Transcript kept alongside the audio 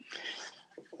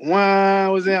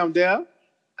Wow, what's up, there?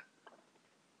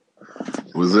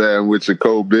 What's that with your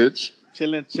cold bitch?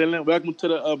 Chilling. Welcome to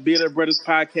the Bearded Brothers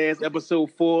Podcast,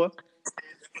 episode 4.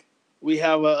 We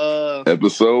have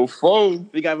episode 4.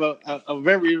 We got a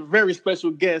very, very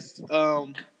special guest.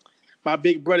 My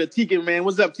big brother TK, man.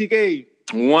 What's up, TK?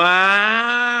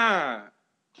 Wow.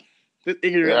 Yeah,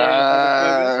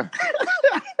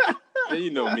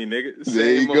 you know me, nigga.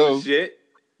 There you go. Shit.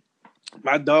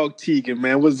 My dog TK,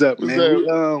 man. What's up, man?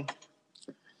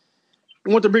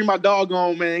 We want to bring my dog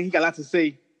on, man. He got a lot to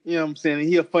say. You know what I'm saying?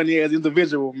 He a funny ass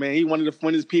individual, man. He one of the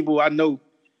funniest people I know.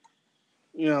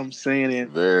 You know what I'm saying? And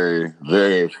very,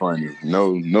 very funny.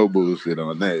 No bullshit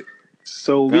on that.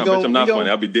 So I'm not funny.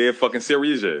 I'll be dead fucking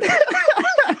serious.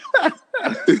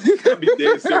 I'll be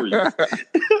dead serious.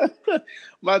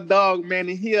 My dog, man,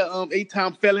 and he a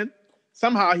 8-time felon.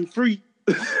 Somehow he free.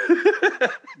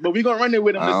 But we gonna run it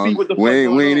with him to see what the fuck going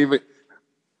on.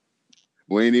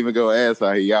 We ain't even gonna ask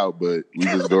how he out, but we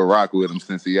just gonna rock with him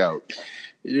since he out.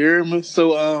 You hear me?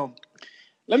 So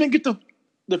let me get the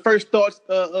first thoughts,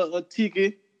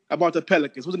 Tika, about the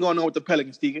Pelicans. What's going on with the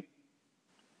Pelicans, Tika?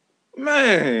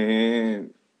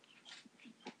 Man,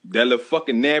 that little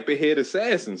fucking nappy head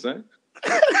assassin, son.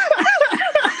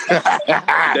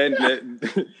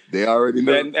 They already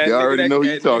know. They already know who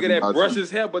you talking about. That brush his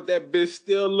hair, but that bitch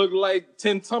still look like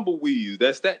 10 tumbleweeds.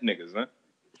 That's that nigga, son.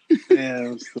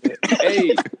 Damn.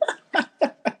 Hey,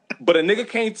 but a nigga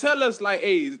can't tell us like,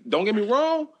 hey, don't get me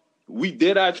wrong. We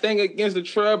did our thing against the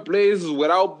Trailblazers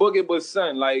without Boogie, but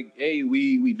son, like, hey,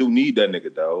 we do need that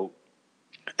nigga, dog.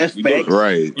 That's facts.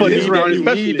 Right. You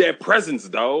need that presence,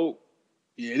 dog.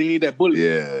 Yeah, they need that bullet.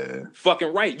 Yeah.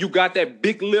 Fucking right. You got that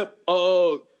big lip.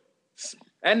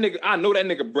 That nigga, I know that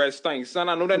nigga breath stinks, son.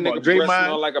 I know that nigga breath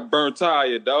smell like a burnt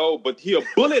tire, dog. But he a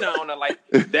bullet on it, like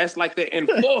that's like the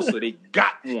enforcer. They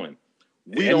got one.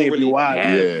 We don't really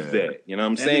have that. You know what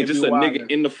I'm saying? Just a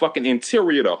nigga in the fucking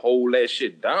interior to hold that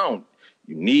shit down.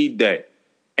 You need that.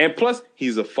 And plus,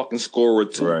 he's a fucking scorer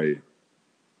too. Right.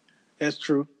 That's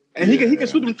true. And he can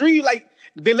shoot them three. Like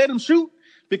they let him shoot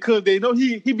because they know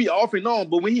he be off and on.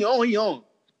 But when he on.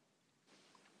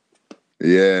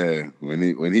 Yeah.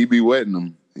 When he be wetting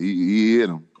them, he hit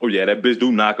him. Oh yeah, that bitch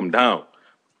do knock him down.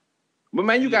 But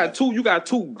man, you got two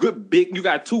good big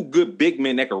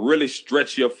men that can really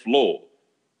stretch your floor.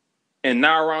 And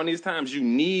now around these times, you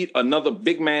need another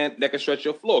big man that can stretch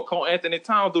your floor. Cole Anthony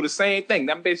Towns do the same thing.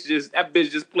 That bitch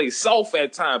just plays soft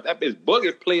at times. That bitch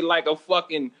Boogie play like a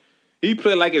fucking. He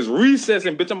play like it's recess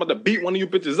and bitch. I'm about to beat one of you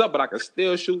bitches up, but I can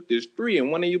still shoot this 3 in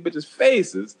one of you bitches'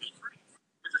 faces.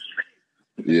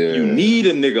 Yeah, you need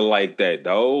a nigga like that,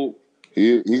 dog.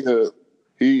 He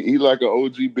like an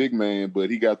OG big man,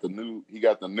 but he got the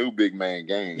new big man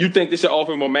game. You think they should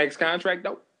offer him a max contract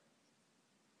though?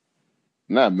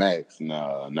 Not max,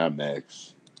 no, not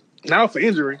max. Not for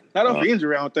injury. Not for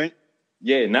injury, I don't think.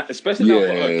 Yeah, not especially not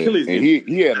for Achilles. And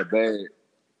he had a bad.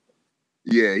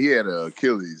 Yeah, he had an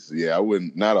Achilles. Yeah, I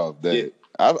wouldn't not off that. Yeah.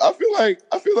 I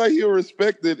feel like he'll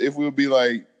respect it if we'll be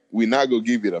like, we're not gonna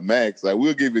give you the max. Like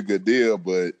we'll give you a good deal,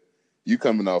 but you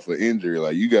coming off an injury,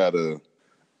 like you gotta.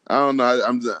 I don't know.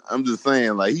 I'm just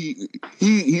saying, like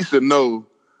he should know.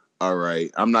 All right,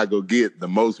 I'm not gonna get the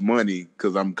most money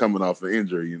because I'm coming off an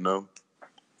injury. You know.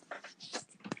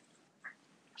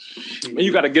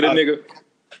 You gotta get a nigga.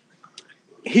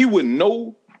 He would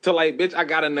know to like, bitch, I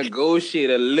gotta negotiate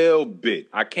a little bit.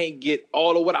 I can't get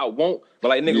all of what I want, but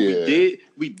like, nigga,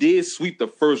 we did sweep the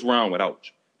first round without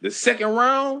you. The second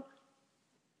round,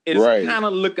 it's kind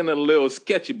of looking a little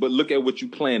sketchy, but look at what you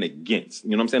playing against. You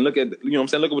know what I'm saying? Look at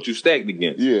what you stacked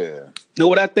against. Yeah. You know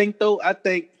what I think though? I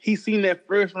think he seen that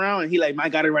first round and he like, I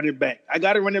gotta run it back. I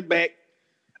gotta run it back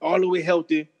all the way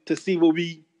healthy to see where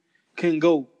we can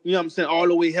go. You know what I'm saying? All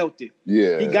the way healthy.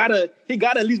 Yeah. He got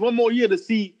at least one more year to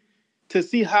see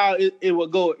how it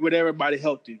would go with everybody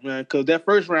healthy, man. Because that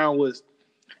first round was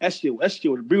that shit was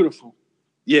beautiful.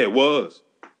 Yeah, it was.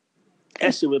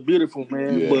 That shit was beautiful,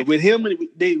 man. Yeah. But with him,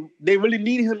 they really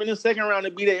need him in the second round to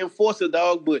be the enforcer,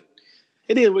 dog. But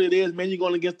it is what it is, man. You're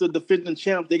going against the defending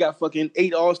champ. They got fucking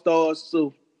 8 All-Stars,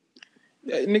 so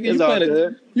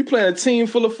nigga, you playing a team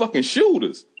full of fucking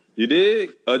shooters. You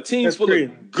dig? A team full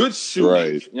of good shooters.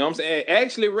 Right. You know what I'm saying?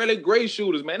 Actually, really great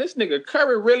shooters, man. This nigga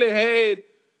Curry really had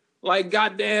like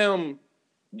goddamn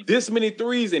this many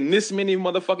threes in this many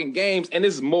motherfucking games, and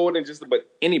it's more than just about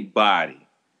anybody.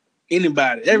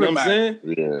 Everybody. You know what I'm saying?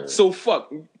 Yeah. So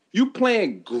fuck, you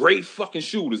playing great fucking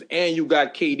shooters, and you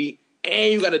got KD,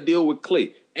 and you got to deal with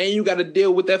Klay, and you got to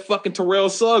deal with that fucking Terrell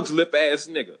Suggs lip ass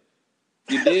nigga.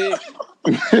 You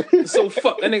dig? So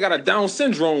fuck, that nigga got a Down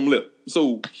syndrome lip.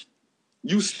 So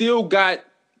you still got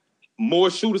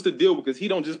more shooters to deal with because he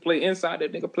don't just play inside.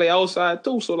 That nigga play outside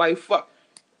too. So like, fuck.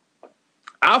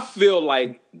 I feel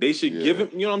like they should give him.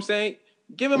 You know what I'm saying?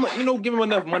 Give him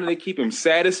enough money to keep him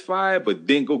satisfied, but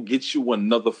then go get you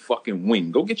another fucking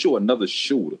wing. Go get you another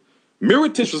shooter.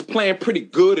 Mirotic was playing pretty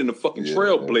good in the fucking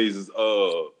Trailblazers.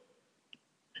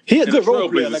 He a good role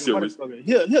player, like a motherfucker.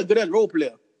 He a good role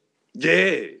player.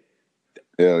 Yeah.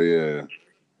 Hell yeah.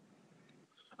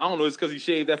 I don't know. It's because he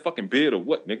shaved that fucking beard or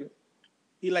what, nigga.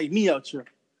 He like me out here.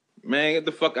 Man, get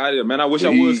the fuck out of here, man. I wish I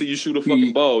would see you shoot a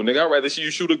fucking ball, nigga. I'd rather see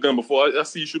you shoot a gun before I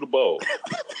see you shoot a ball.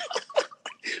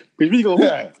 We gonna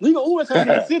hoop. We gonna hoop. That's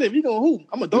how we sit. We gonna hoop.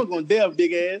 I'm a dunk on Dev,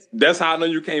 big ass. That's how I know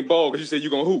you can't ball, because you said you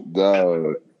gonna hoop.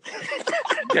 Dog.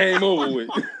 Game over with.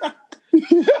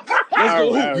 Let's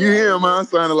go hoop. You hear him, man?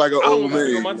 Sounding like an old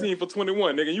man. On my team for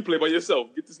 21, nigga. You play by yourself.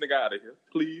 Get this nigga out of here,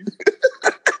 please.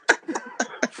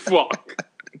 Fuck.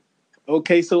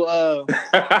 Okay, so how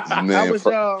was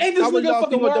y'all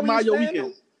thinking with the Mario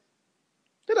weekend?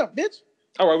 Get up, bitch.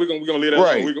 All right, we're gonna leave that.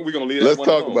 Right. We're gonna leave that. Let's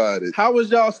talk about it. How was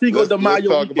y'all speaking with the Mario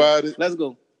weekend? Let's talk about it. Let's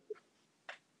go.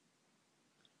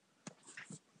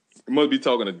 You must be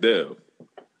talking to Dev.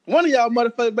 One of y'all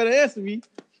motherfuckers better answer me.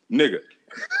 Nigga.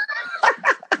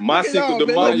 My secret to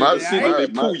Mario is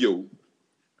secret to Puyo.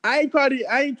 I ain't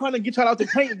trying to get y'all out the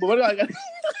paint, but what I got?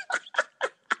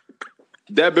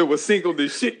 That bitch was single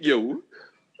as shit, yo.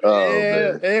 Oh,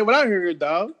 yeah, what I heard,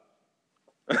 dog.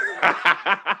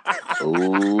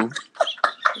 Ooh.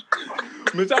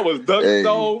 Bitch, I was ducked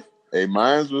off. Hey,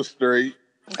 mine was straight.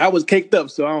 I was caked up,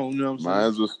 so I don't know what I'm saying.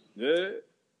 Mine was... Yeah.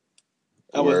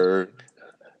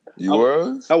 You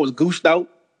was? I was goosed out.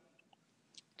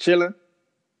 Chilling.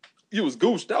 You was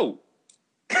goosed out.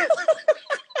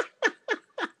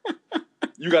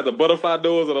 You got the butterfly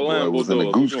doors or the Lambo doors? I was in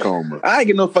a goose coma. I ain't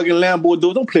get no fucking Lambo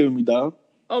doors. Don't play with me, dog.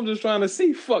 I'm just trying to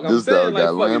see. Fuck, I'm saying like,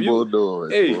 fuck. Lambo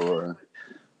doors. Hey, boy.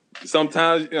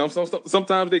 Sometimes, you know,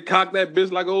 sometimes they cock that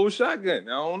bitch like an old shotgun.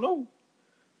 I don't know.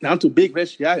 Now I'm too big for that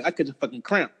shit. I could just fucking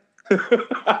cramp.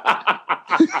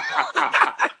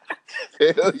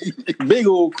 Big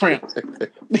old cramp.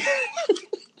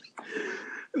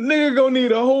 Nigga gonna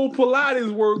need a whole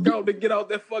Pilates workout to get out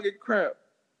that fucking cramp.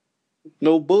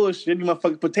 No bullshit. You my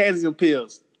fucking potassium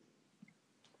pills.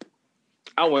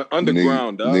 I went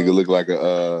underground, dog. Nigga look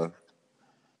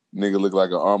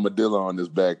like an armadillo on his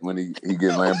back when he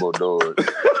get Lambo doors.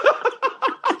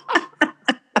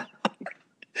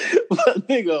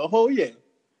 Nigga, oh yeah.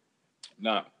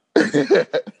 Nah.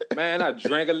 Man, I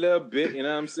drank a little bit, you know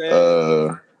what I'm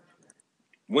saying?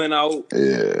 Went out.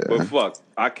 Yeah. But fuck,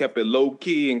 I kept it low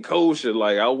key and kosher.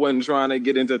 Like, I wasn't trying to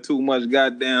get into too much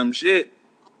goddamn shit.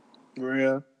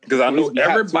 Real. Because I knew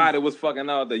everybody was fucking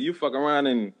out there. You fuck around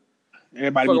and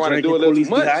everybody fuck around and do a little too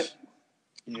much.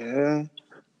 Yeah.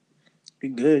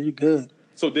 You good.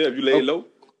 So, Dev, you laid low?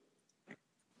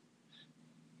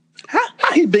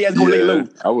 How he big ass gonna lay low?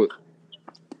 I would.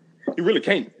 You really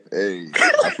can't. Hey,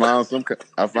 I found some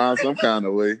kind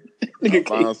of way. I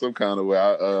hit I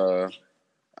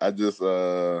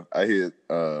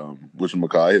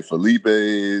hit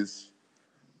Felipe's.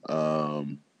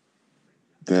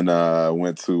 Then I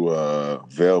went to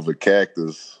Velvet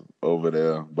Cactus over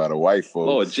there by the white folks.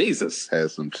 Oh Jesus! Had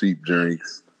some cheap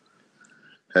drinks.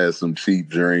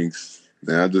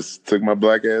 Then I just took my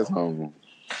black ass home.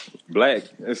 Black,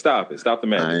 and stop it. Stop the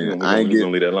madness. We're gonna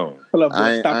leave that alone.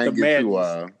 I ain't get too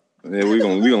wild. Yeah, we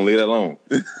gonna leave that alone.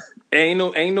 ain't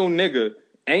no nigga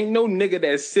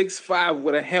that's 6'5"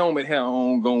 with a helmet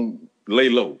on gonna lay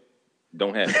low.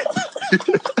 Don't happen.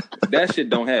 That shit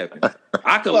don't happen.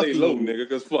 I can lay low, nigga,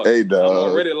 cause fuck. Hey, dog. I'm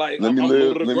already like let me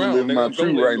live my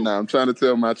truth right now. I'm trying to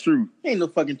tell my truth. Ain't no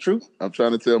fucking truth. I'm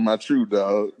trying to tell my truth,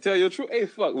 dog. Tell your truth. Hey,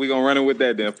 fuck. We gonna run it with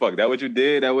that then. Fuck. That what you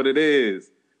did. That what it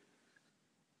is.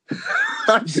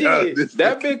 Shit,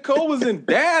 that big Cole was in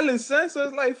Dallas, son. So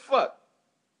it's like, fuck.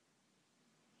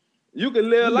 You can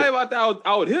live life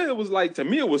out here. It was like, to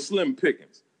me, it was slim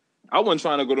pickings. I wasn't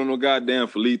trying to go to no goddamn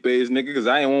Felipe's, nigga, because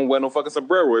I ain't want to wear no fucking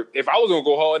sombrero. If I was going to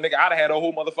go hard, nigga, I'd have had a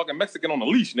whole motherfucking Mexican on a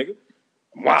leash, nigga.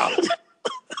 Wow.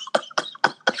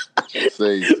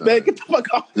 Say, man, get the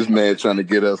fuck off. This man trying to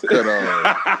get us cut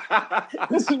off.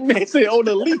 This man say on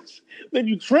the leash. Then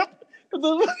you trip.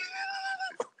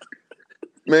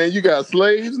 Man, you got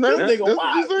slaves now? Nigga,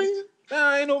 why?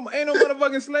 Nah, ain't no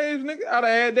motherfucking slaves, nigga. I'd have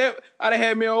had that. I'd have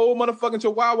had me a whole motherfucking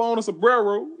chihuahua on a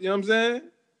sombrero. You know what I'm saying?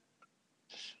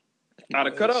 I'd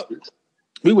have cut up.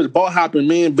 We was ball hopping,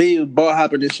 man. Babe was ball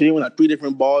hopping and shit. We went like 3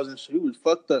 different balls and shit. We was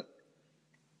fucked up.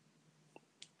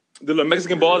 The little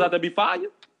Mexican balls out there be fire?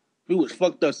 We was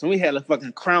fucked up. So we had a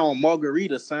fucking Crown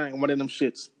Margarita sign, one of them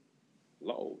shits.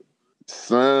 Lord.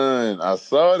 Son, I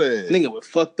saw that. Nigga was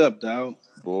fucked up, dog.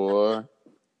 Boy.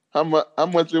 How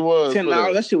much it was?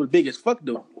 $10. That shit was big as fuck,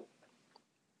 though.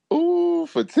 Ooh,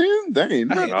 for 10?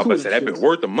 Dang. I was about to say that been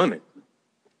worth the money.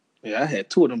 Yeah, I had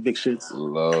 2 of them big shits.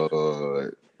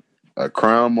 Lord. A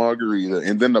Crown margarita.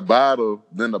 And then the bottle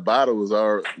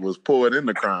was poured in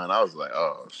the Crown. I was like,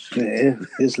 oh shit. Yeah,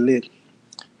 it's lit.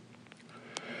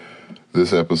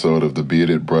 This episode of the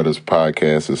Bearded Brothers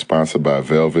podcast is sponsored by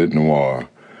Velvet Noir.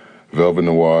 Velvet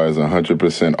Noir is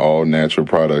 100% all natural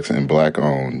products and black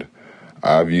owned.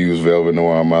 I've used Velvet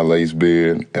Noir on my lace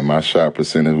beard, and my shot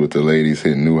percentage with the ladies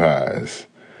hit new highs.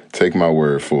 Take my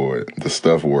word for it. The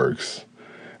stuff works.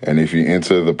 And if you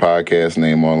enter the podcast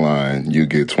name online, you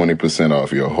get 20%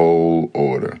 off your whole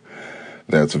order.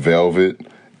 That's Velvet,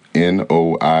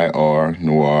 Noir,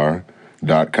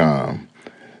 noir.com.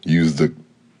 Use the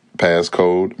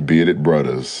passcode Bearded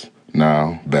Brothers.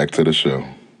 Now, back to the show.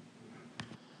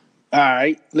 All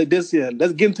right, let's get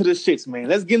into the shits, man.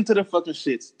 Let's get into the fucking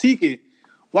shits. Tiki,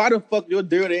 why the fuck your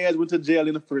dirty ass went to jail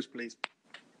in the first place?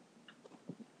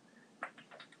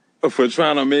 For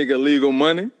trying to make illegal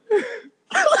money.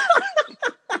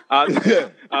 I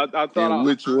thought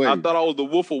which way? I thought I was the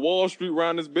Wolf of Wall Street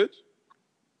around this bitch.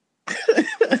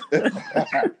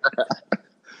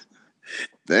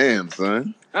 Damn,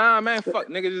 son. Man, fuck,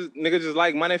 nigga just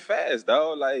like money fast,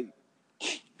 dog. Like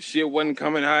shit wasn't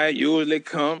coming how it usually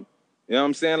come. You know what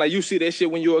I'm saying? Like you see that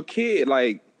shit when you're a kid,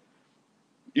 like,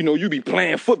 you know, you be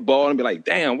playing football and be like,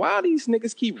 damn, why these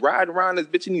niggas keep riding around this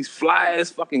bitch in these fly ass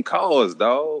fucking cars,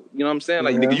 dog? You know what I'm saying?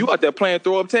 Like, nigga, you out there playing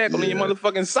throw up tackle in your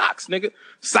motherfucking socks, nigga.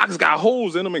 Socks got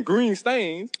holes in them and green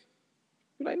stains.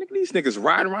 You're like, nigga, these niggas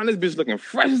riding around this bitch looking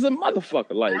fresh as a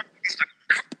motherfucker, like.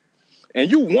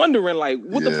 And you wondering, like,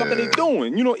 what the fuck are they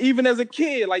doing? You know, even as a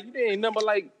kid, like, you ain't number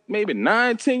like maybe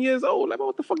 9, 10 years old. Like,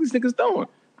 what the fuck these niggas doing?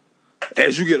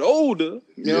 As you get older,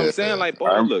 you know what I'm saying? Like,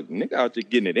 boy, look, nigga out there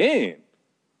getting it in.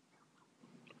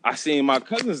 I seen my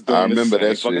cousins doing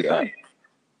this fucking thing.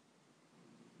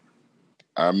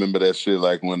 I remember that shit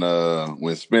like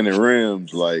when Spinning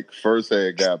Rims like first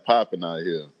had got popping out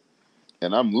here.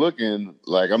 And I'm looking,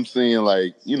 like I'm seeing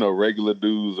like, you know, regular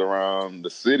dudes around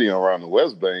the city, around the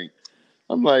West Bank.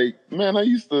 I'm like, man, I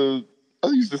used to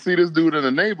see this dude in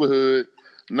the neighborhood.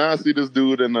 Now I see this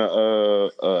dude in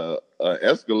a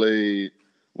Escalade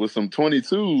with some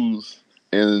 22s.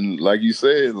 And like you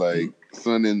said, like,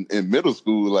 son, in middle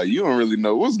school, like, you don't really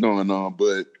know what's going on,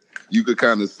 but you could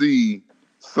kind of see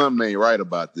something ain't right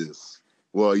about this.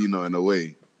 Well, you know, in a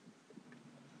way.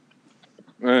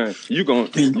 Man, you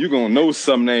gonna know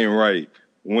something ain't right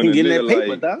when you a getting nigga that paper,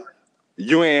 like dog?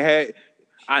 you ain't had.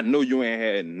 I know you ain't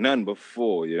had none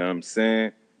before. You know what I'm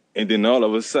saying? And then all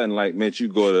of a sudden, like, man, you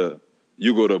go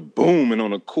to booming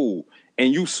on a cool,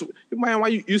 and man, why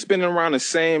you spending around the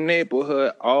same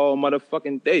neighborhood all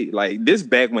motherfucking day? Like this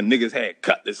back when niggas had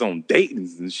cutlass on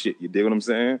datings and shit. You dig what I'm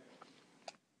saying?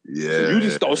 Yeah. So you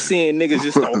just start seeing niggas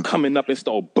just start coming up and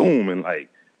start booming like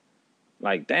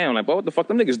damn, like, boy, what the fuck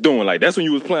them niggas doing? Like, that's when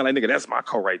you was playing, like, nigga, that's my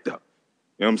car right there.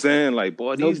 You know what I'm saying? Like,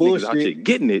 boy, these niggas out here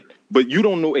getting it, but you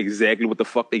don't know exactly what the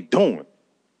fuck they doing.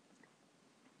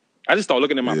 I just start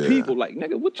looking at my people like,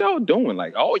 nigga, what y'all doing?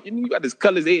 Like, oh, you got this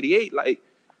Colors 88, like,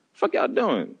 fuck y'all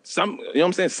doing? You know what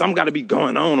I'm saying? Something got to be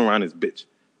going on around this bitch.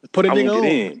 Put it I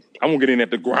won't get in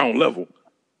at the ground level.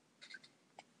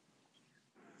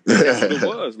 That's what it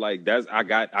was. Like,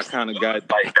 I kind of got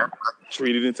like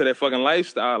treated into that fucking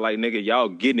lifestyle. Like, nigga, y'all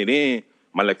getting it in.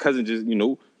 My little cousin just, you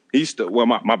know,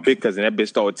 my big cousin, that bitch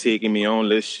started taking me on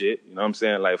this shit. You know what I'm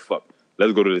saying? Like, fuck,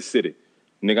 let's go to the city.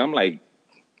 Nigga, I'm like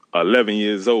 11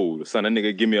 years old. Son, that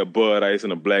nigga give me a Bud Ice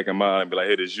and a Black and Mild and be like,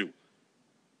 hey, this you.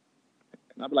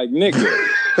 And I be like,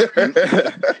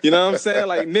 nigga. You know what I'm saying?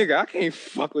 Like, nigga, I can't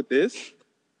fuck with this.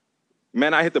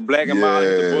 Man, I hit the Black and Mild,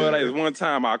 hit the Bud Ice one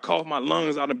time. I coughed my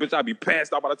lungs out, and bitch, I'd be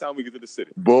passed out by the time we get to the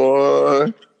city.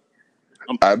 Boy,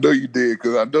 I know you did,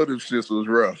 because I know them shits was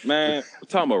rough. Man, I'm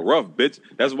talking about rough, bitch.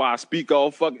 That's why I speak all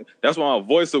fucking... That's why my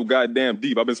voice so goddamn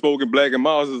deep. I've been smoking Black and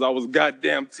Mild since I was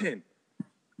goddamn 10.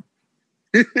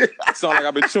 It sound like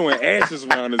I've been chewing ashes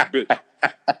around this bitch.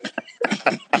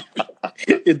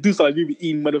 It do sound like you be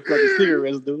eating motherfucking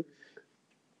cigarettes, dude.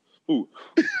 Ooh,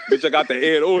 bitch, I got the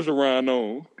Ed Ogeron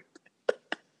on.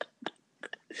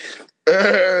 The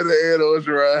Ed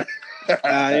Ogeron. All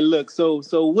right, look. So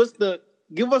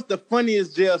give us the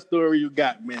funniest jail story you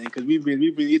got, man, because we've been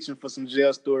itching for some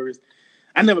jail stories.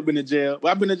 I never been to jail.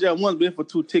 Well, I've been to jail once, been for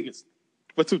 2 tickets.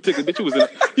 For 2 tickets, bitch.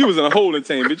 You was in a holding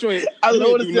tank, bitch. You ain't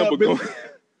do number going.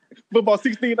 For about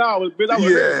 $16, bitch. I was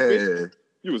hurt, bitch.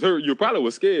 You was hurt. You probably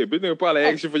was scared, bitch. Nigga probably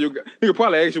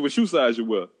asked you what shoe size you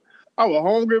were. I was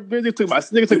hungry, bitch.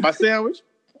 Nigga took my sandwich.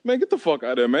 Man, get the fuck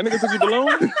out of there, man. Nigga took you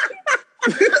balloon.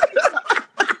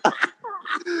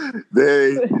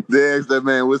 They asked that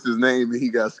man what's his name, and he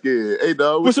got scared. Hey,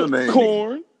 dog, what's your name?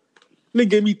 Corn. Nigga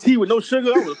gave me tea with no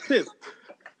sugar. I was pissed.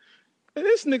 And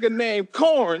this nigga named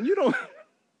Corn. You don't.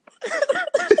 Who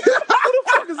the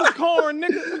fuck is a Corn,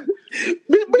 nigga?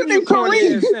 Bitch named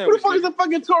Taurine. Who the fuck is a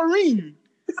fucking Taurine?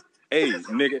 Hey,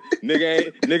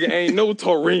 nigga ain't no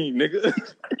Taurine, nigga.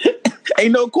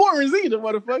 Ain't no Corns either,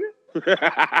 motherfucker.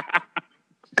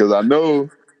 Cause I know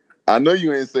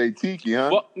you ain't say Tiki, huh?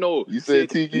 Fuck no. You said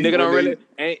Tiki. Nigga don't really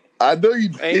ain't. I know you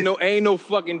did. Ain't no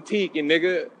fucking Tiki,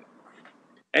 nigga.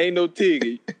 Ain't no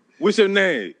Tiki. What's your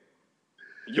name?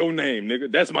 Your name,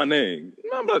 nigga. That's my name.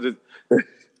 I'm not just.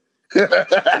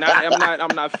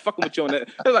 I'm not fucking with you on that.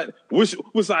 It's like,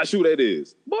 what size shoe that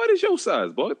is? Boy, it's your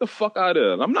size, boy. Get the fuck out of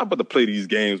there. I'm not about to play these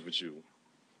games with you.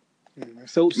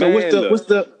 So man,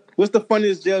 what's the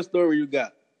funniest jail story you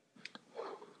got?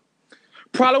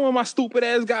 Probably when my stupid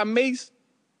ass got maced,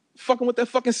 fucking with that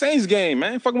fucking Saints game,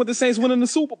 man. Fucking with the Saints winning the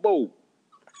Super Bowl.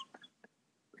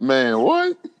 Man,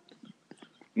 what?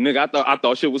 Nigga, I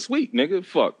thought shit was sweet, nigga.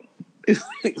 Fuck. I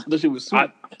thought shit was sweet.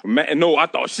 I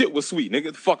thought shit was sweet,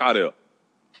 nigga. Fuck out of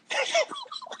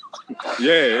there.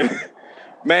 Yeah.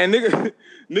 Man, nigga,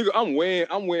 I'm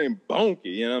wearing bonky,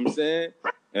 you know what I'm saying?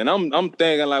 And I'm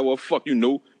thinking like, well, fuck, you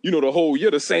know the whole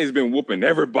year the Saints been whooping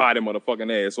everybody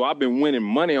motherfucking ass. So I've been winning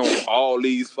money on all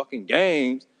these fucking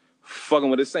games, fucking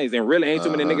with the Saints. And really ain't too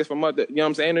many niggas from up there, you know what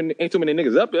I'm saying? Ain't too many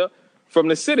niggas up there from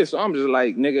the city. So I'm just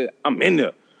like, nigga, I'm in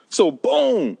there. So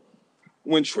boom,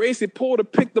 when Tracy Porter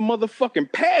picked the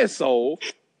motherfucking pass off,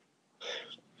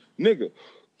 nigga,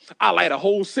 I light a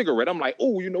whole cigarette. I'm like,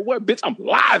 oh, you know what, bitch? I'm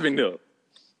live in there.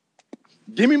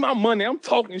 Give me my money. I'm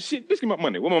talking shit. Bitch, give me my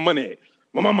money. Where my money at?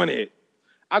 Where my money at?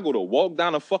 I go to walk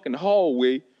down the fucking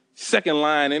hallway, second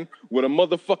lining, with a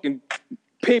motherfucking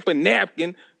paper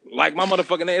napkin, like my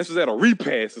motherfucking ass was at a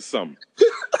repass or something.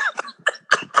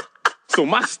 So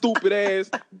my stupid ass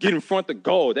get in front of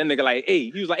God. That nigga like, hey,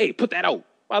 he was like, hey, put that out.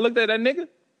 I looked at that nigga.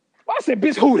 I said,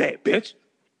 bitch, who that, bitch?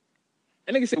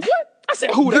 That nigga said, what? I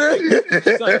said, who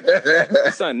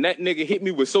that? Son, that nigga hit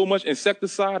me with so much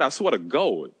insecticide, I swear to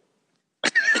God.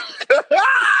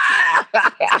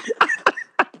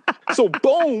 So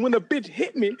boom, when the bitch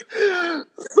hit me,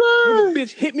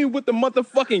 with the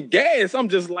motherfucking gas, I'm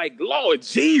just like, Lord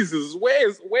Jesus,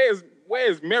 where's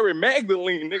Mary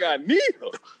Magdalene, nigga? I need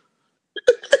her.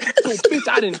 So bitch,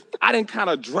 I didn't kind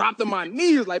of drop to my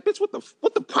knees, like, bitch,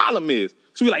 what the problem is?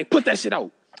 So we like, put that shit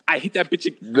out. I hit that bitch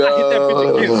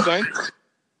again, son.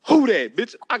 Who that,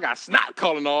 bitch? I got snot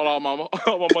calling all my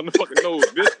motherfucking nose,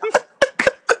 bitch.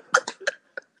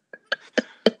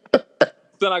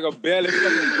 Son, I could barely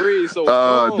fucking breathe, so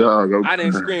dog, I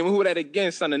didn't scream, who that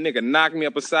again, son? The nigga knocked me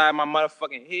up beside my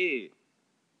motherfucking head.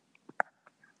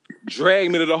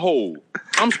 Dragged me to the hole.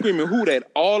 I'm screaming, who that?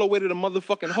 All the way to the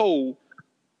motherfucking hole.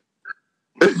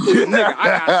 Nigga,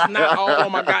 I got snot all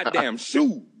on my goddamn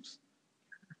shoes.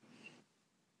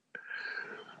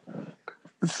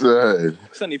 Son,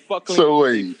 he fuck clean. So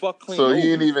wait, he fuck clean. So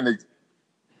he ain't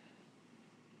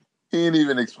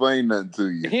even explain nothing to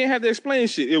you. He ain't have to explain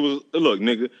shit. It was, look,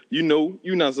 nigga, you know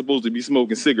you're not supposed to be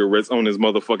smoking cigarettes on this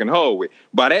motherfucking hallway.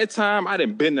 By that time, I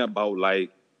done been there about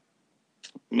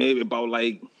maybe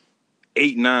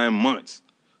 8-9 months.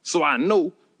 So I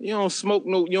know you don't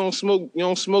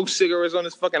smoke cigarettes on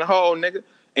this fucking hall, nigga.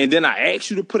 And then I ask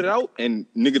you to put it out, and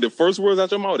nigga, the first words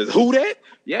out your mouth is, who that?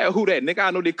 Yeah, who that? Nigga,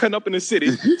 I know they cutting up in the city,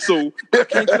 so I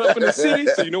can't cut up in the city,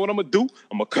 so you know what I'm gonna do?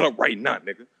 I'm gonna cut up right now,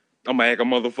 nigga. I'm gonna act a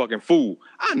motherfucking fool.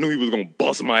 I knew he was gonna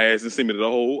bust my ass and send me to the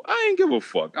hole. I ain't give a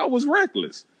fuck. I was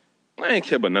reckless. I ain't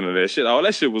care about none of that shit. All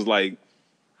that shit was like,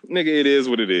 nigga, it is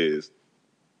what it is.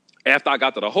 After I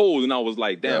got to the hole, and I was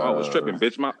like, damn, I was tripping,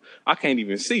 bitch. I can't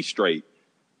even see straight.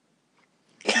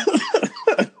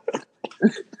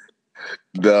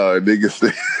 Dog, nigga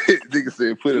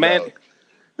said, put it out.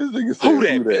 This nigga said, who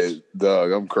that?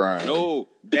 Dog, I'm crying. No,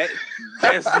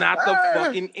 that's not the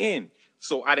fucking end.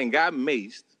 So I done got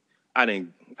maced. I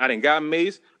done got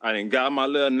maced. I done got my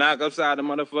little knock upside the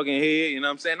motherfucking head. You know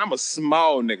what I'm saying? I'm a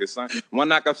small nigga, son. One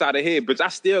knock upside the head, bitch. I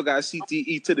still got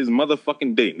CTE to this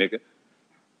motherfucking day, nigga.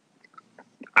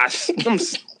 I'm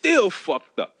still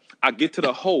fucked up. I get to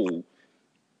the hole.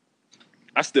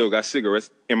 I still got cigarettes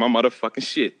in my motherfucking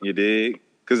shit, you dig?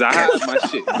 Because I hide my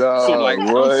shit. So, like,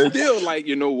 what? I'm still like,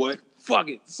 you know what? Fuck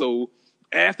it. So,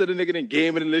 after the nigga done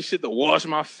gave me the little shit to wash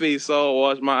my face off,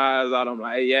 wash my eyes out, I'm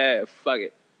like, yeah, fuck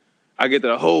it. I get to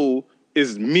the hole.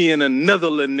 It's me and another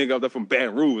little nigga up there from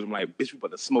Baton Rouge. I'm like, bitch, we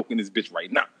about to smoke in this bitch right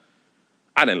now.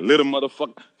 I done lit a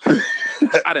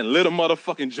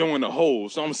motherfucking joint in the hole.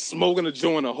 So I'm smoking a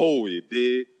joint in the hole, you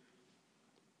dig?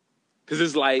 Cause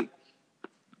it's like,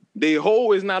 the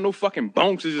hole is not no fucking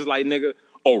bunks. It's just like, nigga,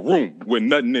 a room with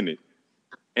nothing in it.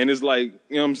 And it's like,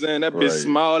 you know what I'm saying? That bitch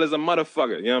small as a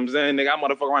motherfucker. You know what I'm saying? Nigga, I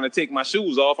motherfucker around to take my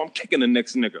shoes off. I'm kicking the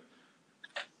next nigga.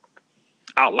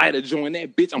 I'll light a joint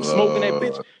that bitch. I'm smoking that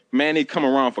bitch. Man, they come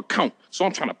around for count. So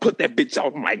I'm trying to put that bitch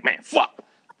out. I'm like, man, fuck.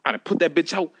 I done put that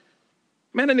bitch out.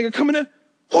 Man, that nigga coming in.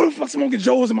 Who the fuck smoking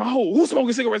Joes in my hole? Who's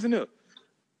smoking cigarettes in there?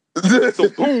 So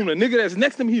boom, the nigga that's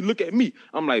next to me, he look at me.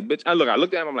 I'm like, bitch, I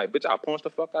looked at him, I'm like, bitch, I'll punch the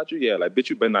fuck out you. Yeah, like, bitch,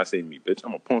 you better not say me, bitch.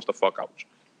 I'm gonna punch the fuck out you.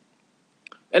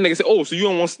 And nigga said, oh, so y'all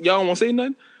don't want to say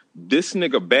nothing? This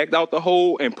nigga backed out the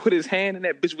hole and put his hand in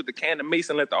that bitch with the can of mace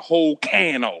and let the whole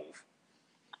can off.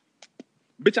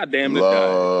 Bitch, I damn near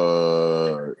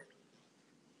died.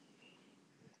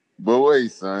 But wait,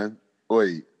 son.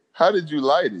 Wait. How did you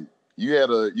light it? You had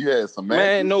some matches?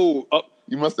 Man, no.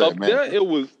 You must have up there, it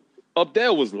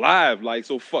was live. Like,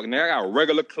 so fuck, nigga, I got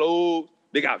regular clothes.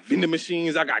 They got vending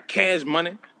machines. I got cash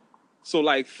money. So,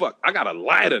 like, fuck, I got a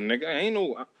lighter, nigga.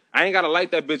 I ain't got to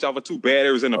light that bitch off of 2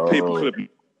 batteries and a paper clip.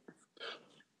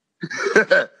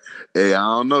 Hey, I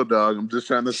don't know, dog. I'm just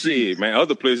trying to see. Shit, man.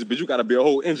 Other places, but you got to be a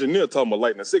whole engineer talking about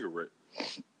lighting a cigarette.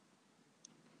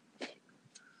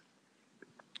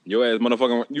 Your ass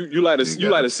motherfucking, you light a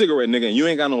cigarette, nigga, and you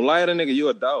ain't got no lighter, nigga, you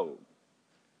a dog.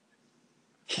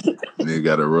 Nigga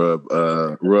got to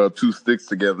rub 2 sticks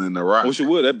together in the rock. Wish you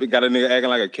would. That got a nigga acting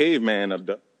like a caveman up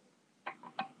there.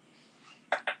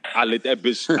 I let that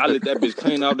bitch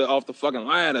clean out off the fucking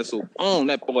lighter. So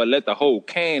that boy let the whole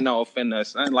can off in there,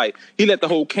 son. Like, he let the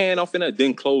whole can off in there,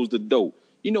 then close the door.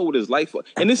 You know what it's like for,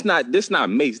 and this not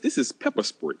mace. This is pepper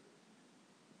spray.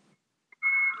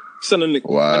 Son of a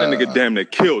nigga damn near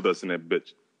killed us in that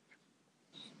bitch.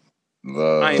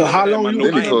 So how long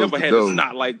you? I ain't never had a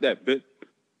snot like that, bitch.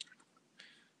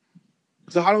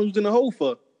 So how long you was in the hole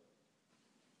for?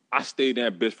 I stayed in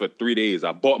that bitch for 3 days.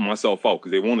 I bought myself out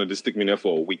because they wanted to stick me there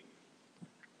for a week.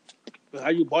 How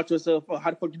you bought yourself out?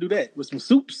 How the fuck you do that? With some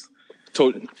soups?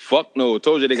 Told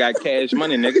you they got cash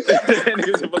money, nigga.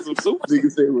 Nigga said for some soups.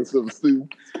 Nigga said with some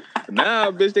soups.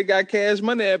 Nah, bitch, they got cash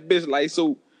money. That bitch, like,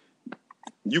 so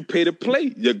you pay to play.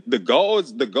 The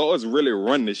guards really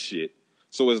run this shit.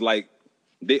 So it's like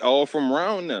they all from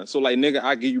around there. So like, nigga,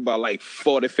 I give you about like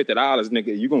 $40, $50,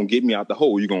 nigga. You gonna get me out the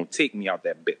hole. You gonna take me out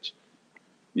that bitch.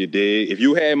 You dig? If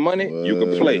you had money, you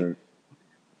could play.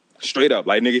 Straight up.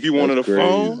 Like, nigga, if you wanted a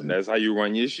phone, that's how you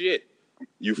run your shit.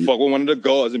 You fuck with one of the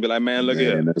guards and be like, man, look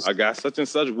here. I got such and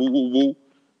such, woo, woo, woo.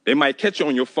 They might catch you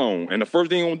on your phone. And the first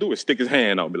thing you're going to do is stick his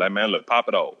hand out. Be like, man, look, pop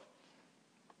it off.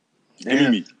 Give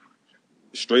me.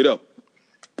 Straight up.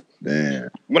 Damn.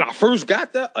 When I first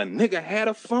got there, a nigga had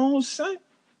a phone, son.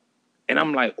 And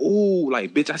I'm like, ooh,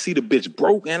 like, bitch, I see the bitch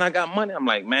broke and I got money. I'm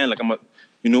like, man, like, I'm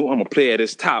gonna play at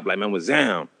this top, like, man, with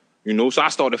Zam. So I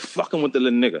started fucking with the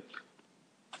little nigga.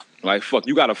 Like, fuck,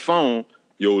 you got a phone,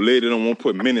 yo, lady don't want to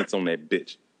put minutes on that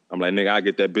bitch. I'm like, nigga, I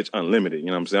get that bitch unlimited. You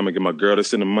know what I'm saying? I'm gonna get my girl to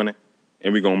send the money,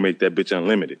 and we gonna make that bitch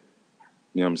unlimited.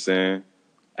 You know what I'm saying?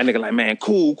 That nigga like, man,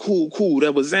 cool,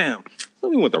 that was Zam. So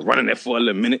we went to running that for a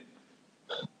little minute.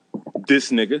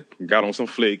 This nigga got on some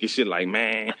flaky shit like,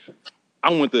 man,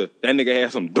 that nigga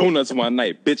had some donuts one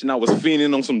night, bitch, and I was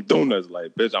fiending on some donuts.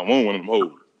 Like, bitch, I want one of them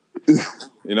hoes.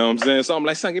 You know what I'm saying? So I'm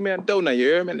like, son, give me a donut, you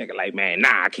hear me? Nigga like, man,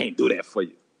 nah, I can't do that for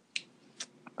you.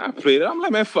 I played it. I'm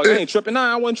like, man, fuck, I ain't tripping.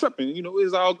 Nah, I wasn't tripping.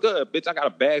 It's all good, bitch. I got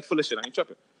a bag full of shit. I ain't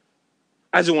tripping.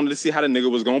 I just wanted to see how the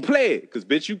nigga was gonna play it. Cause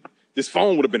bitch, this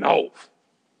phone would have been off.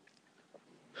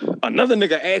 Another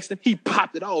nigga asked him, he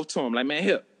popped it off to him. Like, man,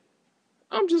 here.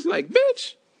 I'm just like,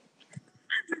 bitch.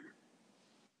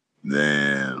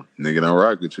 Damn, nigga don't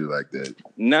rock with you like that.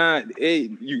 Nah,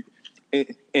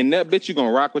 and that bitch, you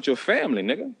gonna rock with your family,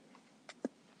 nigga.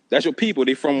 That's your people.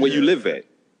 They from where you live at.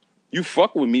 You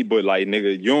fuck with me, but like,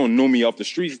 nigga, you don't know me off the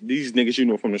streets. These niggas you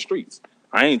know from the streets.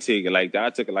 I ain't take it like that. I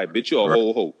took it like, bitch, you a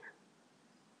whole hoe.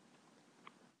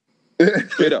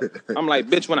 Straight up. I'm like,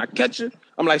 bitch, when I catch you,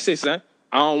 I'm like, say, son,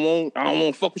 I don't want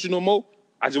to fuck with you no more.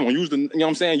 I just want to use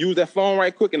use that phone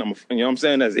right quick, and you know what I'm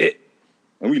saying? That's it.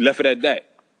 And we left it at that.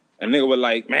 And nigga was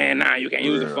like, man, nah, you can't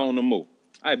use the phone no more.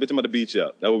 All right, bitch, I'm about to beat you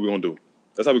up. That's what we gonna do.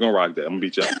 That's how we gonna rock that. I'm gonna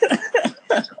beat you up.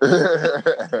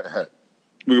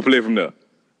 We can play from there.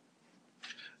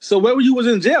 So where were you was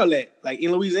in jail at? Like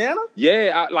in Louisiana?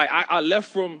 Yeah, I left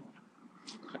from.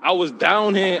 I was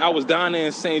down there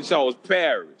in St. Charles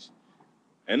Parish,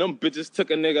 and them bitches took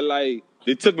a nigga like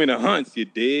they took me to Hunts. You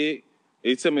dig?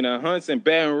 They took me to Hunts in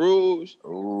Baton Rouge.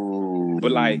 Ooh.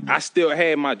 But like, I still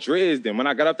had my dreads then. When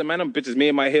I got up there, man, them bitches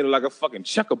made my head look like a fucking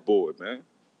checkerboard, man.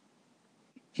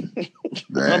 Them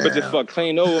bitches fuck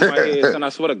clean over my head, and I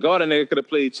swear to God, a nigga could have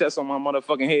played chess on my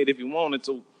motherfucking head if he wanted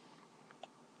to.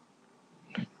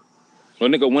 So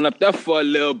nigga went up there for a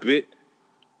little bit.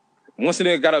 Once the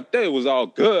nigga got up there, it was all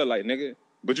good, like, nigga.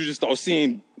 But you just start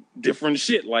seeing different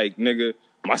shit, like, nigga,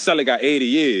 my celly got 80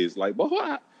 years. Like, boy,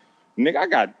 nigga, I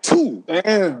got 2.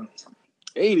 Damn.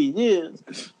 80 years.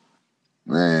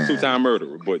 Man. 2-time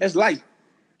murderer, but that's life.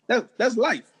 That's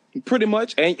life. Pretty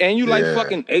much. And you like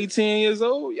fucking 18 years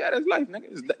old? Yeah, that's life,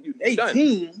 nigga. You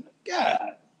 18? Done.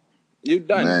 God. You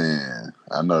done. Man,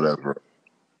 I know that, bro.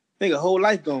 Nigga, whole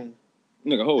life gone.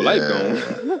 Nigga, whole life gone.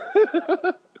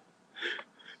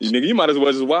 Nigga, you might as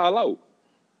well just wild out.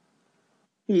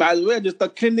 You might as well just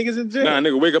start killing niggas in jail. Nah,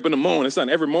 nigga, wake up in the morning, son.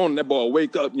 Every morning that boy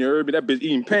wake up, you heard me? That bitch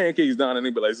eating pancakes down and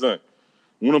they be like, son,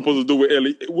 what I'm supposed to do with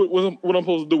Ellie? What I'm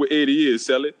supposed to do with 80 years,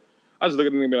 Sally? I just look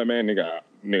at the nigga and be like, man, nigga,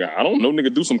 I don't know,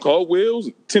 nigga, do some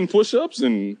cartwheels, 10 push-ups,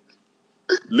 and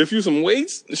lift you some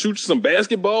weights, shoot you some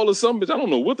basketball or something, bitch. I don't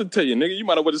know what to tell you, nigga. You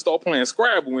might as well just start playing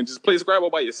Scrabble and just play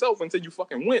Scrabble by yourself until you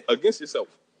fucking win against yourself.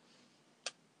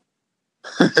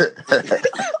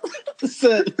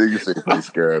 Son, You say play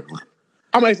Scrabble.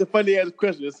 I'm asking a funny ass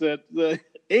question, son.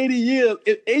 80 years.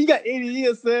 If you got 80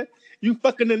 years, son, you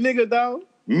fucking the nigga, dog?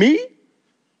 Me?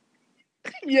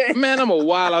 Yeah. Man, I'm a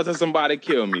wild out till somebody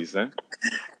kill me, son.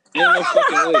 Ain't no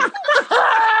fucking way.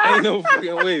 Ain't no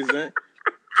fucking way, son.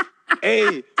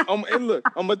 Hey, look,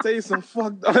 I'm gonna tell you some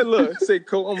fucked up. Look, say,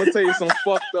 Cole, I'm gonna tell you some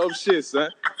fucked up shit, son.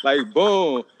 Like,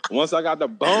 boom. Once I got the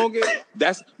bonging,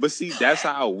 that's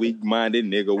how a weak-minded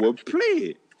nigga would play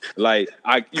it. Like,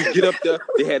 you get up there,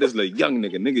 they had this little young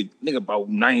nigga about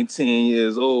 19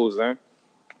 years old, son.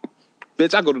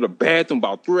 Bitch, I go to the bathroom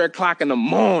about 3 o'clock in the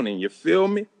morning, you feel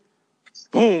me?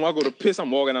 Boom, I go to piss, I'm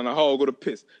walking down the hall, go to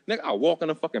piss. Nigga, I walk in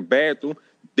the fucking bathroom,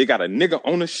 they got a nigga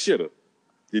on the shitter.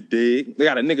 You dig? They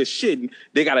got a nigga shitting.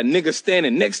 They got a nigga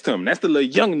standing next to him. That's the little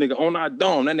young nigga on our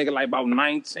dome. That nigga like about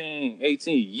 19,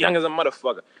 18, young as a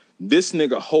motherfucker. This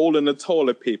nigga holding the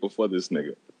toilet paper for this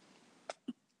nigga.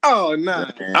 Oh,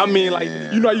 nah. I mean, like,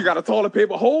 you know how you got a toilet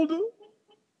paper holder?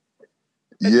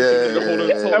 Yeah.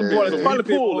 That boy, the toilet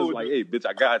paper holder is like, hey, bitch,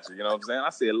 I got you. You know what I'm saying? I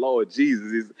said, Lord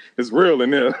Jesus, it's real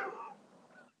in there.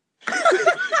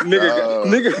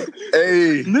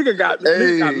 nigga got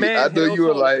mad. I know you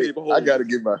were like, I gotta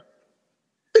get my.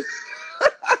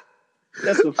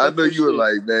 I know you were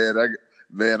like, man,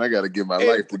 I gotta get my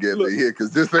life together here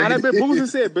because this ain't. I bet Boosie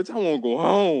said, bitch, I want to go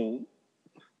home.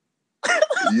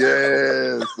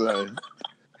 Yes, son.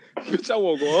 Bitch, I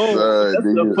want to go home. That's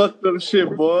the fucked up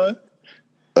shit, boy.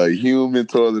 A human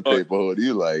toilet paper holder.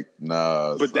 You like,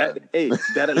 nah. But son.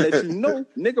 that'll let you know,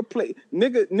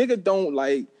 nigga don't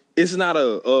like. It's not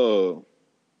hey,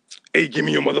 give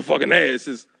me your motherfucking ass.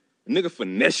 It's nigga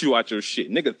finesse you out your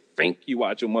shit. Nigga think you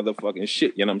out your motherfucking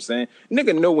shit. You know what I'm saying?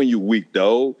 Nigga know when you weak,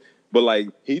 though. But, like,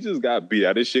 he just got beat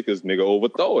out of shit because nigga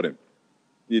overthought him.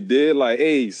 You did? Like,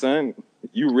 hey, son,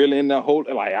 you really in that whole...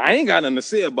 Like, I ain't got nothing to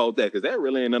say about that because that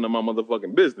really ain't none of my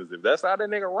motherfucking business. If that's how that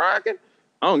nigga rocking,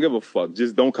 I don't give a fuck.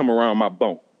 Just don't come around my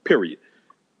bunk. Period.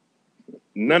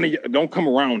 None of you... Don't come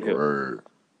around here. Word.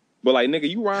 But, like, nigga,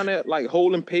 you around there, like,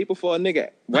 holding paper for a nigga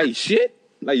white shit?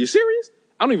 Like, you serious?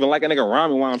 I don't even like a nigga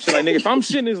rhyming while I'm shit. Like, nigga, if I'm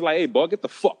shitting, it's like, hey, boy, get the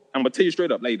fuck. I'm gonna tell you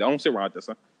straight up, like, don't sit right there,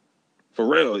 son. For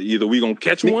real. Either we gonna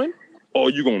catch one, or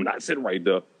you gonna not sit right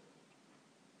there.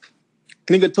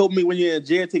 Nigga told me when you're in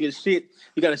jail taking shit,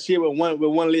 you gotta shit with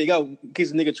one leg out in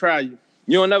case a nigga try you.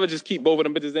 You don't never just keep both of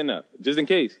them bitches in there, just in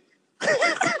case.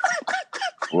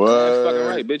 What? That's fucking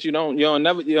right, bitch. You don't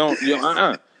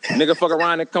Nigga fuck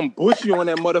around and come bush you on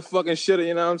that motherfucking shitter,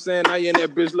 you know what I'm saying? Now you in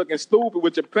that bitch looking stupid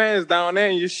with your pants down there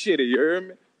and you shitty, you heard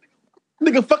me?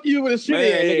 Nigga fuck you with a shit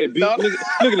ass, dog. Look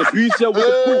at the beat you up with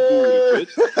the poo-poo,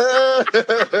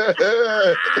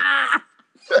 bitch.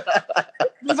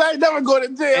 Cause I ain't never going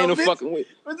to jail, Ain't no bitch. fucking way.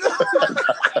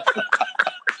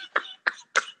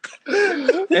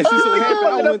 And see, so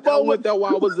happened, I went there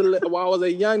while I was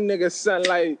a young nigga, son.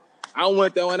 Like, I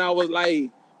went there when I was like,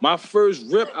 my first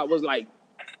rip, I was like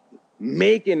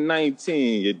making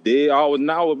 19, you did? I was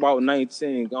about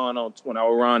 19, going on 20. I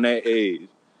was around that age.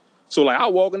 So, like, I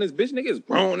walk in this bitch, nigga, it's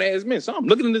grown-ass men. So I'm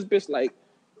looking at this bitch like,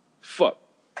 fuck.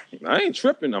 I ain't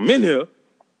tripping. I'm in here.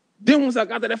 Then once I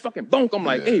got to that fucking bunk, I'm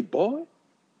like, hey, boy.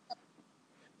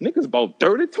 Nigga's about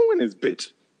 32 in this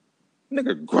bitch.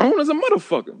 Nigga grown as a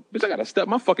motherfucker. Bitch, I gotta step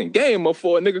my fucking game up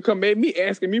for a nigga come at me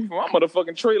asking me for my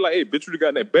motherfucking tray like, hey, bitch, what you got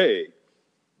in that bag?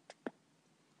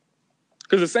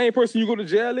 Because the same person you go to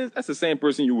jail is, that's the same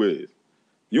person you is.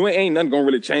 You ain't nothing gonna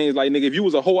really change. Like, nigga, if you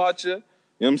was a hoe out here,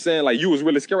 You know what I'm saying? Like, you was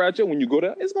really scared out there when you go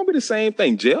there. It's going to be the same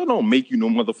thing. Jail don't make you no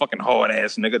motherfucking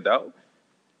hard-ass nigga, dog.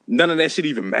 None of that shit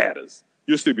even matters.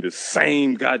 You'll still be the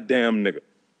same goddamn nigga.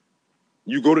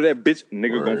 You go to that bitch,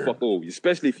 nigga gonna fuck over you.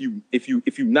 Especially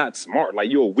if you not smart. Like,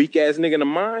 you're a weak-ass nigga in the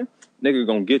mind, nigga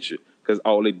gonna get you. Because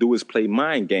all they do is play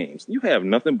mind games. You have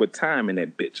nothing but time in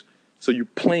that bitch. So you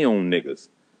play on niggas.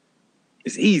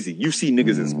 It's easy. You see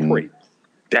niggas as prey.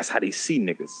 That's how they see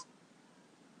niggas.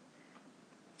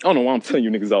 I don't know why I'm telling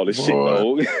you niggas all this shit,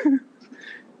 dog.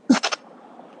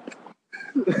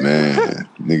 Man,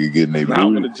 nigga getting their booty.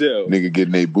 I'm in the jail. Nigga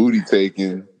getting their booty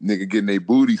taken. Nigga getting their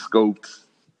booty scoped.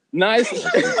 Nice.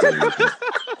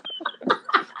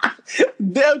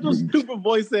 Damn, your stupid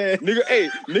voice ass.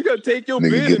 Nigga, take your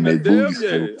bid in the damn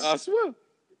I swear.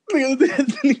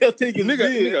 Nigga, take his bid.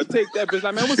 Nigga, take that bitch.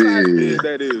 Like, man, what size bid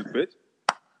that is, bitch?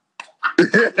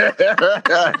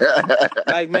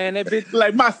 Like, man, that bitch,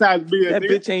 like my size bid. That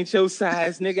bitch ain't your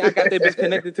size, nigga. I got that bitch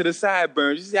connected to the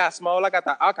sideburns. You see how small I got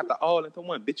the all into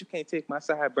one. Bitch, you can't take my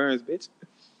sideburns, bitch.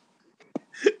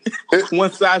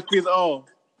 One size fits all.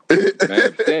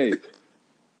 Man, dang.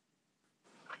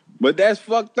 But that's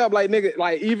fucked up. Like, nigga,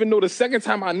 like, even though the second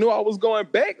time I knew I was going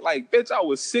back, like, bitch, I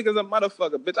was sick as a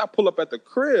motherfucker. Bitch, I pull up at the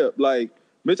crib. Like,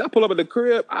 bitch, I pull up at the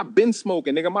crib. I been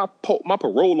smoking, nigga. My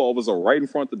parole officer right in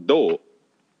front of the door.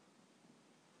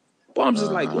 But I'm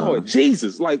just like, Lord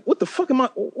Jesus, like, what the fuck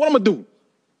what I'm gonna do?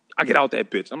 I get out that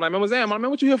bitch. I'm like, man, what's that? Man,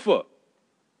 what you here for?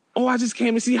 Oh, I just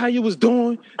came to see how you was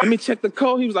doing. Let me check the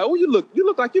car. He was like, oh, you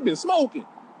look like you been smoking.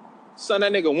 Son,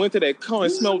 that nigga went to that car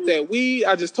and smoked that weed.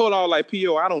 I just told all like,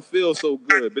 P.O., I don't feel so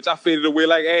good. Bitch, I faded away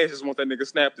like ashes once that nigga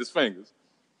snapped his fingers.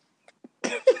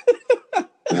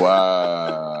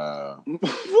 Wow.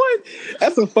 What?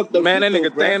 That's some fucked up man, shit, that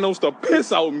nigga though, Thanos to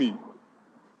piss out me.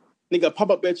 Nigga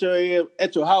pop up at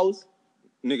your house.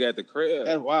 Nigga at the crib.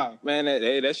 That's wild. Man,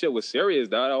 that shit was serious,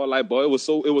 dog. I was like, boy, it was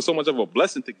so much of a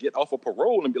blessing to get off of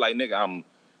parole and be like, nigga,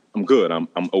 I'm good. I'm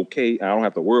okay. I don't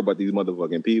have to worry about these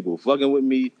motherfucking people fucking with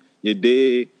me. You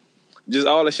dig? Just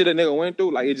all the shit a nigga went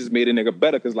through, like, it just made a nigga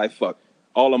better. Cause like, fuck,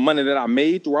 all the money that I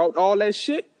made throughout all that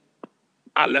shit,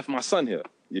 I left my son here.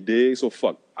 You dig? So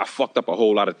fuck, I fucked up a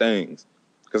whole lot of things.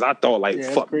 Cause I thought like,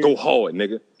 fuck, go hard,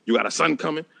 nigga. You got a son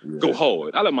coming? Yeah. Go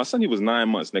hard. I left my son, he was 9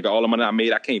 months, nigga. All the money I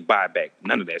made, I can't buy back.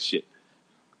 None of that shit.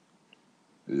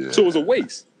 Yeah. So it was a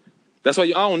waste. That's why I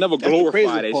don't never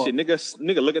glorify that shit.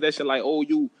 Nigga look at that shit like, oh,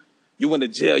 you went to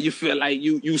jail, you feel like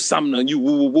you something, you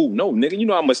woo woo woo. No, nigga, you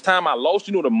know how much time I lost?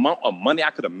 You know the amount of money I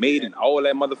could have made in all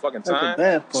that motherfucking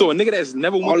time? So a nigga that's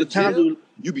never went to jail,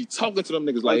 you be talking to them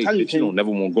niggas like, hey, bitch, you don't never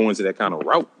want to go into that kind of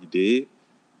route. You did?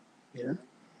 Yeah.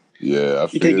 Yeah,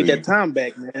 you can't get that time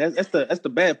back, man. That's the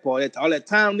bad part. All that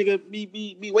time, nigga,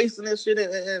 be wasting that shit,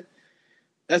 and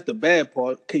that's the bad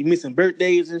part. Cause you missing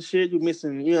birthdays and shit. You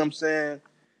missing, you know what I'm saying?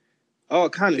 All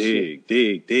kind of shit.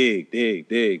 Dig.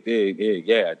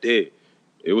 Yeah, I did.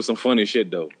 It was some funny shit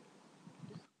though.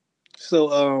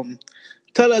 So,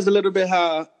 tell us a little bit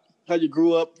how you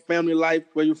grew up, family life,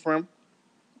 where you from?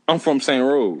 I'm from St.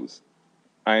 Rose.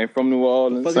 I ain't from New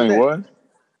Orleans. St. what?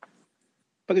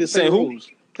 Fuck is St. Rose?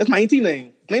 That's my auntie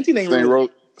name. My auntie name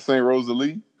St.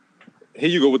 Rosalie. Here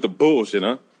you go with the bullshit,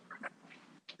 huh?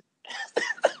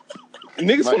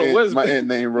 Niggas from the West Bank. My Bank. aunt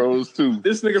named Rose too.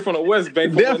 This nigga from the West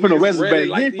Bank. They're from the West Bank.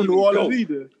 Like, he ain't from New Orleans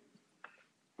either.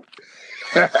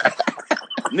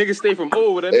 Niggas stay from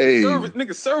over there. Hey.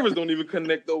 Nigga service don't even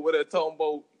connect over there talking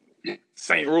about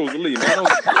St. Rosalie. Man,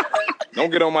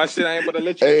 don't get on my shit. I ain't about to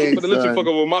let you fuck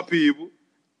over my people.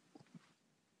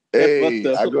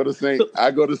 Hey, I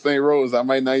go to St. Rose. I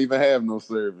might not even have no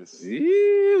service.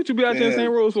 Yeah, what you be out there in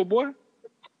St. Rose for, boy?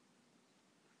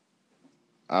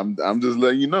 I'm just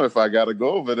letting you know, if I gotta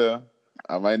go over there,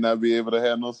 I might not be able to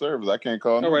have no service. I can't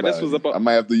call nobody. All right, that's what's up. I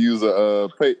might have to use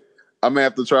I may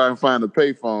have to try and find a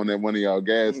payphone at one of y'all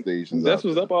gas stations. That's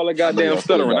what's up. All that goddamn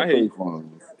stuttering. I hate.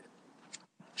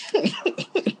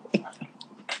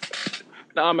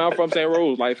 Nah, man, I'm from St.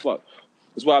 Rose. Like, fuck.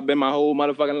 That's why I've been my whole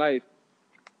motherfucking life.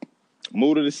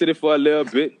 Moved to the city for a little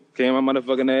bit. Came my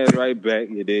motherfucking ass right back.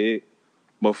 You did.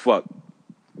 But fuck.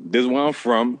 This is where I'm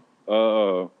from.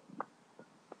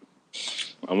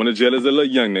 I went to jail as a little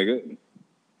young nigga.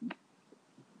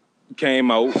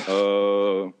 Came out.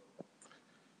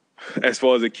 As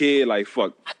far as a kid, like,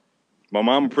 fuck. My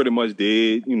mama pretty much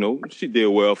did, you know, she did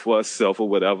well for herself or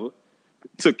whatever.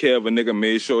 Took care of a nigga,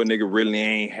 made sure a nigga really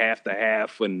ain't have to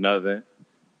have for nothing.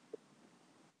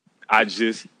 I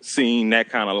just seen that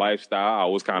kind of lifestyle. I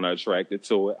was kind of attracted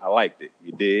to it. I liked it.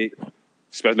 You dig?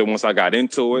 Especially once I got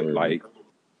into it. Like,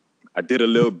 I did a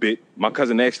little bit. My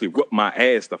cousin actually whooped my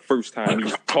ass the first time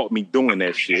he caught me doing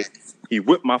that shit. He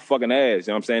whipped my fucking ass.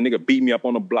 You know what I'm saying? Nigga beat me up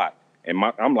on the block. And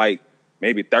I'm like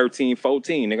maybe 13,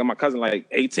 14. Nigga, my cousin like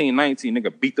 18, 19.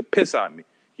 Nigga beat the piss out of me.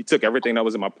 He took everything that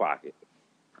was in my pocket.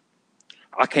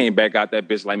 I came back out that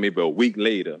bitch like maybe a week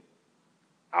later.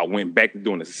 I went back to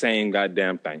doing the same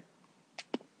goddamn thing.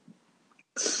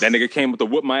 That nigga came up to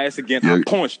whip my ass again. I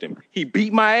punched him. He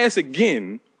beat my ass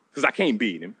again because I can't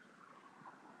beat him.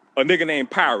 A nigga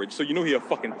named Pirate, so you know he a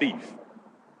fucking thief.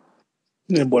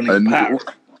 That boy named Pirate.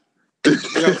 You know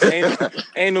what I'm saying?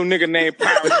 Ain't no nigga named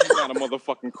Pirate. He's not a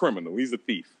motherfucking criminal. He's a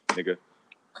thief, nigga.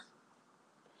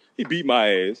 He beat my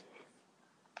ass.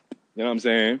 You know what I'm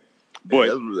saying?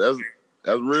 But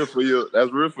that's real for your.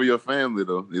 That's real for your family,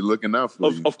 though. They're looking out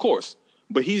for you. Of course,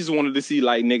 but he just wanted to see,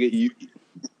 like, nigga,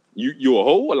 you a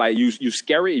hoe, or like you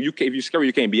scary. If you scary,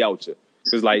 you can't be out here.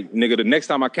 Cause like, nigga, the next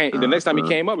time he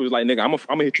came up, it was like, nigga, I'm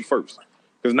gonna hit you first.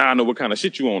 Cause now I know what kind of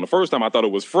shit you on. The first time I thought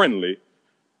it was friendly,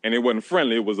 and it wasn't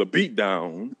friendly. It was a beat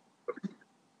down.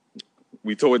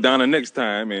 We tore it down the next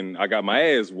time, and I got my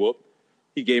ass whooped.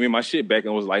 He gave me my shit back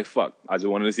and was like, fuck. I just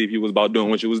wanted to see if you was about doing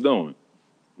what you was doing.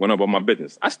 Went about my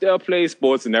business. I still play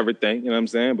sports and everything, you know what I'm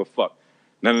saying? But fuck,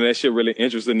 none of that shit really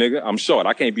interested, nigga. I'm short.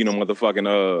 I can't be no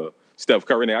motherfucking Steph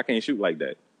Curry, nigga. I can't shoot like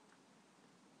that.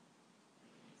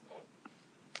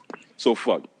 So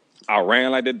fuck. I ran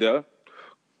like that there.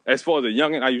 As far as a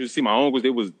youngin', I used to see my uncles,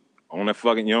 they was on that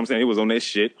fucking, you know what I'm saying? They was on that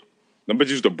shit. Them bitches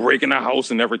used to break in the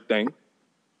house and everything.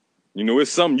 You know,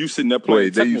 it's something you sitting there playing.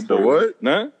 Wait, they used to what?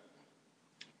 Nah?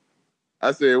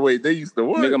 I said, wait, they used to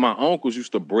what? Nigga, my uncles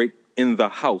used to break in the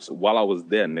house while I was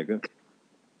there, nigga.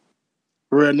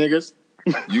 Real niggas.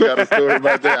 You got a story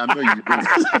about that? I know you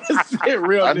do.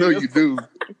 Real I know niggas. you do.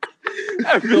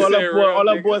 all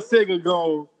that boy Sega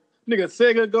gone. Nigga,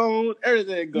 Sega gone.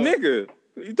 Everything gone. Nigga,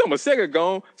 you talking about Sega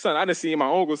gone? Son, I done seen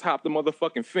my uncles hop the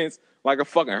motherfucking fence like a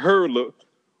fucking hurdler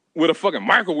with a fucking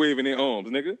microwave in their arms,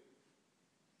 nigga.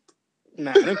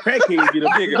 Nah, them crackheads be the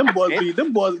nigga.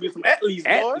 Them boys be some athletes,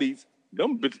 boy.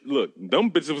 Them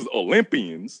bitches was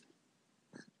Olympians.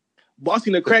 Boy, I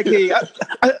seen the crackhead.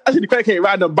 I seen the crackhead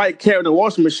riding a bike carrying a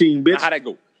washing machine, bitch. Now, how'd that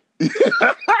go?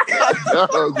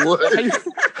 What?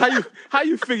 How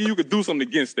you figure you could do something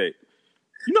against that?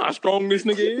 You know how strong this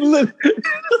nigga is?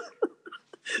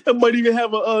 That might even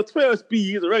have a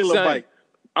 12-speed. It's a regular bike.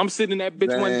 I'm sitting in that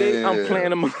bitch one day. I'm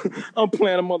playing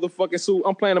a motherfucking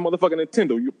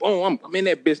Nintendo. I'm in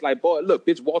that bitch like, boy, look,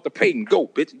 bitch, Walter Payton, go,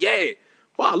 bitch. Yeah.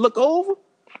 Boy, I look over.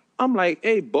 I'm like,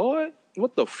 hey, boy,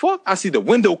 what the fuck? I see the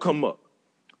window come up.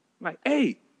 I'm like,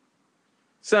 hey,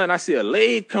 son, I see a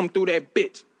leg come through that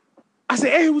bitch. I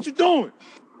said, hey, what you doing?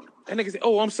 That nigga said,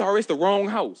 oh, I'm sorry, it's the wrong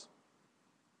house.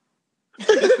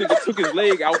 This nigga took his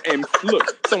leg out and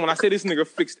look. So when I say this nigga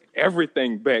fixed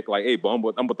everything back, like, hey, bro, I'm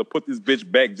about to put this bitch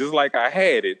back just like I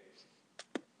had it.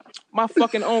 My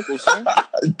fucking uncle, son.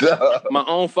 My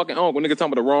own fucking uncle. Nigga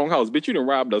talking about the wrong house. Bitch, you done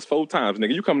robbed us 4 times,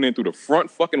 nigga. You coming in through the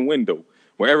front fucking window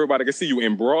where everybody can see you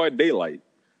in broad daylight.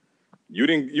 You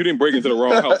didn't break into the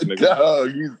wrong house,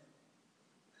 nigga.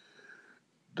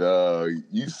 Dog,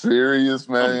 you serious,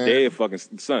 man? I'm dead fucking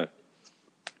son.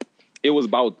 It's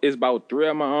about 3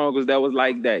 of my uncles that was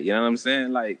like that. You know what I'm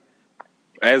saying? Like,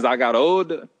 as I got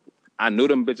older, I knew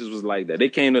them bitches was like that. They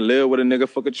came to live with a nigga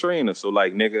for Katrina. So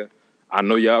like, nigga, I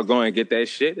know y'all going to get that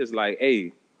shit. It's like,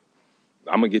 hey,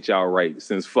 I'm gonna get y'all right.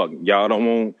 Since fuck y'all don't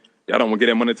want to get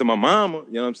that money to my mama.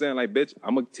 You know what I'm saying? Like, bitch,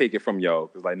 I'm gonna take it from y'all.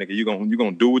 Cause like, nigga, you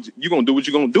gonna do what you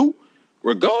gonna do,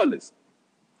 regardless.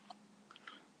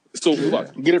 So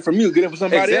fuck. Get it from you. Get it from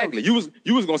somebody exactly. else.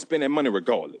 You was gonna spend that money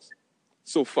regardless.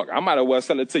 So fuck. I might as well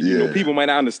sell it to you. Yeah. You know, people might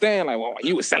not understand. Like, well,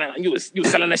 you was selling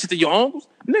that shit to your uncles,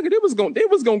 nigga. They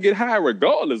was gonna get high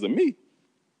regardless of me.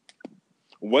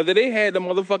 Whether they had the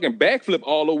motherfucking backflip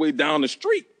all the way down the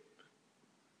street,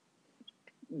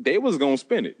 they was gonna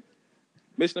spend it.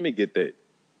 Bitch, let me get that.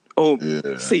 Oh,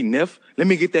 yeah. Say, Neff, let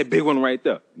me get that big one right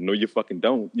there. No, you fucking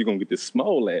don't. You're gonna get this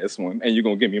small ass one, and you're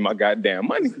gonna give me my goddamn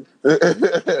money. You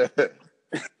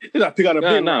gotta pick out a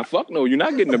big rock. Fuck no. You're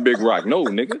not getting a big rock. No,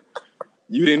 nigga.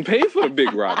 You didn't pay for the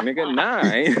big rock, nigga. Nah,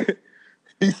 I ain't.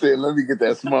 He said, let me get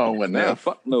that small one now. Nah,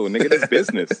 fuck no, nigga. That's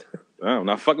business. I'm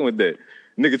not fucking with that.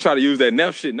 Nigga try to use that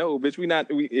Neff shit. No, bitch,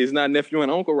 it's not nephew and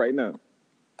uncle right now.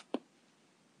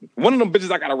 One of them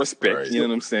bitches I gotta respect, right. You know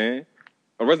what I'm saying?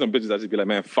 The rest of them bitches I just be like,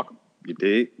 man, fuck them. You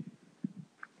dig?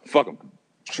 Fuck them.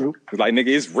 True. Cause like, nigga,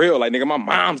 it's real. Like, nigga, my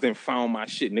mom's done found my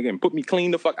shit, nigga, and put me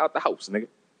clean the fuck out the house, nigga.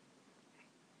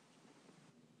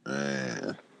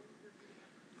 Man.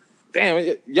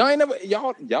 Damn,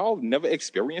 y'all never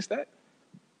experienced that?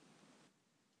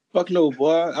 Fuck no, boy.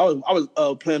 I was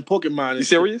playing Pokemon. You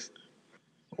serious?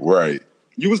 Right.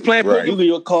 You was playing Pokemon? You get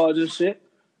your cards and shit.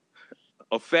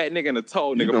 a fat nigga and a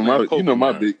tall nigga.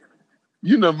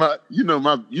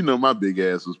 My big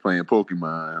ass was playing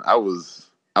Pokemon. I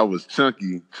was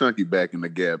chunky back in the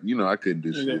gap. You know I couldn't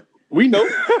do shit. We know.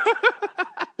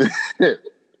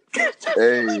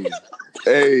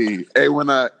 hey, when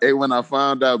I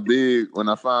found out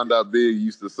Big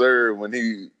used to serve when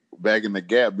he back in the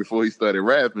gap before he started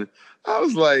rapping, I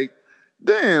was like,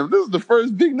 damn, this is the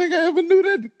first big nigga I ever knew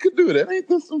that could do that. Ain't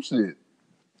this some shit?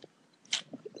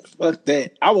 Fuck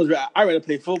that. I rather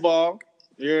play football.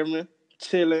 You hear me?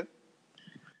 Chilling.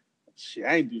 Shit,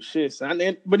 I ain't do shit, son.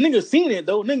 But niggas seen it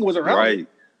though. Nigga was around. Right.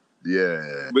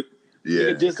 Yeah. But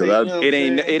yeah. It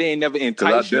ain't never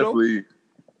enticed you definitely.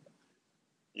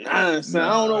 Nah, son. I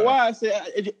don't know why I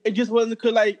said it just wasn't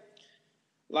cause like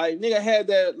nigga had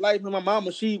that life with my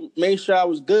mama. She made sure I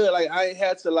was good. Like I ain't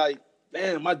had to like,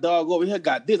 damn, my dog over here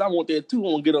got this. I want that too. I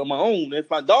want to get it on my own. If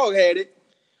my dog had it,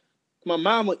 my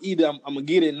mama either I'm gonna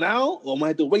get it now or I'm gonna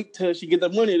have to wait till she get the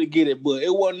money to get it. But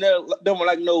it wasn't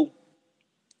like no,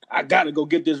 I gotta go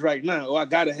get this right now, or I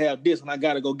gotta have this and I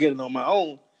gotta go get it on my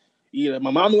own. Either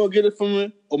my mama gonna get it from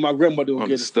me or my grandmother gonna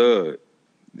get it from me.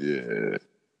 Yeah.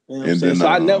 You know what I'm saying? So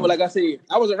I never, like I said,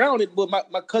 I was around it, but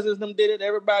my cousins them did it,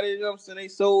 everybody, you know what I'm saying, they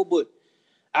sold, but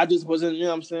I just wasn't, you know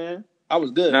what I'm saying? I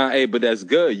was good. Nah, hey, but that's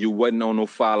good. You wasn't on no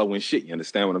following shit, you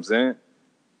understand what I'm saying?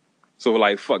 So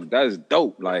like, fuck, that's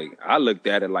dope. Like, I looked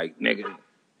at it like, nigga,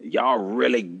 y'all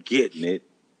really getting it.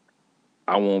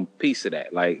 I want a piece of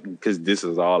that. Like, because this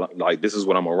is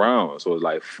what I'm around. So it's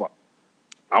like, fuck,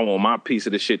 I want my piece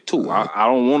of the shit too. I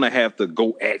don't want to have to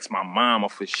go ask my mama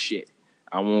for shit.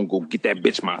 I want to go get that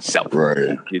bitch myself.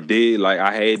 Right. You did? Like,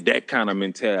 I had that kind of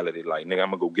mentality. Like, nigga,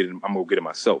 I'm going to get it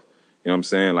myself. You know what I'm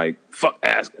saying? Like, fuck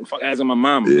asking my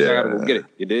mama. Yeah. I got to go get it.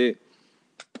 You did?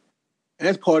 And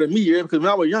that's part of me, yeah, because when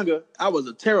I was younger, I was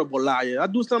a terrible liar. I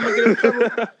do something to get in trouble,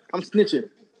 I'm snitching.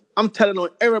 I'm telling on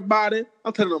everybody.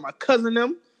 I'm telling on my cousin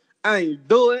them. I ain't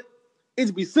do it.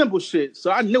 It'd be simple shit.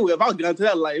 So I knew if I got into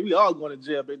that life, we all going to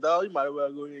jail, big dog. You might as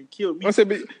well go in and kill me. I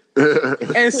said,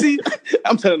 and see,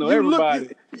 I'm telling on everybody.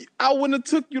 I wouldn't have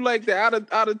took you like that.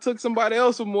 I'd have took somebody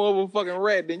else with more of a fucking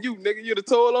rat than you, nigga. You'd have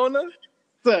told on us.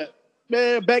 Son,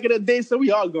 man, back in the day, so we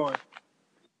all going.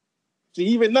 See,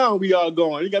 even now we all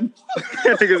going. You got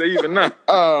niggas even now.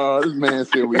 Oh, this man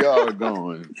said we all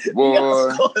going.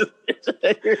 Boy.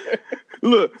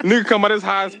 Look, nigga come out this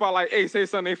high spot like, hey, say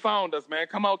something, they found us, man.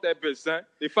 Come out that bitch, son.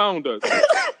 They found us.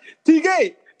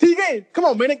 T-Game, come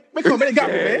on, man. Come on, man. They got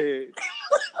me, man.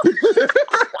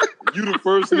 You the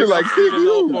first nigga like,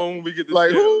 phone we get the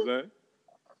like jail, man.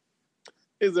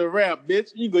 It's a rap,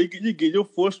 bitch. You get your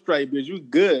 4th strike, bitch. You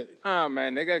good. Ah,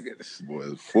 man, they gotta get this. Boy,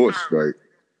 it's 4th strike.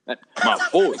 My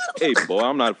voice. Hey, boy,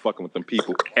 I'm not fucking with them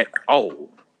people at all.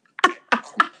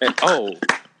 At all.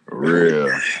 Real.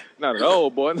 Not at all,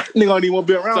 boy. Nigga don't even want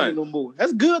to be around it no more.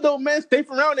 That's good though, man. Stay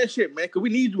from around that shit, man. Cause we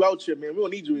need you out here, man. We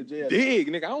don't need you in jail. Dig,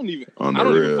 nigga. I don't even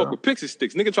fuck with pixie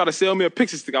sticks. Nigga try to sell me a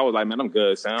pixie stick. I was like, man, I'm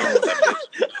good, son. I don't want that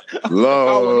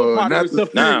bitch.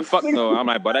 Lord, nah, fuck no. I'm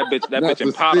like, but that bitch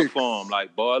in powder form.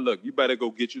 Like, boy, look, you better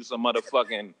go get you some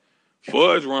motherfucking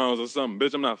fudge rounds or something,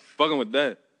 bitch. I'm not fucking with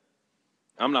that.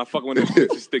 I'm not fucking with that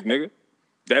pixie stick, nigga.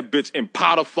 That bitch in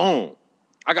powder form.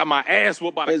 I got my ass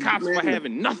whooped by the cops for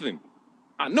having nothing.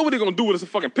 I know what they're gonna do with a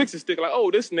fucking pixie stick. Like, oh,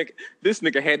 this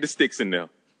nigga had the sticks in there.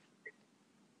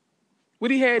 What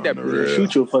he had that bitch?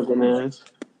 Shoot your fucking ass.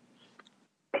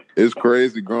 It's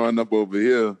crazy growing up over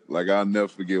here. Like, I'll never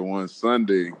forget one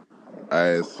Sunday,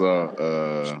 I saw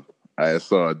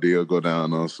a deal go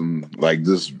down on some, like,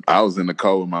 just, I was in the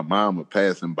car with my mama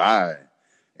passing by.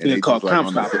 And they just, like,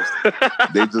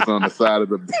 they just on the side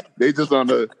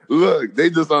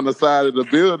of the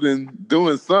building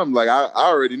doing something. Like, I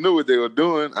already knew what they were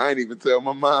doing. I ain't even tell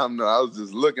my mom. No, I was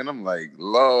just looking. I'm like,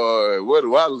 Lord, where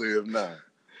do I live now?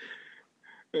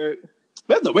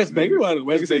 That's the West Bank. The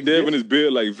West Bank. They in his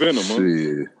beard like Venom, huh?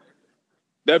 Shit.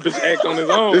 That bitch act on his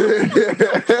own.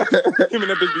 Him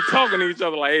and that bitch be talking to each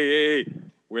other like, hey,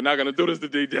 we're not gonna do this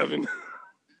today, Devin.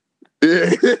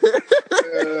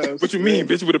 What you mean,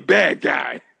 bitch? With a bad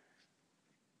guy?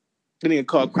 They nigga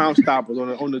called Crime Stoppers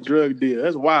on the drug deal.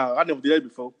 That's wild. I never did that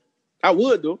before. I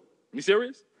would though. You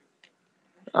serious?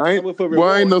 I ain't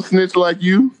no snitch like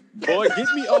you. Boy, get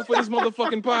me off of this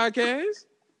motherfucking podcast.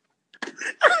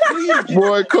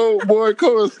 Boy,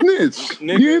 Cole a snitch.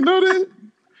 Nigga. You ain't know that?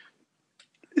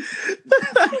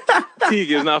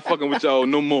 Teague is not fucking with y'all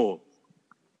no more.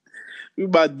 We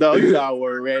about dog, you not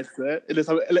worry, rats, son.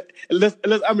 Unless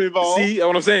I'm involved. See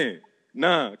what I'm saying?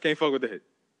 Nah, can't fuck with that.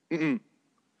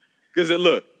 Cause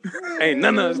look, ain't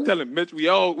none of us telling bitch we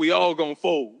all gonna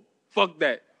fold. Fuck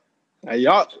that. Hey,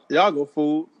 y'all go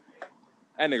fool.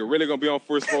 That nigga really gonna be on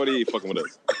first 48 fucking with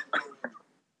us.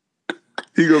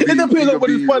 He gonna be. It depends on what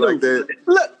it's for. like that.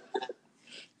 Look,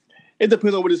 it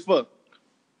depends on what it's for.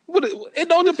 It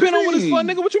don't depend on what it's for,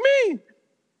 nigga. What you mean?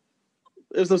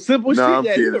 It's some simple shit. I'm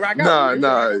Yeah, kidding. you can rock out.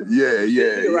 Yeah. You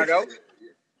can rock out.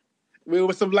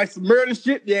 With some murder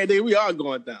shit, yeah, then we are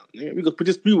going down. Yeah, we gonna put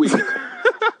this spew in. he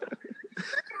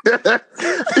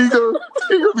gonna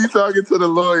be talking to the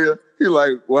lawyer. He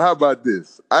like, well, how about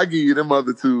this? I give you them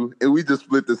other two, and we just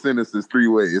split the sentences 3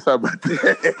 ways. How about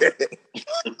that?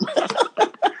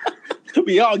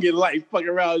 We all get life fucking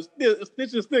around,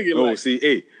 snitching, stinging. Oh, see,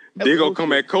 hey, they gonna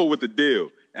come at Cole with the deal.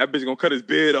 That bitch gonna cut his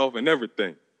beard off and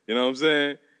everything. You know what I'm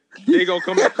saying? They gonna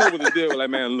come at Cole with the deal.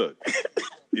 Like, man, look,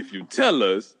 if you tell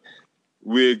us,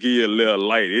 we'll give you a little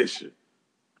light issue.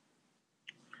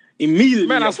 Immediately,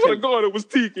 man, I swear to God, it was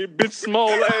Tiki, bitch, small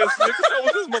ass nigga. That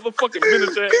was this motherfucking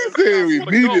miniature ass. He said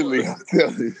immediately. I'm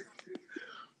telling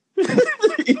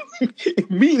you.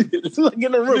 Immediately. It's like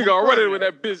in the room. Nigga already with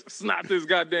that bitch snapped his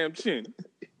goddamn chin.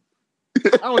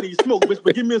 I don't need smoke, bitch,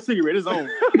 but give me a cigarette. It's on.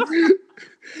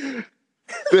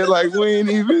 They're like, we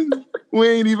ain't even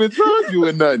charged you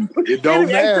with nothing. It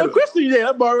don't matter.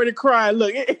 I'm already crying.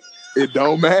 Look, it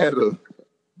don't matter.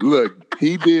 Look,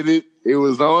 he did it. It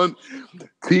was on.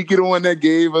 Tiki the one that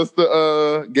gave us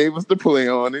the play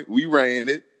on it. We ran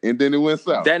it, and then it went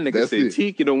south. That nigga said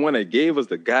Tiki the one that gave us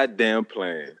the goddamn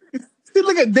plan. See,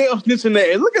 look at Dale snitching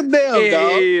that. Look at Dale, hey,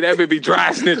 dog. Hey, that baby dry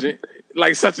snitching.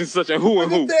 Like such and such and who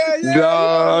and who.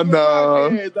 No.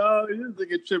 Yeah, dog. This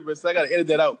nigga tripping, so I gotta edit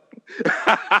that out.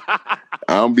 I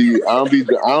don't be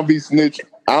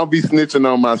snitching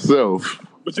on myself.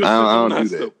 But you I don't do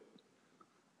that.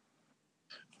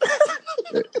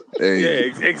 Hey, yeah,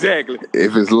 exactly.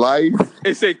 If it's life,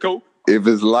 hey, say Coke. If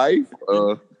it's life,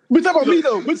 we talk about me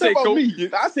though. We talk about me.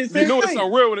 I say same you know thing.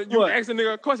 It's real when you ask a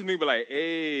nigga a question, nigga be like,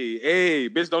 hey,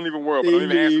 bitch, don't even worry about it. Don't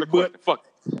even answer the question. Fuck.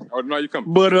 Or no, you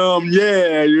come. But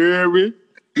yeah, you hear me?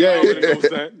 Yeah.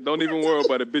 Don't even worry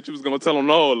about it, bitch. You was gonna tell on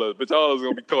all of us. Bitch, all of us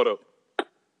gonna be caught up.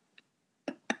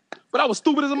 But I was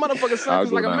stupid as a motherfucker, son.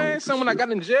 Cause like a man, son, when I got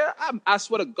in jail, I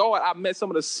swear to God, I met some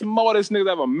of the smartest niggas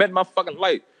I ever met in my fucking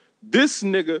life. This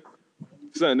nigga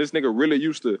really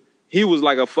used to, he was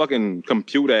like a fucking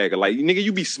computer hacker. Like, nigga,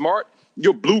 you be smart,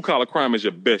 your blue collar crime is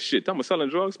your best shit. Talking about selling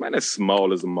drugs, man, that's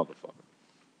small as a motherfucker.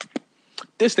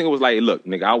 This nigga was like, look,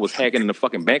 nigga, I was hacking in the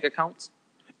fucking bank accounts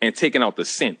and taking out the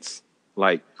cents.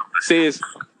 Like, says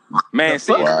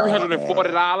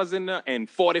 $340 in there and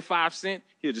 45 cents,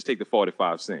 he'll just take the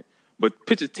 45 cents. But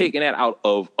pictures taking that out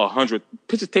of 100,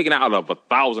 pictures taking that out of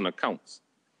 1,000 accounts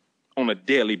on a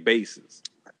daily basis.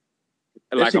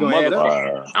 Like a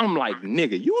motherfucker. I'm like,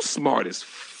 nigga, you smart as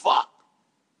fuck.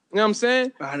 You know what I'm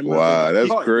saying? Wow,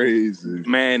 that's crazy.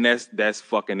 Man, that's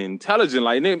fucking intelligent.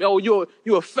 Like, nigga, oh, you're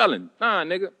a felon. Nah,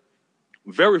 nigga.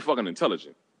 Very fucking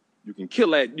intelligent. You can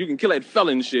kill that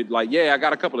felon shit. Like, yeah, I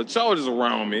got a couple of charges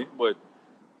around me, but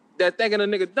that thinking a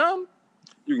nigga dumb,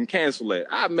 you can cancel that.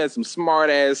 I met some smart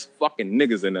ass fucking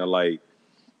niggas in there, like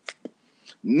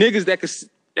niggas that could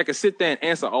sit there and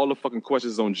answer all the fucking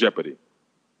questions on Jeopardy.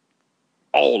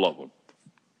 All of them.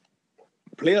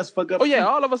 Players fuck up. Oh yeah,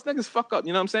 all of us niggas fuck up.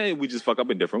 You know what I'm saying? We just fuck up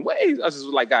in different ways. I just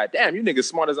was like, God damn, you niggas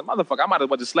smart as a motherfucker. I might as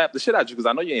well just slap the shit out you because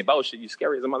I know you ain't about shit. You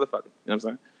scary as a motherfucker. You know what I'm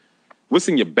saying? What's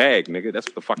in your bag, nigga? That's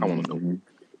what the fuck I want to know.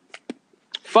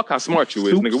 Fuck how smart you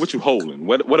is, nigga. What you holding?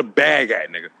 What a bag at,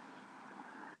 nigga?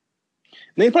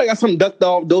 They probably got something ducked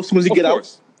off those as soon as you get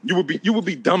out. You would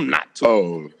be dumb not to.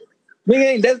 Oh.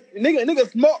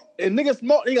 Nigga smart. And nigga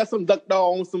smart, they got some ducked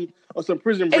off on some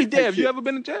prison break. Hey, Dev, you ever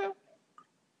been in jail?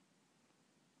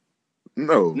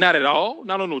 No. Not at all?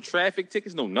 Not on no traffic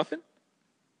tickets, no nothing?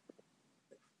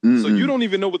 Mm-mm. So you don't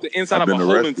even know what the inside of a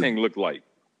holding tank looked like?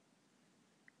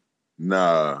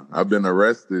 Nah, I've been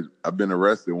arrested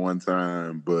one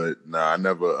time, but nah, I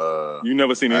never you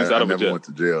never seen the inside of a jail? I never went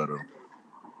to jail though.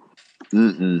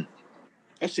 Mm-mm.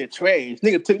 That shit trash.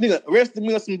 Nigga arrested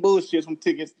me on some bullshit, some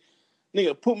tickets.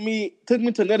 Nigga took me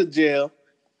to another jail.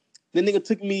 Then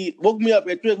nigga woke me up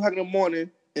at 3 o'clock in the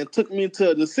morning and took me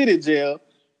to the city jail.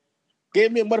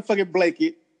 Gave me a motherfucking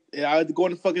blanket. And I had to go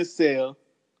in the fucking cell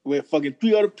with fucking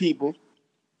 3 other people.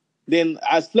 Then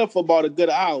I slept for about a good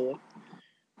hour.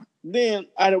 Then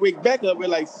I had to wake back up at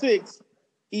like 6,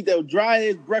 eat that dry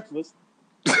ass breakfast.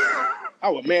 I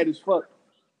was mad as fuck.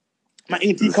 My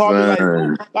auntie called me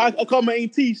like, I called my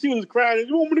auntie. She was crying.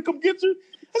 You want me to come get you?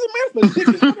 I said, man, for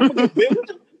tickets.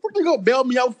 What you gonna bail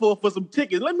me out for some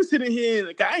tickets? Let me sit in here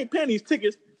and I ain't paying these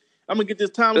tickets. I'm gonna get this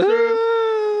time served.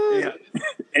 Yeah.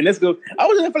 And let's go. I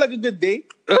was in there for like a good day.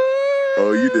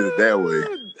 Oh, you did it that way.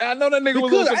 I know that nigga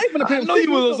was on some, I know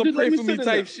you was on some pray for me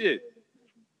type shit.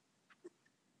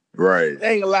 Right. I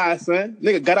ain't gonna lie, son.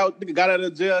 Nigga got out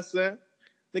of jail, son.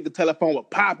 Nigga telephone was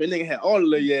popping. Nigga had all the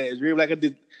little ass. Really, like I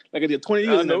did 20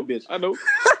 years in that bitch. I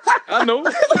know.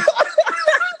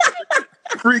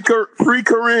 Free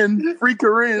Corinne.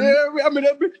 Yeah, I mean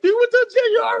that bitch. You went to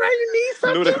jail. You already need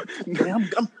something. Man,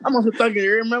 I'm also thinking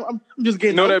here. I'm just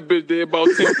getting. That bitch did about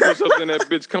 10 push-ups and that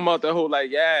bitch come out the hole like,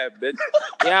 yeah, bitch.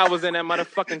 Yeah, I was in that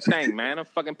motherfucking tank, man. The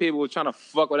fucking people were trying to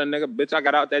fuck with a nigga, bitch. I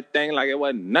got out that thing like it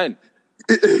wasn't nothing.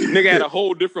 Nigga had a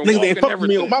whole different walk nigga ain't and fuck with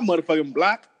me everything. on my motherfucking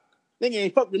block. Nigga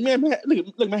ain't fuck with me. Man,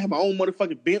 look, man, I have my own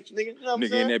motherfucking bench, nigga. You know what I'm Nigga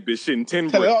saying? in that bitch shitting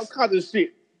 10 Tell all bricks. kinds of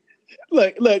shit.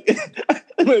 Look, in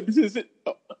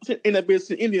that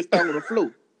bitch, Indian style on the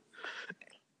floor.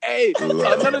 Hey,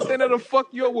 another thing that'll fuck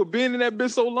you up with being in that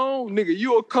bitch so long, nigga,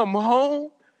 you'll come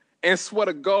home and swear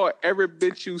to God, every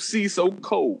bitch you see so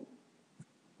cold.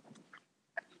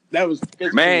 That's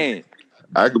Man.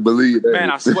 I can believe that.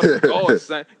 Man, I swear to God,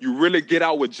 son, you really get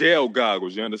out with jail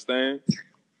goggles, you understand?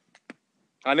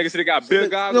 Our niggas say they got big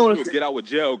goggles, you'll get out with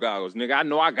jail goggles. Nigga, I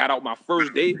know I got out my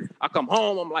first day. I come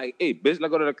home, I'm like, hey, bitch,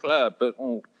 let's go to the club. But,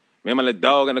 me and my little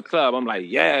dog in the club, I'm like,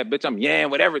 yeah, bitch, I'm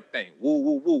with everything.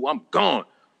 Woo, I'm gone.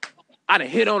 I done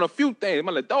hit on a few things.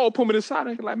 My little dog pulled me to the side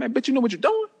and like, man, bitch, you know what you're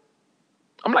doing?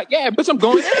 I'm like, yeah, bitch, I'm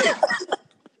going in.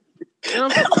 You know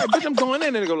what I'm saying? Like, bitch, I'm going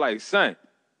in. And they go like, son,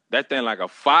 that thing like a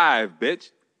 5, bitch.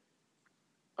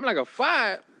 I'm like, a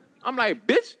 5? I'm like,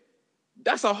 bitch,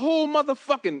 that's a whole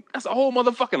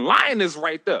motherfucking lioness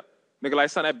right there. Nigga like,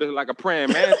 son, that bitch like a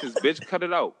praying mantis, bitch, cut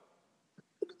it out.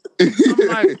 I'm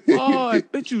like, boy,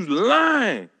 bitch, you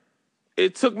lying.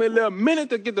 It took me a little minute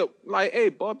to get like, hey,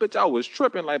 boy, bitch, I was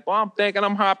tripping. Like, boy, I'm thinking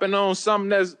I'm hopping on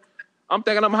something I'm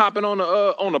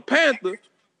on a Panther.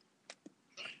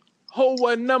 Whole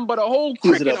wasn't nothing but a whole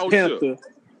cricket out there.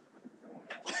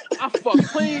 I fucked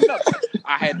cleaned up.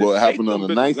 I had to happened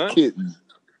on a nice kitten.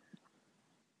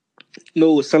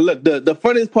 No, so look, the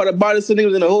funniest part about it, so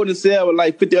niggas in the holding cell with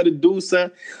like 50 other dudes,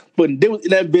 son. But they was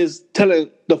in that bitch telling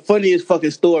the funniest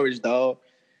fucking stories, dog.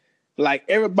 Like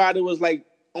everybody was like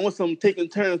on some taking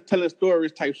turns telling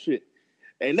stories type shit.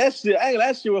 And that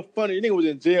shit was funny. Nigga was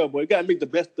in jail, boy. You gotta make the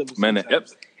best of it. Man,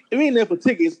 we ain't there for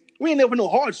tickets. We ain't there for no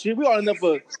hard shit. We all in there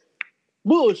for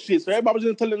bullshit. So everybody was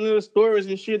just telling little stories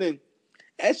and shit, and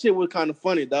that shit was kind of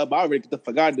funny, dog. But I already get the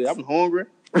fuck out of there. I'm hungry.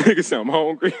 Nigga said I'm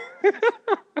hungry.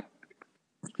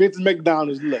 Get to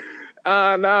McDonald's, look.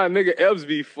 Nah, nigga, Epps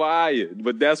be fired.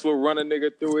 But that's what run a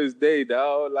nigga through his day,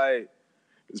 dog. Like,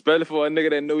 especially for a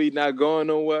nigga that know he not going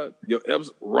nowhere, your Epps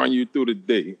run you through the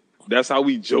day. That's how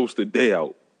we jokes the day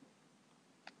out.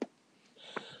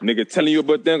 Nigga telling you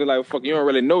about things like, fuck, you don't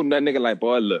really know nothing. Nigga like,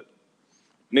 boy, look.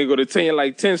 Nigga go to tell you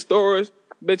like 10 stories.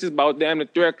 Bitch, it's about damn near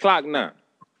 3 o'clock now.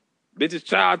 Bitch, it's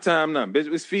child time now.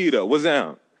 Bitch, it's feed up. What's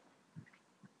down?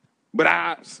 But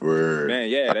man,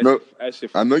 yeah, that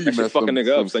shit. I know you messed fucking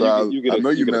nigga up. So you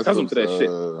get accustomed to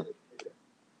that shit.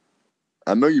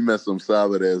 I know you met some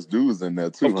solid ass dudes in there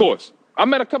too. Of course. I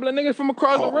met a couple of niggas from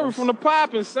across the river from the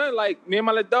poppin', son. Like me and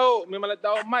my little dog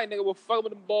Mike, nigga, was fucking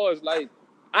with them boys. Like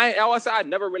I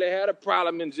never really had a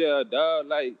problem in jail, dog.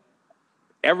 Like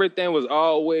everything was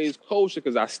always kosher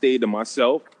because I stayed to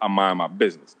myself. I mind my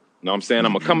business. You know what I'm saying?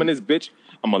 I'm gonna come in this bitch.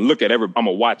 I'm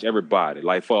gonna watch everybody.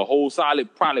 Like for a whole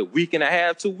solid, probably week and a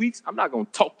half, 2 weeks, I'm not gonna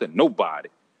talk to nobody.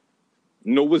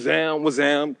 No, what's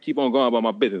am, keep on going about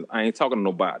my business. I ain't talking to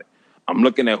nobody. I'm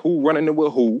looking at who running it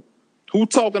with who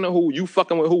talking to who, you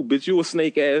fucking with who, bitch, you a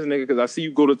snake ass nigga, because I see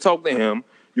you go to talk to him,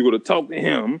 you know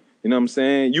what I'm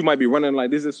saying? You might be running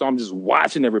like this, so I'm just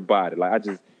watching everybody. Like I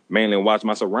just mainly watch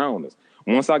my surroundings.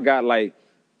 Once I got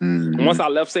once I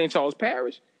left St. Charles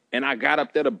Parish, and I got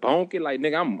up there to Bonk it, like,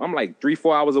 nigga, I'm like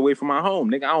 3-4 hours away from my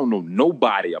home. Nigga, I don't know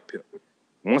nobody up here.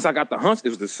 Once I got the hunch, it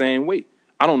was the same way.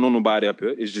 I don't know nobody up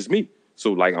here. It's just me.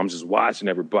 So, like, I'm just watching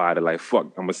everybody. Like, fuck,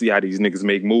 I'm going to see how these niggas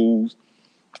make moves.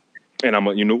 And I'm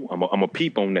a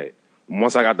peep on that.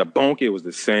 Once I got the Bonk, it was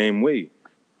the same way.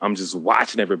 I'm just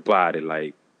watching everybody.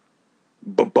 Like,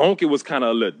 but Bonk, it was kind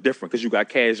of a little different because you got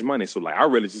cash money. So, like, I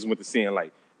really just went to seeing,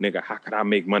 like, nigga, how could I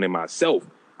make money myself?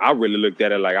 I really looked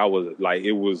at it like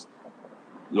it was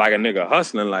like a nigga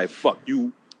hustling, like, fuck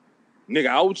you, nigga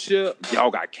out here,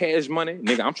 y'all got cash money,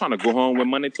 nigga, I'm trying to go home with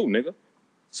money too, nigga.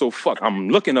 So fuck, I'm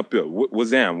looking up here, what's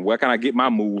them? Where can I get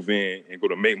my move in and go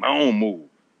to make my own move?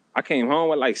 I came home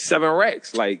with like 7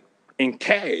 racks, like, in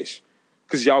cash,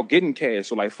 because y'all getting cash,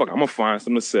 so like, fuck, I'm gonna find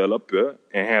something to sell up here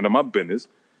and handle my business.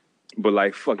 But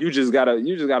like, fuck, you just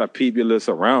gotta peep your little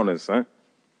surroundings, son.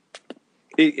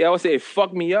 I would say it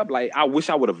fucked me up. Like, I wish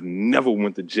I would have never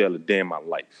went to jail a day in my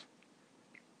life.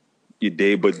 You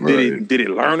did, but did it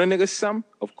learn a nigga something?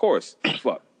 Of course.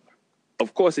 Fuck.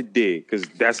 Of course it did, because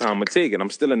that's how I'm gonna take it. I'm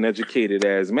still an educated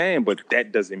ass man, but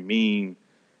that doesn't mean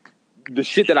the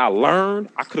shit that I learned,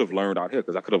 I could have learned out here,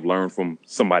 because I could have learned from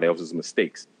somebody else's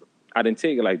mistakes. I didn't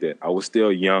take it like that. I was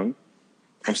still young.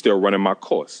 I'm still running my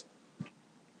course.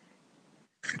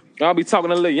 I'll be talking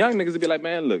to little young niggas and be like,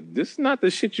 man, look, this is not the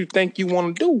shit you think you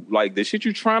want to do. Like, the shit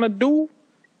you trying to do,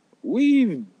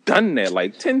 we've done that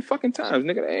like 10 fucking times,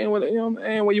 nigga. That ain't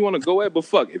where you want to go at, but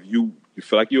fuck, if you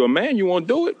feel like you're a man, you want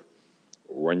to do it,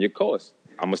 run your course.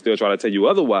 I'm going to still try to tell you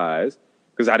otherwise,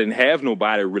 because I didn't have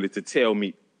nobody really to tell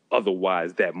me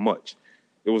otherwise that much.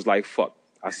 It was like, fuck,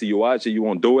 I see you out here, you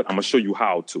want to do it, I'm going to show you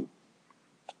how to.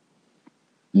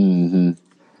 Mm-hmm.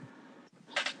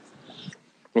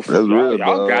 Well, fuck,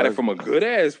 y'all got it from a good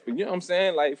ass, you know what I'm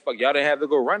saying? Like, fuck, y'all didn't have to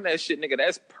go run that shit, nigga.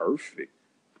 That's perfect.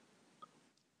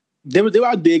 They what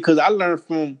I did, because I learned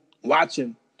from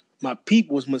watching my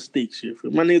people's mistakes. Shit.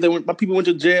 My niggas, my people went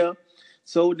to jail,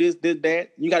 so this, that.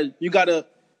 You gotta.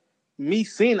 Me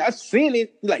seeing, I seen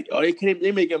it. Like, oh,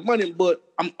 they making money, but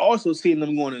I'm also seeing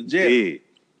them going to jail. Yeah.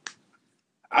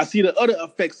 I see the other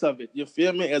effects of it. You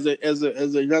feel me? As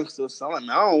a youngster, so I'm like,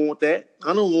 man, I don't want that.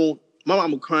 I don't want my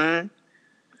mama crying.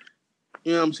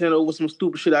 You know what I'm saying? Over some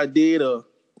stupid shit I did or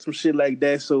some shit like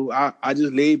that. So I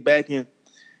just laid back and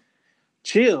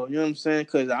chill. You know what I'm saying?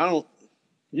 Because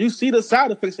you see the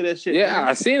side effects of that shit. Yeah, man.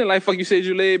 I seen it. Like, fuck, you said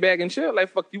you laid back and chill. Like,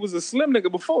 fuck, you was a slim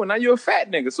nigga before. Now you're a fat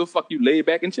nigga. So, fuck, you laid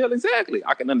back and chill. Exactly.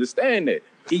 I can understand that.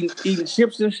 Eating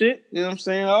chips and shit. You know what I'm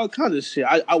saying? All kinds of shit.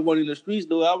 I wasn't in the streets,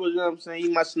 though. I was, you know what I'm saying,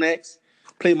 eating my snacks,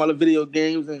 playing my little video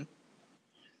games, and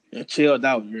chilled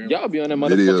out. You know? Y'all be on that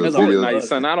motherfucking Fortnite,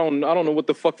 son. I don't know what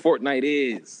the fuck Fortnite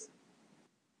is.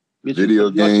 Video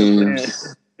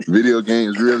games. Video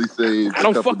games really saved I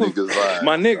don't a couple fuck with niggas' lives.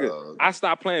 my nigga. I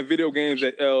stopped playing video games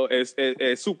at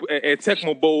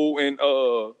Tecmo Bowl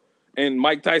and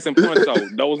Mike Tyson Punch Out.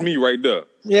 That was me right there.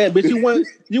 Yeah, but you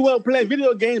weren't playing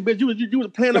video games, but you was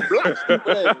playing a block.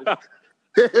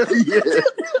 Yeah.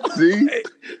 See?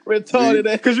 Retarded.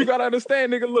 Because you gotta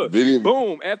understand, nigga, look.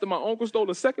 Boom. After my uncle stole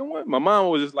the second one, my mom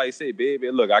was just like, say, baby,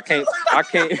 look, I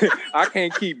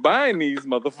can't keep buying these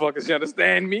motherfuckers. You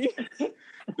understand me?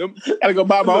 Gotta go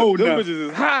buy my own. Them bitches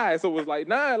is high, so it was like,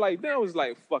 nah, like that was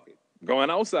like, fuck it, going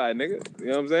outside, nigga. You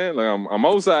know what I'm saying? Like I'm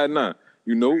outside now.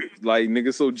 You know, like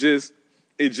nigga. So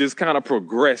it just kind of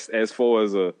progressed as far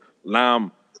as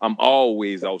now I'm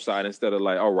always outside instead of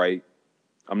like, all right,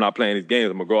 I'm not playing these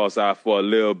games. I'm gonna go outside for a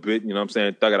little bit. You know what I'm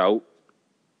saying? Thug it out.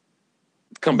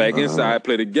 Come back inside,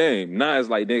 play the game. Now it's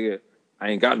like, nigga,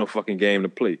 I ain't got no fucking game to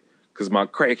play because my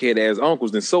crackhead ass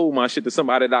uncles then sold my shit to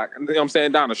somebody that, you know what I'm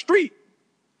saying, down the street.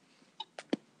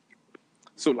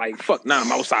 So, like, fuck, now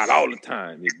I'm outside all the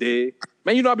time, you dig?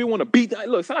 Man, you know I be want to beat...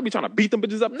 Look, son, I be trying to beat them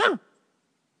bitches up now.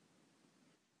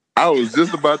 I was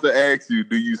just about to ask you,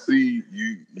 do you see...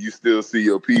 You still see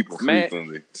your people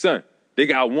frequently? Man, son, they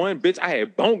got one, bitch, I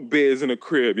had bunk beds in the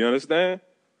crib, you understand?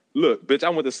 Look, bitch, I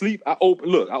went to sleep, I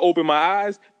opened my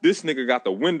eyes, this nigga got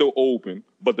the window open,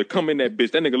 but to come in that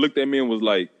bitch, that nigga looked at me and was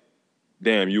like,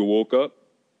 damn, you woke up?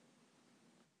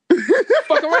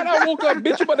 Fucking right, I woke up,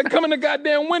 bitch. You about to come in the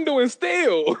goddamn window and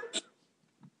steal.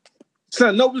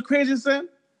 Son, know what's crazy, son?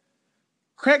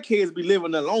 Crackheads be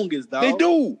living the longest, dog. They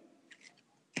do.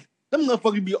 Them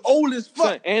motherfuckers be old as fuck.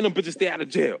 Son, and them bitches stay out of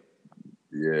jail.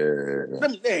 Yeah.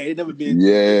 They never been.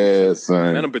 Yeah,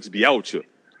 son. And them bitches be out here.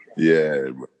 Yeah.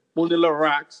 On the little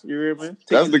rocks, you hear me?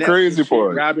 That's the crazy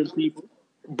part. Robbing people.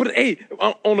 But hey,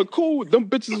 on the cool, them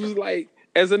bitches was like,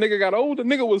 as a nigga got older,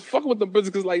 nigga was fucking with them bitches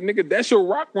because, like, nigga, that's your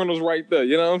rock runners right there.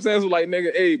 You know what I'm saying? So, like,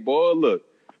 nigga, hey, boy, look,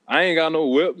 I ain't got no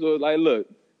whip. So, like, look,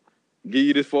 give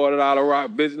you this $40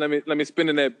 rock, bitch. Let me spin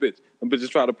in that bitch. Them bitches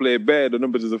try to play it bad, and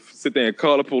them bitches will sit there and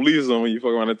call the police on when you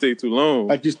fuck around and take too long.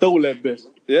 Like you stole that bitch.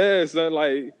 Yeah, son,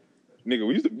 like, nigga,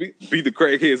 we used to beat the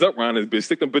crackheads up around this bitch,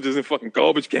 stick them bitches in fucking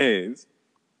garbage cans.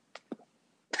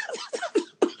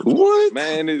 What?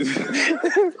 Man, it's...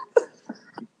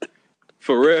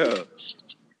 For real.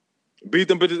 Beat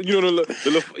them bitches, you know,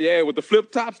 yeah, with the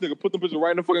flip tops, nigga, put them bitches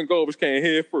right in the fucking garbage can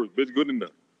head first, bitch, good enough.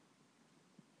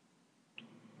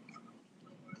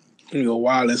 You go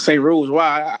wild in St. Rose.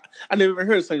 Why? I never even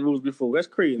heard of St. Rose before. That's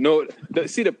crazy. No,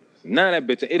 none of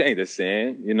that bitch, it ain't the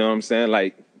same, you know what I'm saying?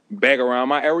 Like, back around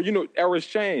my era, you know, eras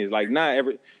change. Like,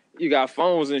 you got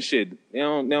phones and shit. They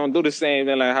don't do the same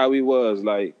thing like how we was.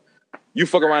 Like, you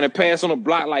fuck around and pass on the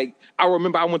block. Like, I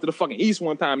remember I went to the fucking East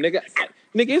one time, nigga.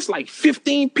 Nigga, it's like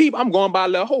 15 people. I'm going by a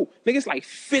little hole. Nigga, it's like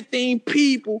 15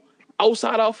 people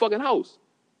outside our fucking house.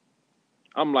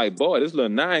 I'm like, boy, this little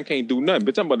 9 can't do nothing.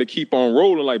 Bitch, I'm about to keep on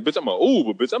rolling. Like, bitch, I'm an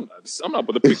Uber. Bitch, I'm not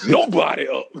about to pick nobody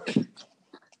up.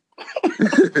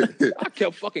 I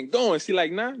kept fucking going. She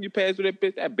like, nah, you passed through that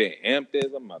bitch. That bitch empty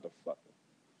as a motherfucker.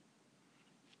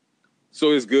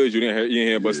 So it's good you didn't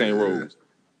hear about St. Rose.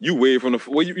 You way from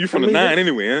the you from the 9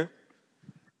 anyway, huh?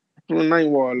 From the 9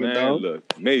 wall, man, dog.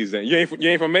 Look, Mazan. You ain't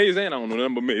from Mazan? I don't know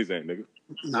nothing but Mazan, nigga.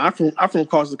 Nah, I'm from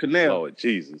across the canal. Oh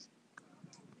Jesus.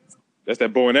 That's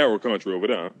that bow and arrow country over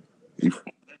there, huh?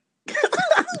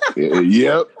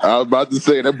 Yep. I was about to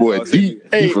say that boy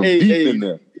deep. He from deep in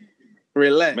there.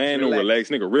 Relax. Man, no relax.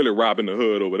 Nigga really robbing the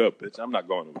hood over there, bitch. I'm not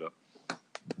going over there.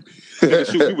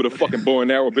 Nigga shoot me with a fucking bow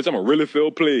and arrow, bitch. I'm a really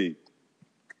feel played.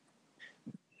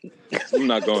 I'm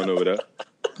not going over there.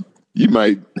 You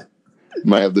might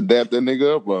have to dap that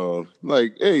nigga up.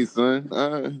 Like, hey, son,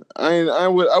 I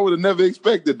would have never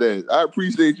expected that. I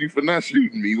appreciate you for not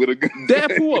shooting me with a gun.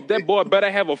 Dap who up? That boy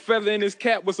better have a feather in his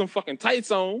cap with some fucking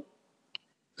tights on.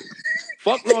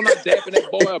 Fuck no, I'm not dapping that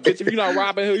boy up, bitch. If you're not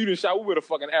robbing him, you done shot me with a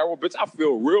fucking arrow, bitch. I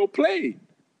feel real played.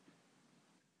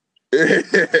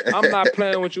 I'm not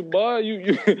playing with you, boy.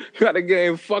 You got the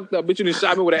game fucked up, bitch. You done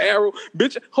shot me with an arrow,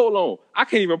 bitch. Hold on, I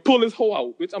can't even pull this hoe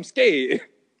out, bitch. I'm scared.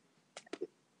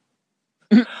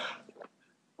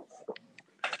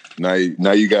 Now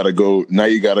you gotta go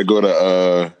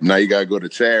to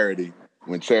Charity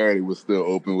when Charity was still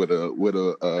open with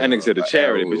a that nigga said the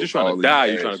Charity, but you're trying to die.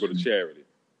 You're trying to go to Charity.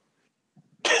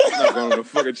 I'm not going to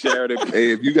fucking Charity.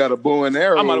 Hey, if you got a bow and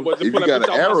arrow, if you got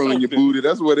an arrow in your booty,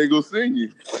 that's where they go send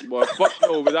you. Boy, fuck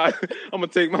no, but I'm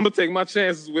gonna take my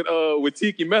chances with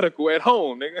Tiki Medical at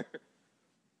home, nigga.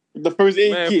 The first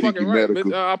aid kit. Fucking right,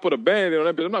 bitch. I put a band on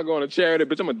that bitch. I'm not going to Charity,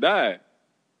 bitch. I'm gonna die.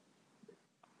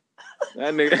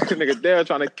 That nigga there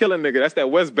trying to kill a nigga. That's that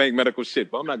West Bank medical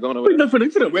shit, but I'm not going over there. For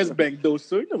the West Bank though,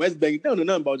 sir. The West Bank, they don't know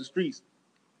nothing about the streets.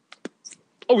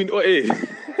 Oh, we know. Hey.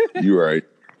 You right.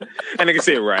 That nigga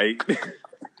said right.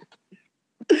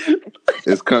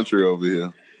 It's country over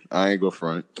here. I ain't gonna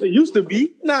front. It used to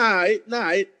be. Now it's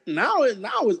man. Now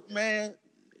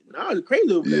it's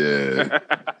crazy over there.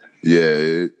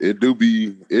 Yeah. It do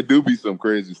be some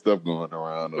crazy stuff going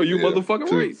around. Oh, you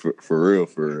motherfucking right. For real.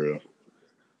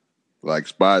 Like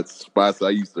spots I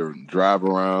used to drive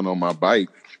around on my bike,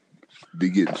 be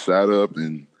getting shot up,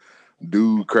 and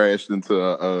dude crashed into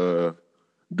a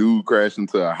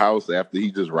house after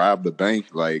he just robbed a bank,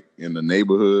 like in the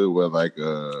neighborhood where where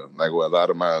a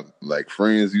lot of my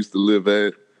friends used to live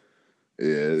at.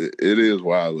 Yeah, it is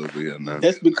wild over here now.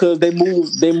 That's because they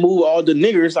move all the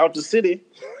niggers out the city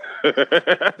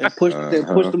and push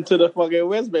them to the fucking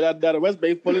West Bay. That the West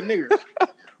Bay full of niggers.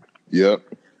 Yep.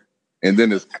 And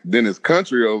then it's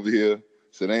country over here,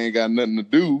 so they ain't got nothing to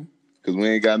do because we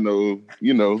ain't got no,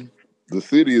 the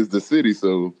city is the city,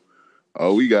 so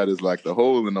all we got is like the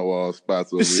hole in the wall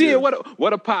spots over here. Shit,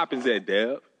 what a pop is that,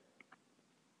 Deb?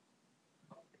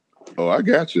 Oh, I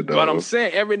got you, dog. But I'm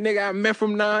saying, every nigga I met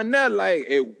from down there, like,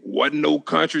 it wasn't no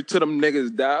country to them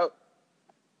niggas, dog.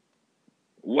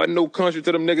 Wasn't no country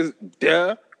to them niggas,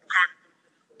 dog.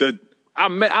 I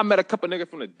met a couple niggas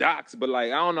from the docks, but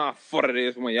like, I don't know how far it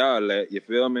is from where y'all at, you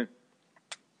feel me?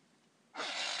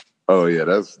 Oh yeah,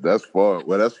 that's far.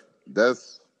 Well,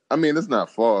 that's. I mean, it's not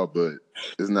far, but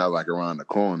it's not like around the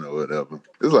corner or whatever.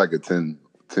 It's like a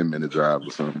 10-minute drive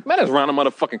or something. Man, that's around the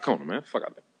motherfucking corner, man. Fuck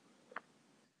out there.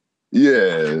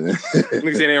 Yeah.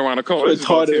 Niggas ain't around the corner. It's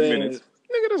about 10 minutes.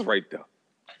 Nigga, that's right there.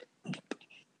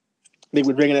 They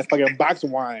were drinking that fucking box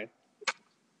of wine.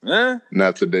 Huh?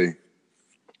 Not today.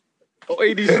 Oh,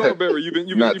 AD Strawberry, you been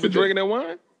drinking that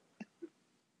wine?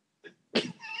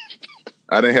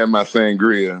 I didn't have my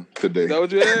sangria today. Is that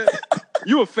what you had?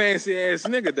 You a fancy ass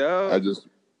nigga, dog. I just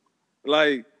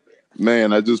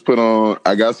put on,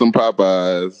 I got some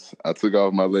Popeyes. I took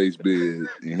off my lace bid,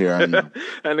 and here I am. That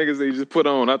nigga said you just put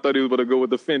on. I thought he was about to go with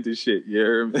the Fenty shit. You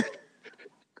heard me?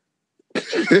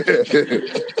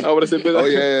 I would have said, oh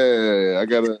yeah.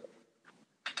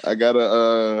 I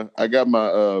got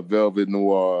my Velvet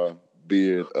Noir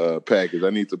beard package. I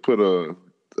need to put my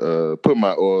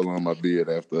oil on my beard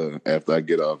after I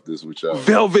get off this with y'all.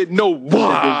 Velvet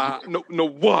Noir.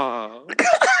 Noir.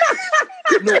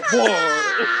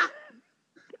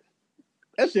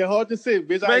 That shit hard to say,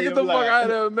 bitch. Man, get the fuck out of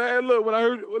there, man. Look, when I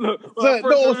heard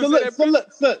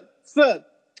son,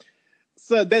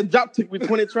 that drop took me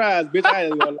 20 tries, bitch. I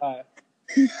ain't gonna lie.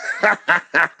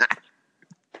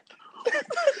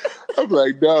 I'm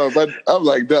like, dog.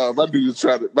 My dude's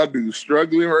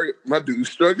struggling, right? My dude's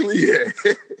struggling, yeah.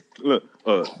 Look,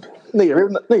 nigga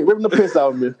ripping the piss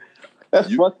out of me.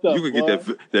 That's fucked up. You can get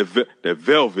that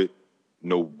Velvet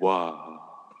Noir.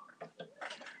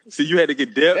 See, you had to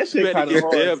get Dev. You had to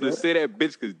get Dev to say that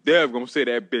bitch because Dev gonna say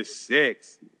that bitch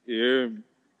sex. Yeah.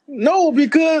 No,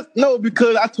 because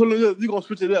I told him you gonna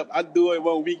switch it up. I do it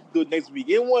 1 week, do it next week.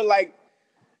 It wasn't like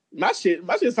my shit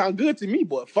sound good to me,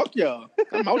 boy. Fuck y'all.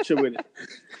 I'm out here with it.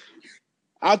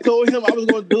 I told him I was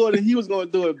gonna do it and he was gonna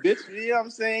do it, bitch. You know what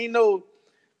I'm saying? Ain't no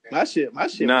my shit. Nah,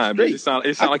 bitch, it sound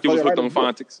like you was hooked on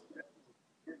phonics.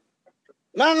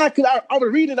 Nah, cause I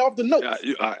was reading it off the notes.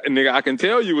 Nigga, I can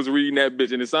tell you was reading that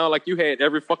bitch, and it sounded like you had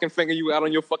every fucking finger you got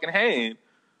on your fucking hand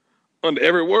under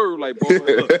every word. Like, boy,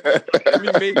 look, let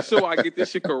me make sure I get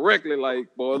this shit correctly.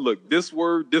 Like, boy, look, this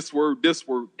word.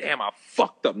 Damn, I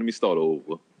fucked up. Let me start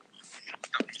over.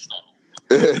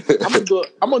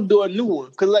 I'm gonna do a new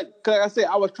one, cause like I said,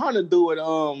 I was trying to do it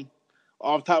off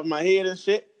the top of my head and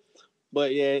shit,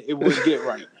 but yeah, it wouldn't get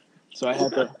right, so I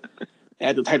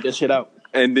had to type that shit out.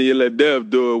 And then you let Dev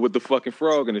do it with the fucking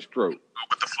frog in his throat.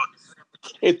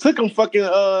 It took him fucking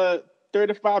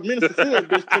 35 minutes to send that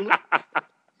bitch to me.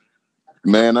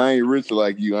 Man, I ain't rich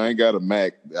like you. I ain't got a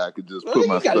Mac. I could just put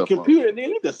my stuff on. You got a computer, then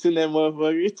you can send that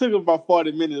motherfucker. It took him about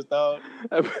 40 minutes, dog.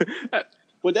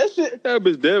 But that shit... That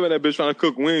bitch Dev and that bitch trying to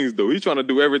cook wings, though. He's trying to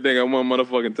do everything at one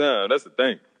motherfucking time. That's the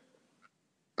thing.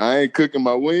 I ain't cooking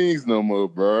my wings no more,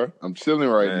 bro. I'm chilling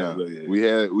now.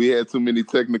 Yeah. We had too many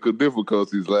technical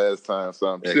difficulties last time, so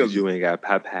I'm chilling. You ain't got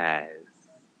Popeyes.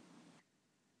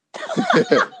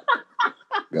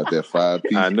 Got that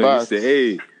 5-piece I know box. You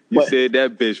said, you said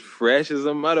that bitch fresh as a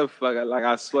motherfucker. Like,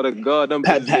 I swear to God, them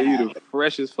bitches say you the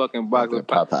freshest fucking box of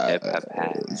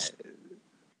Popeyes.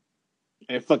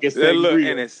 And fucking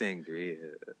sangria. And it's sangria.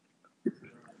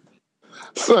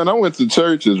 Son, I went to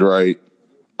Churches, right?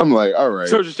 I'm like, all right.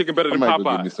 Church's chicken better than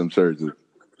Popeyes. Give me some Churches.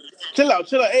 Chill out.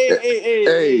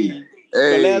 Hey.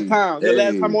 The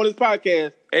last time on this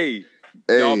podcast. Hey,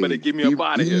 y'all better give me up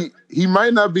out of here. He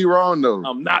might not be wrong, though.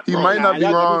 I'm not He wrong. might not be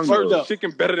wrong, though.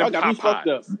 Chicken better than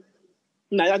Popeyes.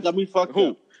 Y'all got me fucked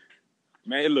up.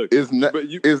 Man, look.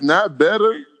 It's not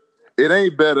better. It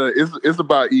ain't better. It's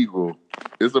about equal.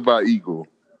 It's about equal.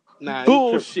 Nah,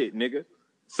 bullshit, nigga.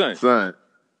 Son,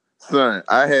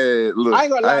 I ain't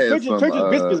gonna lie. Church's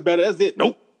biscuits better. That's it.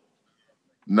 Nope.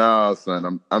 No,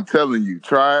 son. I'm telling you.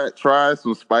 Try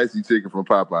some spicy chicken from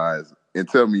Popeyes and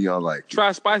tell me you don't like it.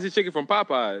 Try spicy chicken from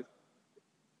Popeyes.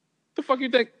 The fuck you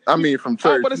think? I mean, from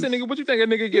church. But I said, nigga, what you think a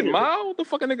nigga get mild? The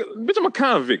fucking nigga, bitch, I'm a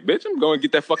convict, bitch. I'm going to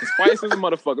get that fucking spice as a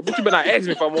motherfucker. Bitch, you better not ask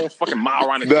me if I want fucking mild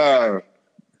around the Nah.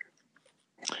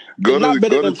 It's not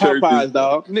better than Popeyes,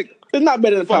 dog. Nigga, it's not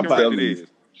better than Popeyes.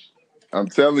 I'm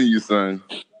telling you, son.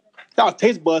 Y'all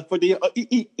taste buds for the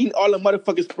eating all the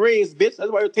motherfucking sprays, bitch.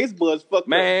 That's why your taste buds fucked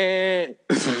man.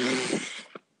 Up.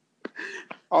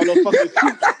 All the fucking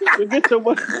get your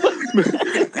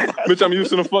bitch, I'm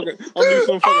using the fucking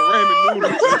ramen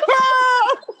noodles.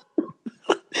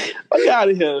 Fuck out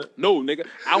of here. No, nigga.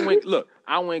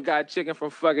 I went got chicken from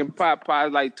fucking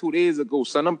Popeyes like 2 days ago.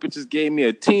 Son, them bitches gave me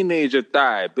a teenager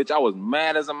thigh. Bitch, I was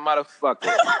mad as a motherfucker.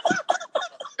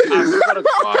 I swear to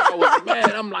God, I was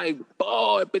mad. I'm like,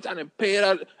 boy, bitch, I done paid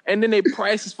out. And then they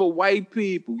prices for white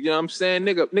people. You know what I'm saying?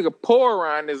 Nigga poor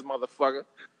around this motherfucker.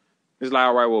 It's like,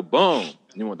 all right, well, boom.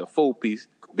 You want the 4-piece.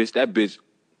 Bitch, that bitch,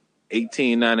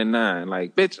 $18.99.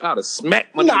 Like, bitch, I'd have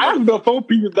smacked my I don't know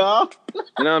 4-piece, dog.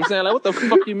 You know what I'm saying? Like, what the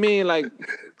fuck you mean? Like,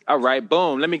 all right,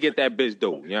 boom, let me get that bitch,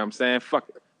 though. You know what I'm saying? Fuck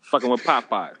it. Fucking with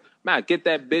Popeyes. Man, get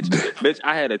that bitch. Bitch,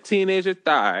 I had a teenager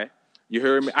thigh. You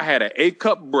heard me? I had an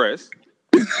 8-cup breast.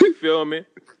 You feel me?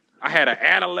 I had an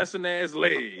adolescent ass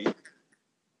leg.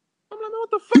 I'm like, man, what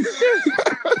the fuck is this?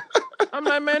 I'm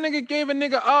like, man, nigga gave a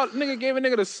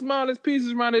nigga the smallest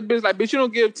pieces around that bitch. Like, bitch, you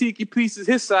don't give Tiki pieces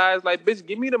his size. Like, bitch,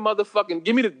 give me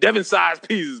the Devin size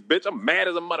pieces, bitch. I'm mad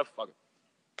as a motherfucker.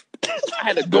 I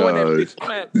had to go in that bitch,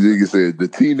 man. Nigga said the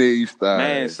teenage style.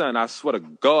 Man, son, I swear to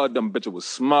God, them bitches was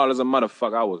small as a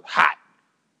motherfucker. I was hot.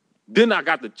 Then I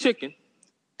got the chicken.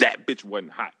 That bitch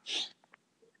wasn't hot.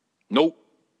 Nope.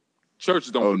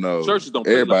 Churches don't. Oh no. Churches don't.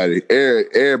 Everybody.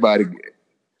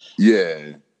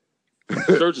 Yeah.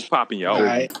 Church is popping, y'all. All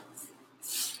right.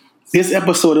 This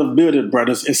episode of Bearded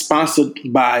Brothers is sponsored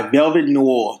by Velvet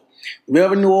Noir.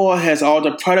 Velvet Noir has all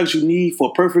the products you need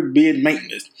for perfect beard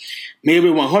maintenance. Made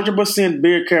with 100%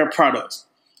 beard care products.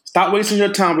 Stop wasting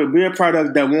your time with beard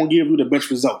products that won't give you the best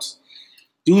results.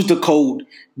 Use the code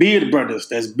Beard Brothers.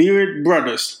 That's Beard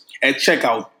Brothers at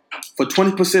checkout for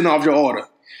 20% off your order.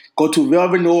 Go to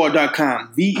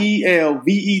velvetnoir.com.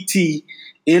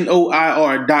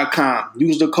 VELVETNOIR.com.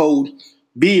 Use the code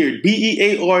BEARD,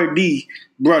 BEARD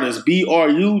Brothers,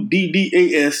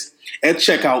 BRUDDAS at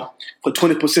checkout for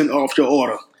 20% off your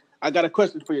order. I got a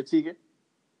question for you, Tegan.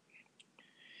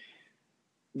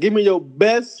 Give me your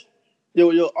best,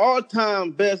 your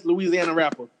all-time best Louisiana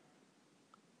rapper.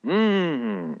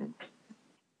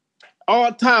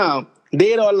 All time,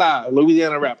 dead or alive,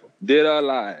 Louisiana rapper. Dead or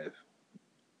alive.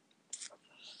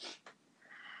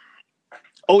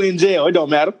 Oh, in jail. It don't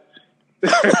matter.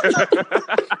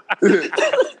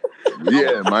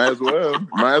 Yeah, might as well.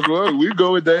 Might as well. We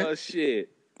go with that. Shit.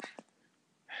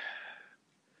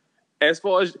 As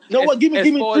far as no, what? Give me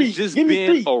three. Just give me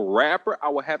being three. a rapper, I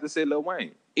would have to say Lil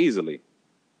Wayne easily.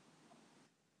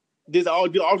 This all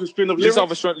off the strength of Just lyrics? off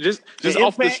the strength, just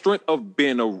off the strength of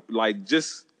being a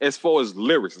just as far as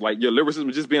lyrics, like your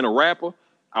lyricism, just being a rapper,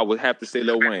 I would have to say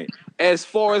Lil Wayne. As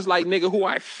far as like nigga, who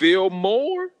I feel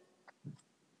more,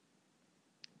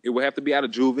 it would have to be out of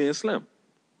Juvie and Slim.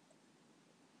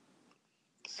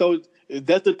 So if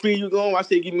that's the three you going, I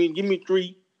say give me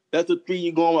three. That's the three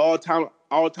you going with all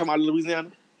time out of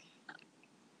Louisiana.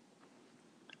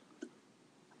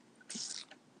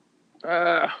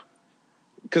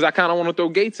 Because I kind of want to throw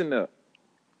Gates in there.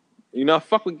 You know, I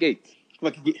fuck with Gates.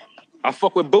 I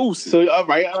fuck with Boosie. So all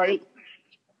right.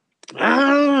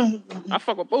 I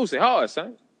fuck with Boosie hard,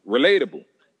 son. Relatable.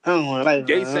 I don't want like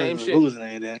Gates, same shit. Boosie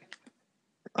ain't that.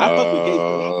 I fuck with Gates.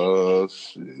 Oh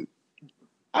shit!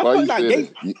 I fuck like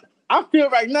Gates. I feel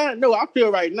right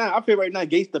now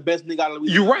Gates the best nigga out of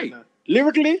Louisiana. You right.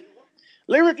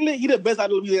 Lyrically, he the best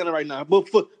out of Louisiana right now. But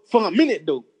for a minute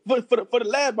though, for the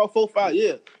last about 4-5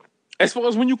 years. As far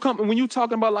as when you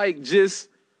talking about like just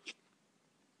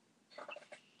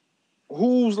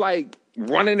who's like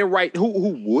running it right,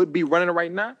 who would be running it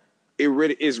right now, it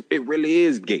really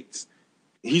is Gates.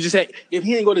 He just had, if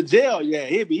he ain't go to jail, yeah,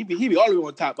 he be all the way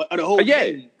on top of the whole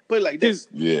game. Put it like this.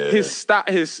 His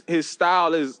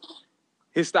style is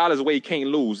where he can't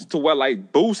lose. To where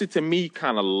like Boosie to me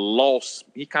kind of lost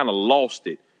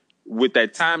it. With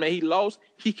that time that he lost,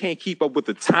 he can't keep up with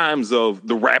the times of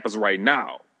the rappers right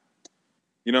now.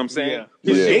 You know what I'm saying?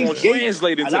 Yeah. His shit won't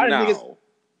translate into now. Niggas,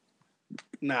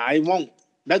 nah, it won't.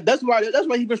 That's why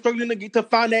he been struggling to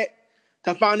find that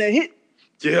hit.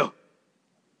 Yeah.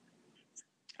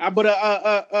 I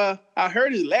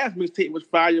heard his last mixtape was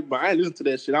fire, but I ain't listen to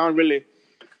that shit. I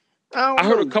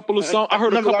heard a couple of songs. I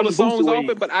heard a couple of songs off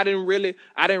it, but I didn't really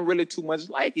too much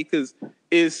like it because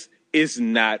it's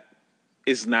not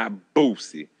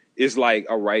Boosie. It's like,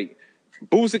 all right,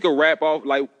 Boosie could rap off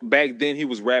like back then he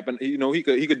was rapping. You know, he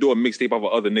could do a mixtape off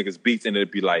of other niggas' beats and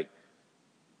it'd be like,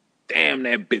 damn,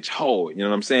 that bitch hard. You know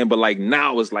what I'm saying? But like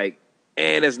now it's like,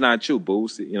 that's not you,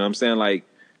 Boosie. You know what I'm saying? Like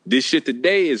this shit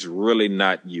today is really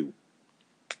not you.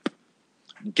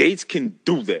 Gates can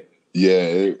do that.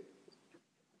 Yeah,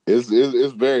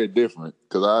 it's very different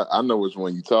because I know which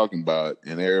one you're talking about,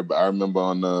 and everybody, I remember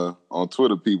on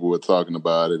Twitter people were talking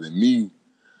about it, and me,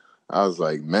 I was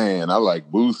like, man, I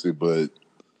like Boosie, but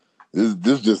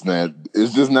this just not.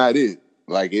 It's just not it.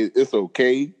 Like it's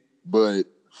okay, but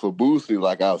for Boosie,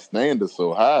 like our standards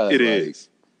so high, it like, is.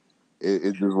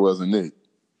 It just wasn't it.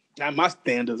 Not my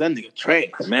standards. That nigga trash.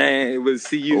 Man, it was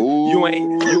you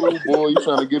ain't boy, you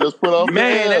trying to get us put off?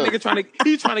 Man, that nigga trying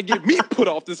to get me put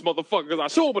off this motherfucker because I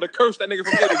show up with a curse that nigga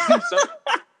from A to Z, son.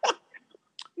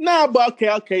 Nah, but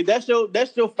okay. That's your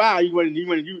five. You running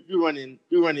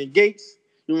Gates.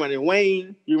 You running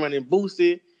Wayne. You running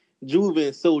Boosie, Juvie,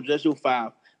 and Soulja. That's your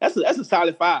five. That's a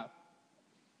solid five.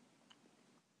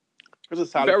 That's a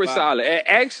solid. Very five. solid.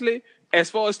 Actually, as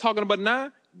far as talking about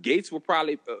now, Gates will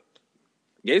probably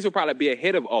be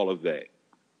ahead of all of that.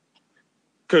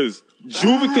 Cause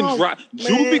Juvie can drop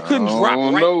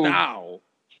right now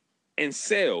and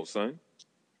sell, son.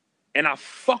 And I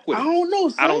fuck with it. I don't know,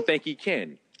 son. I don't think he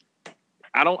can.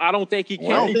 I don't think he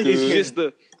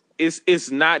can.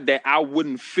 It's not that I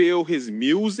wouldn't feel his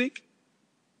music.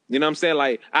 You know what I'm saying?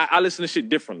 Like I listen to shit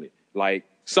differently. Like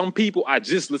some people, I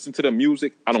just listen to the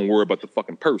music. I don't worry about the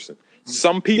fucking person.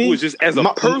 Some people is just as a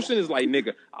person is like,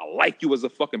 nigga, I like you as a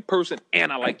fucking person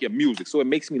and I like your music. So it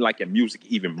makes me like your music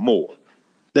even more.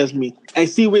 That's me. And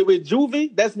see with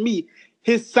Juvie, that's me.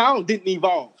 His sound didn't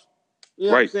evolve. You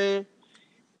know what I'm saying?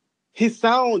 His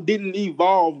sound didn't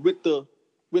evolve with the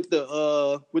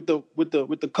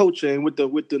culture and with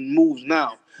the moves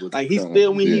now. Like he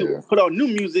still when he put out new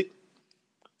music,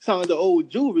 sounded the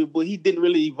old Juvie, but he didn't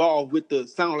really evolve with the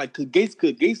sound like Gates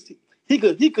could. Gates he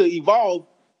could evolve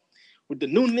with the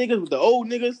new niggas, with the old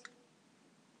niggas.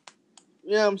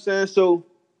 You know what I'm saying? So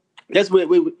that's with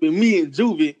me and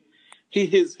Juvie,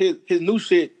 his new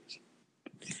shit,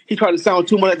 he tried to sound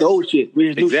too much like the old shit. With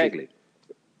his new exactly.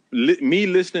 Shit. Me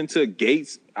listening to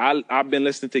Gates, I've been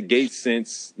listening to Gates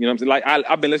since, you know what I'm saying? Like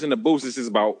I've been listening to Boosie since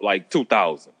about like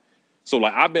 2000. So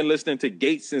like I've been listening to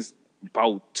Gates since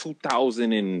about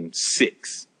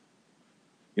 2006.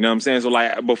 You know what I'm saying? So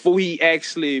like before he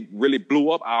actually really blew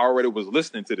up, I already was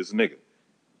listening to this nigga.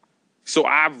 So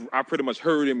I pretty much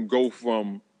heard him go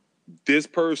from this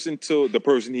person to the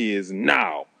person he is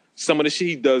now. Some of the shit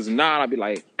he does now, I'd be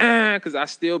like, because I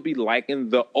still be liking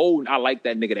the old. I like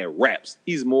that nigga that raps.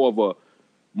 He's more of a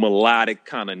melodic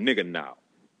kind of nigga now.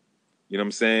 You know what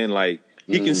I'm saying? Like,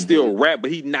 he can still rap,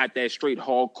 but he's not that straight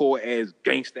hardcore ass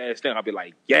gangsta ass thing. I'll be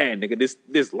like, yeah, nigga,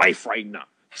 this life right now.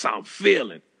 So I'm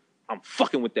feeling. I'm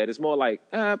fucking with that. It's more like,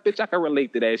 bitch, I can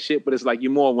relate to that shit, but it's like you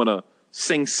more want to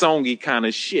sing songy kind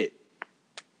of shit.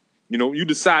 You know, you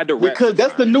decide to rap. Because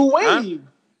that's the new wave.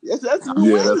 Huh? That's the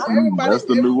new wave. That's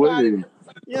the new wave. You know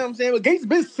what I'm saying? But Gates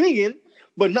been singing,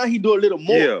 but now he do a little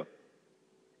more. Yeah.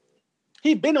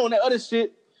 He been on that other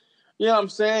shit. You know what I'm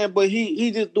saying? But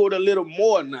he just do it a little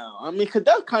more now. I mean, because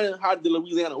that's kind of how the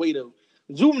Louisiana way, though.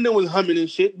 Juvenile was humming and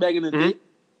shit back in the day. You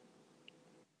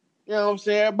know what I'm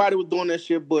saying? Everybody was doing that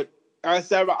shit, but I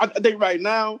think right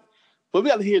now, but we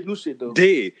got to hear new shit, though.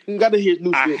 We got to hear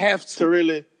new shit. I have to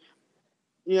really,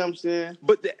 you know what I'm saying?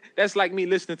 But that's like me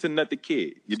listening to Nut the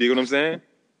Kid. You dig what I'm saying?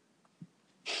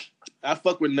 I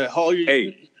fuck with Nut.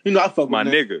 Hey, you know I fuck with my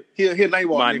Nut. nigga. He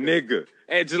Nightwalk my nigga.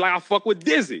 And just like I fuck with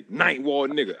Dizzy,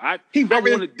 Nightwalk nigga. I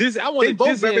wanted Dizzy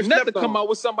and Nut to come out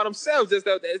with something by themselves just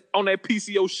on that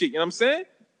PCO shit. You know what I'm saying?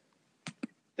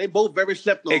 They both very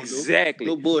slept on. Exactly.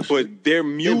 No bullshit. But their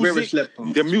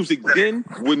music then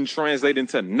wouldn't translate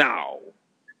into now.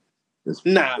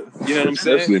 Nah. You know what I'm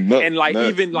saying?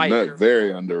 Nut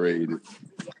very underrated.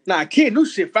 Nah, Kid New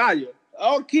shit fire.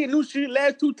 All Kid New shit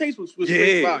last two takes was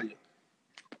straight fire.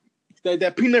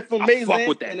 That Peanut from Maze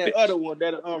and that other one,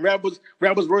 that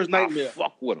Rappers Worst Nightmare. I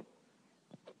fuck with them.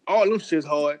 All them shit's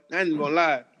hard. I ain't even gonna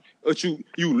lie. But you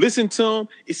listen to him.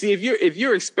 You see, if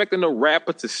you're expecting a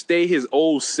rapper to stay his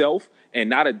old self and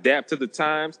not adapt to the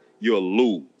times, you'll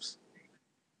lose.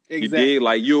 Exactly. You dig?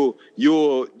 Like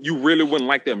you really wouldn't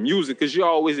like their music because you're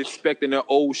always expecting their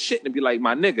old shit and be like,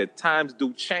 my nigga, times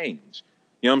do change.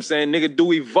 You know what I'm saying? Nigga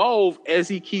do evolve as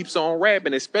he keeps on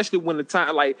rapping, especially when the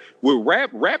time, like with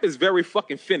rap is very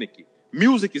fucking finicky.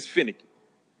 Music is finicky.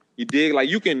 You dig? Like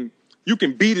you can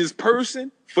be this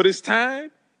person for this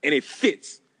time and it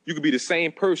fits. You could be the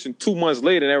same person 2 months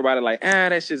later and everybody like,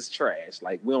 that shit's trash.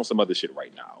 Like we on some other shit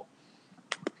right now.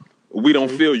 We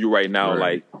don't feel you right now.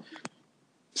 Right. Like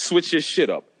switch your shit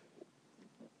up.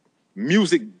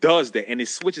 Music does that and it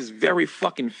switches very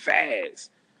fucking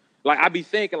fast. Like I be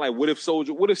thinking, like, what if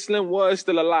Slim was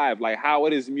still alive? Like, how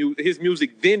his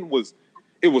music then was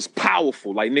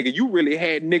powerful. Like, nigga, you really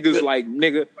had niggas like,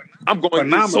 nigga, I'm going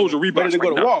to Soldier Reeboks ready to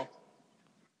go to war.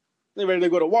 They ready to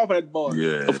go to war for that boy.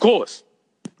 Yeah, of course.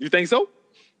 You think so?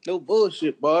 No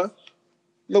bullshit, boy.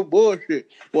 No bullshit.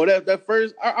 Well, that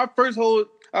first, I first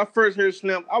heard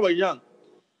Slim. I was young.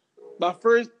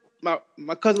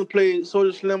 My cousin played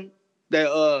Soldier Slim.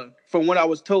 That from what I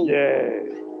was told. Yeah.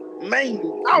 Man,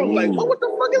 I was like, what the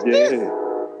fuck is this?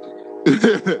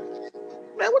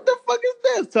 Man, what the fuck is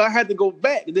this? So I had to go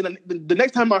back. And then the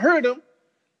next time I heard him,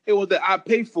 it was that I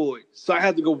paid for it. So I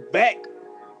had to go back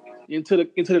into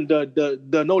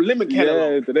the No Limit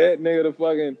catalog. Yeah, to that nigga the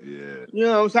fucking... Yeah. You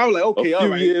know what I'm saying? I was like, okay, all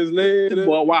right. A few years later. This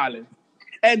boy wildin'.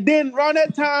 And then around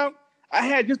that time, I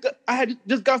had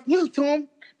just got listened to him.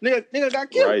 Nigga got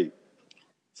killed. Right.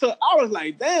 So I was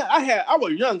like, damn, I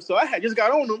was young, so I had just got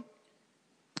on him.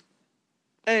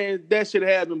 And that shit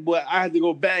happened, but I had to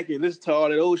go back and listen to all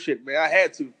that old shit, man. I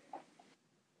had to.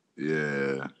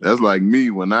 Yeah. That's like me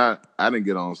when I didn't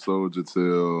get on Soulja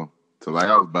till like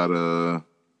I was about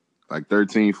like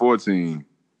 13, 14.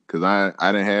 Cause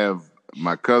I didn't have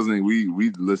my cousin,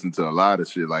 we listened to a lot of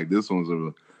shit. Like this was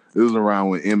around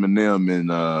when Eminem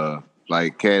and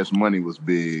like Cash Money was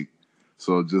big.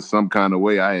 So just some kind of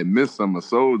way I had missed some of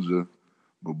Soulja.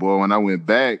 But boy, when I went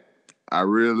back, I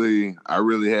really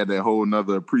had that whole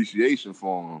nother appreciation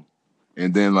for him.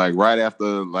 And then like right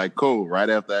after like Cole, right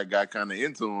after I got kind of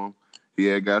into him, he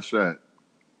had got shot.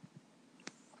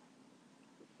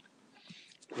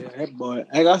 Yeah, that boy.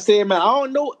 Like I said, man, I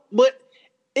don't know, but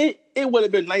it would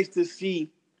have been nice to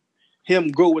see him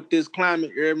grow with this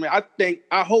climate era, man.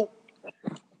 I hope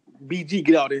BG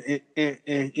get out and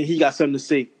he got something to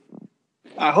say.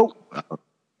 I hope.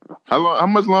 How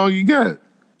much longer you got?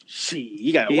 Shit,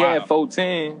 he got a He while. had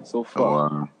 14 so far.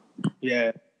 Oh, wow.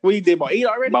 Yeah. What he did, about 8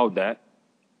 already? About that.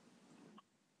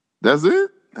 That's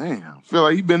it? Damn. I feel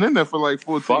like he been in there for like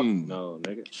 14. Fuck no,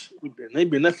 nigga. They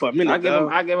been there for a minute.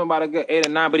 I give him about a good 8 or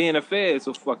 9, but he in the Fed,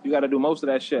 so fuck, you got to do most of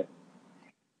that shit.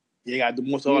 Yeah, you got to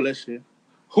do most of all that shit.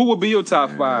 Who would be your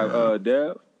top 5,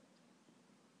 Dev?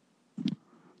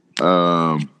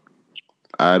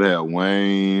 I'd have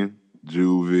Wayne,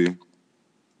 Juvie.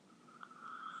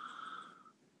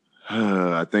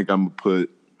 I think I'll put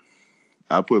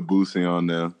Boosie on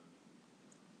there.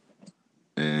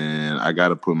 And I got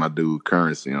to put my dude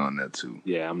Currency on that too.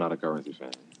 Yeah, I'm not a Currency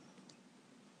fan.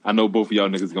 I know both of y'all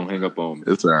niggas gonna hang up on me.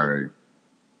 It's all right.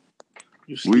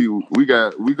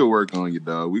 We could work on you,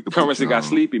 dog. We could. Currency got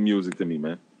sleepy music to me,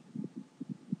 man.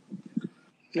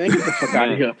 Man, get the fuck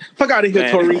out of here. Fuck out of here,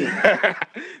 Tori.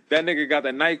 That nigga got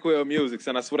that NyQuil music,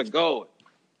 son. I swear to God.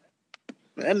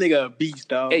 That nigga a beast,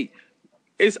 dog. Hey,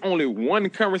 it's only one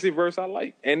Currency verse I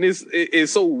like. And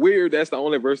it's so weird that's the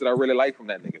only verse that I really like from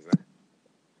that nigga, son.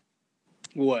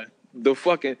 What? The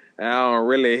fucking, I don't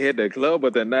really hit the club,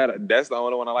 but that's the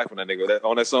only one I like from that nigga. That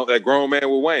on that song, that Grown Man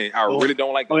with Wayne. I really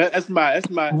don't like that. That's my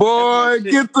boy,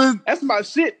 that's my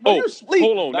shit. Boy, sleep,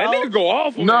 hold on. dog. That nigga go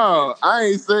off on No,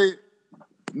 I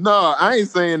ain't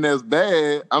saying that's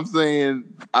bad. I'm saying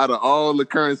out of all the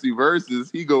Currency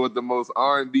verses, he go with the most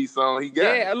R&B song he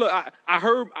got. Yeah, look, I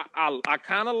heard, I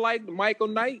kind of like Michael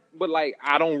Knight, but like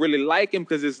I don't really like him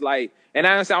because it's like, and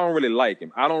honestly, I don't really like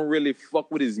him. I don't really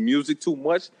fuck with his music too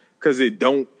much because it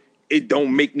don't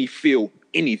make me feel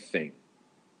anything.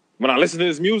 When I listen to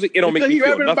his music, it don't make me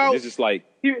feel nothing. It's just like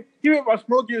he rap about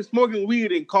smoking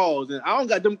weed in cars, and I don't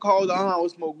got them cars. I don't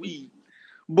smoke weed.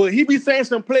 But he be saying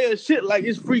some player shit like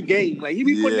it's free game. Like he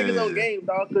be putting niggas on game,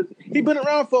 dog. Cause he been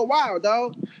around for a while,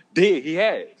 dog. He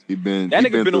has. That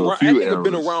nigga been around. That nigga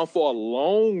been around for a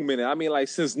long minute. I mean, like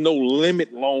since No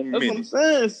Limit, long minute. That's what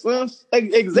I'm saying, son.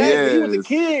 Exactly. Yes. He was a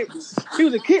kid. He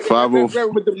was a kid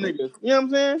with them niggas. You know what I'm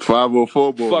saying?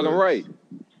 504 boy. Fucking right.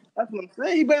 That's what I'm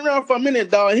saying. He been around for a minute,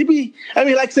 dog. He be. I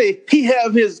mean, like say he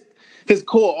have his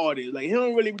core audience. Like he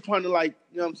don't really be trying to like.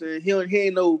 You know what I'm saying? He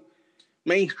ain't no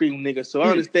mainstream nigga, so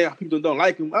I understand how people don't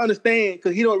like him. I understand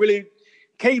because he don't really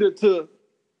cater to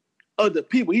other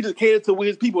people. He just cater to what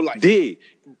his people like. Yeah.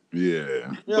 You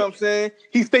know what I'm saying?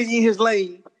 He stay in his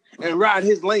lane and ride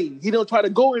his lane. He don't try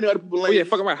to go in other people's lane. Oh yeah,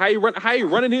 fucking right. How he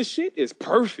running his shit is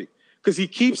perfect because he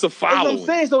keeps a following. That's what I'm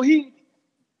saying. So he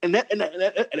and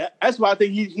that's why I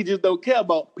think he just don't care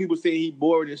about people saying he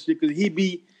bored and shit because he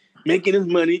be making his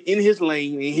money in his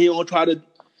lane and he don't try to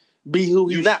be who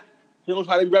he's not. He don't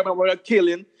try to be rapping about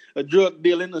killing, a drug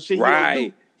dealing, or shit.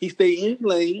 Right. He stay in his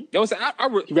lane. Yo, I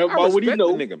respect the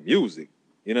nigga music.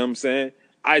 You know what I'm saying?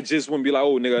 I just wouldn't be like,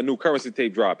 oh, nigga, a new Currency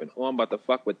tape dropping. Oh, I'm about to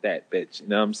fuck with that bitch. You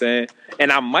know what I'm saying?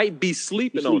 And I might be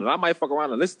sleeping on it. I might fuck around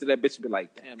and listen to that bitch and be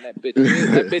like, damn, that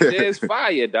bitch is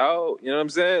fire, dog. You know what I'm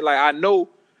saying? Like, I know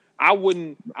I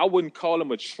wouldn't call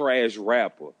him a trash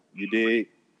rapper. You dig?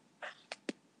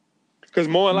 Because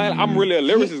more than likely, I'm really a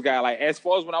lyricist guy. Like, as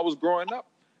far as when I was growing up,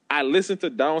 I listened to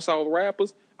down south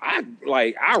rappers. I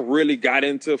really got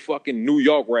into fucking New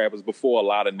York rappers before a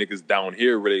lot of niggas down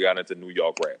here really got into New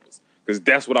York rappers. Because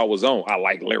that's what I was on. I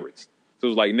like lyrics. So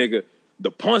it was like, nigga,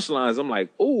 the punchlines, I'm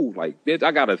like, ooh, like, bitch,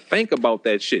 I gotta think about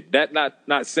that shit. That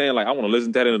not saying like I want to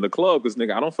listen to that in the club, because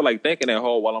nigga, I don't feel like thinking that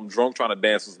hard while I'm drunk trying to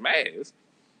dance with ass.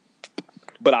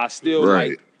 But I still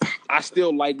like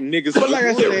niggas. But like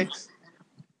I said,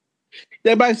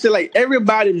 everybody said like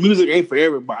everybody music ain't for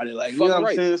everybody. Like, you know what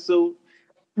I'm saying? So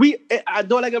I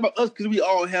don't like about us because we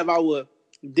all have our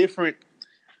different,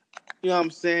 you know what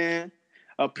I'm saying,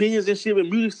 opinions and shit with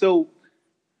music. So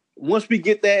once we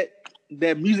get that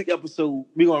music episode,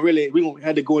 we gonna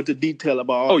have to go into detail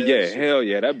about all that. Oh yeah, shit. Hell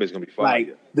yeah, that bitch gonna be fire.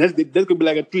 Like that's gonna be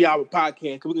like a 3-hour podcast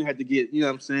because we're gonna have to get, you know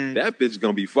what I'm saying? That bitch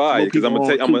gonna be fire because I'm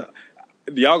gonna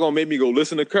y'all gonna make me go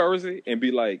listen to Currency and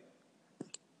be like,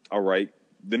 all right,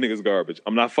 the nigga's garbage.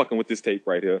 I'm not fucking with this tape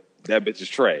right here. That bitch is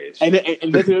trash. And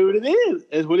that's what it is.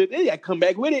 That's what it is. I come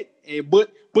back with it.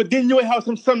 But then you'll have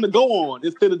something to go on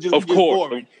instead of just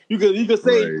boring. You could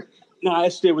say, nah,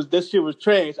 that shit was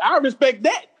trash. I respect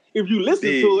that if you listen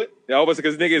to it. Yeah, obviously,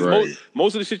 because niggas,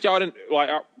 most of the shit y'all didn't, like,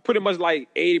 pretty much like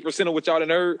 80% of what y'all done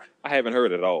heard, I haven't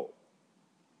heard at all.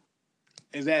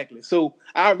 Exactly. So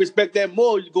I respect that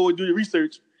more. You go and do your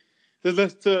research.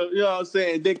 Listen to, you know what I'm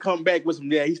saying, then come back with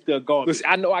some, he's still garbage. Listen,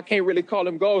 I know I can't really call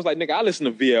him garbage. Like, nigga, I listen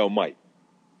to VL Mike.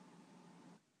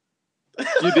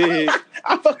 You did.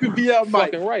 I fucking VL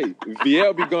Mike. Fucking right.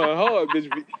 VL be going hard,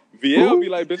 bitch. VL be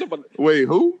like, bitch, wait,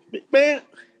 who? Man,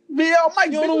 VL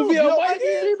Mike. You don't know who VL Mike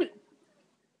is?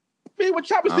 Man, what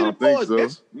Chopper City Boys, so.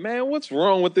 Bitch? Man, what's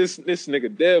wrong with this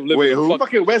nigga Dev living Wait, who?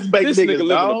 Fucking West Bank this niggas, nigga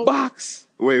live in a box.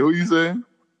 Wait, who you saying?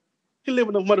 He live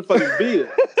in a motherfucking bill.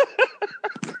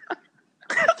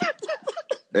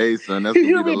 Hey, son, that's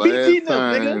gonna be the last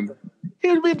time.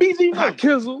 He'll be BG Hot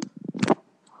Kizzle.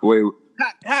 Wait.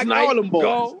 Hot all them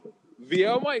boys.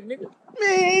 VL Mike, nigga.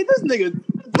 Man, this nigga,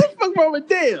 what the fuck wrong with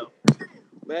Dale?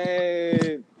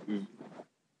 Man.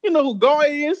 You know who Goy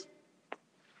is?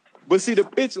 But see, the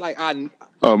bitch, like,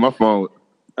 Oh, my phone.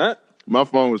 Huh? My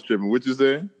phone was tripping. What you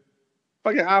saying?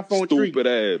 Fucking iPhone 3. Stupid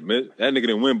ass, man. That nigga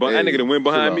didn't win. That nigga didn't win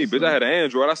behind me, bitch. I had an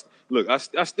Android.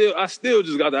 I still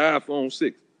just got the iPhone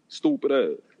 6. Stupid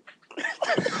ass.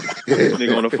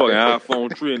 Nigga on the fucking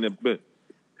iPhone 3 in that bitch.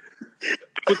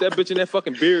 Put that bitch in that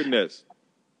fucking beard nest.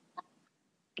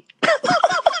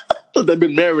 Let that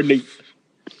bitch marinate.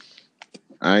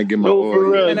 I ain't get my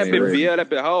oil. And that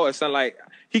bitch hard. It sound like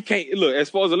he can't look. As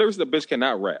far as the lyrics, the bitch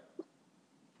cannot rap.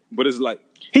 But it's like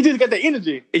he just got the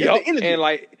energy. Yup, and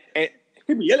like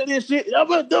he be yelling this shit. And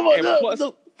plus,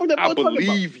 I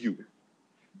believe you.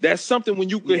 That's something when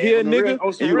you could hear a nigga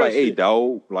and you like, hey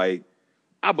dog, like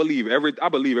I believe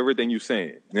everything you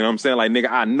saying. You know what I'm saying? Like nigga,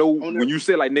 I know when you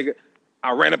say like nigga,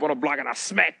 I ran up on a block and I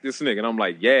smacked this nigga. And I'm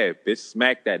like, yeah, bitch,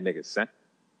 smack that nigga, son.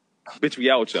 Bitch, we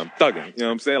out here. I'm thugging. You know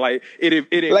what I'm saying? Like it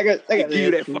give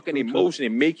you that fucking emotion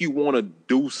and make you want to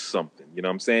do something. You know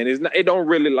what I'm saying? It don't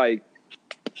really like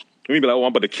me be like, oh, I'm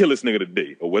about to kill this nigga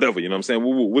today or whatever. You know what I'm saying?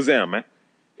 What's that, man?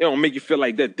 It don't make you feel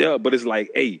like that, but it's like,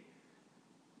 hey,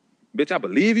 bitch, I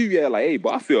believe you. Yeah, like, hey,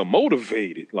 but I feel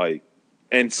motivated. Like,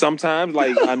 and sometimes,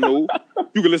 like, I know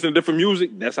you can listen to different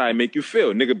music. That's how it make you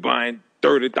feel. Nigga buying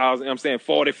 $30,000, you know I'm saying,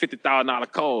 $40,000,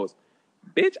 $50,000 cars.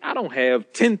 Bitch, I don't have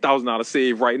 $10,000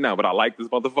 saved right now, but I like this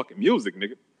motherfucking music,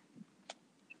 nigga.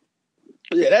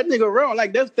 Yeah, that nigga real.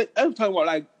 Like, that's talking about,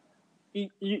 like,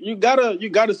 you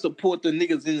gotta support the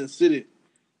niggas in the city.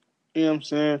 You know what I'm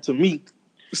saying? To me.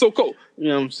 So cool. You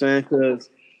know what I'm saying? Cause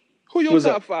who your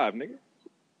top 5, nigga?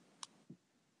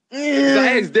 Yeah.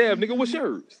 I asked Dev, nigga, what's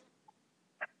yours?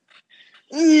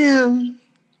 Yeah.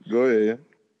 Go ahead.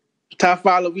 Top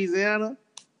 5 Louisiana.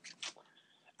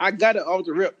 I got it off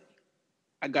the rip.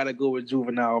 I gotta go with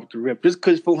Juvenile off the rip. Just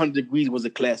cause 400 Degrees was a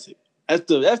classic. That's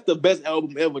the best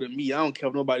album ever to me. I don't care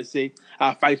what nobody say.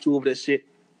 I'll fight you over that shit.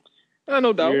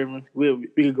 No doubt. You know, we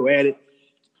can go at it.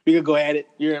 We can go at it.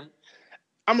 You know,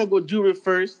 I'm gonna go Juve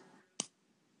first.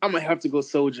 I'm gonna have to go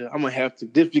Soulja. I'm gonna have to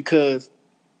just because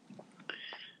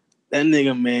that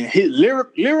nigga, man, his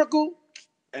lyrical,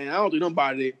 and I don't think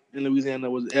nobody in Louisiana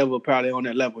was ever probably on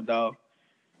that level, dog.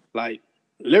 Like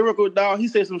lyrical, dog. He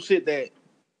said some shit that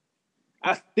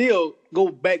I still go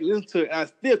back and listen to it. And I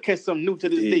still catch something new to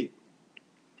this day.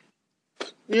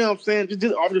 You know what I'm saying?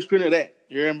 Just off the screen of that.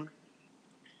 You hear me?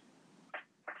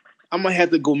 I'm gonna have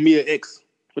to go Mia X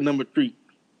for number 3.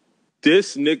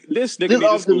 This nigga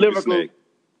off the lyrical.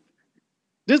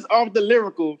 This off the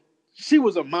lyrical, she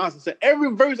was a monster. So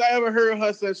every verse I ever heard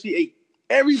her say, she ate.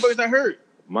 Every verse I heard.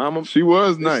 Mama, she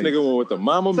was nice. This nigga went with the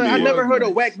Mama Mia. I never heard a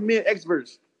whack Mia X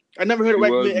verse. I never heard a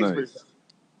whack Mia X verse.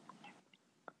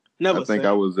 Never. I think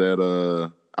I was at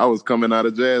I was coming out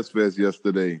of Jazz Fest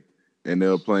yesterday, and they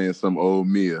were playing some old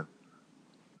Mia.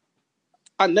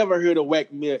 I never heard a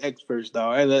whack Mia X verse,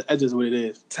 dog. That's just what it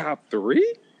is. Top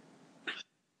 3?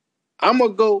 I'm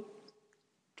gonna go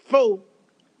 4.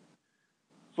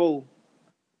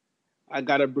 I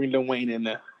gotta bring Lil Wayne in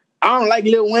there. I don't like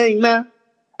Lil Wayne now.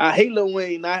 I hate Lil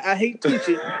Wayne. I hate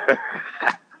Tunechi.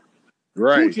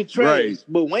 Right. Tunechi trash, right.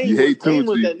 But Wayne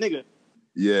was that nigga.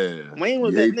 Yeah. Wayne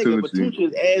was that nigga, but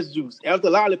Tunechi is ass juice.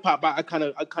 After Lollipop, I kind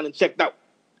of checked out.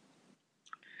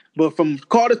 But from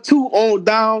Carter 2 on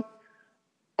down,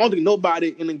 I don't think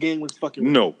nobody in the game was fucking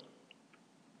with No.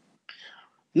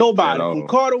 Nobody. From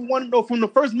Carter 1, no, from the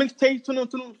first mixtapes to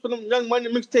them Young Money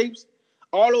mixtapes,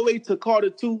 all the way to Carter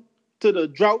 2, to the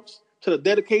droughts, to the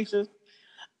dedications.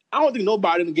 I don't think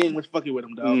nobody in the game was fucking with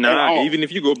him, dog. Nah, even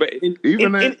if you go back. In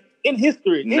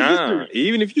history.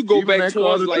 Even if you go back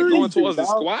towards like going towards the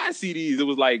squad CDs, it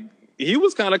was like he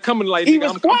was kind of coming like he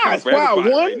was squad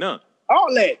 1, right now.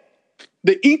 All that.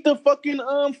 The Ether fucking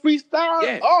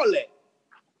freestyle,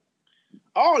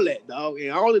 all that, dog.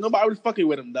 And I don't think nobody was fucking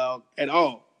with him, dog, at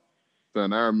all.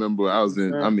 Son, I remember I was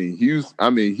in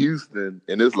Houston,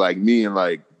 and it's like me and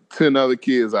like 10 other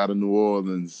kids out of New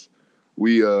Orleans.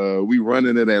 We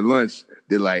running it at lunch.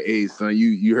 They're like, "Hey, son,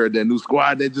 you heard that new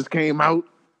squad that just came out?"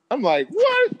 I'm like,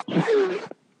 "What?"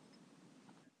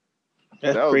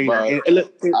 That's crazy.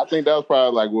 I think that was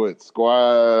probably like what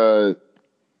squad.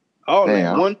 Oh,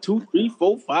 like 1, 2, 3,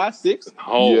 4, 5, 6.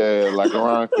 Oh. Yeah, like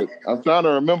around. I'm trying to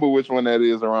remember which one that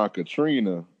is around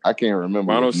Katrina. I can't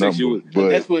remember. 106.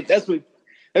 But that's when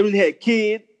they had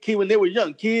Kid when they were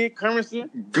young. Kid, Currency,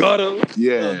 Gutter.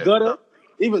 Yeah, Gutter.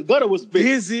 Even Gutter was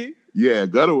busy. Yeah,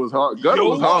 Gutter was hard. Gutter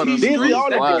was hard. That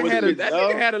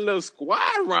nigga had a little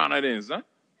squad runner then, son.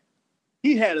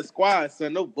 He had a squad,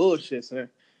 son. No bullshit, son.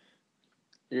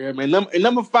 Yeah, man.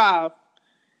 Number 5.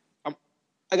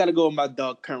 I gotta go with my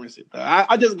dog Currency.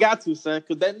 I just got to, son,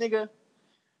 because that nigga,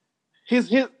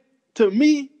 his to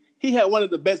me, he had one of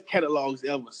the best catalogs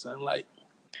ever, son. Like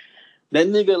That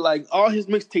nigga, like, all his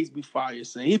mixtapes be fire,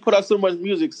 son. He put out so much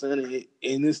music, son, and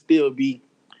it still be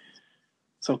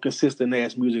some consistent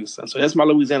ass music, son. So that's my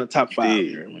Louisiana top 5.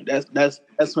 Here. I mean, that's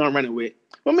who I'm running with.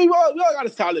 I mean, we all got a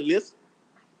solid list.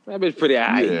 That bitch pretty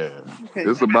high. Yeah,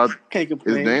 it's about. Can't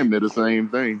complain. It's damn near the same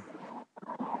thing.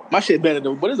 My shit better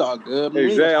though, but it's all good.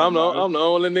 Exactly. I'm the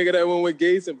only nigga that went with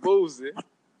Gates and Boosie.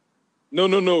 No.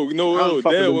 Dev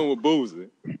went with Boosie.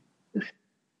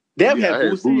 Dev had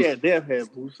Boosie. Yeah, Dev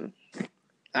had Boosie.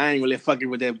 I ain't really fucking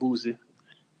with that Boosie.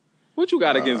 What you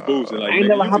got against Boosie? Like, I ain't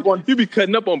never hop on. You be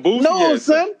cutting up on Boosie? No,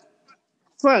 son.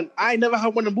 I ain't never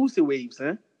hop on the Boosie wave,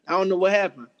 son. I don't know what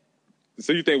happened.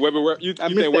 So you think Webby rap? You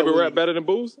think Webby rap better than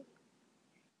Boosie?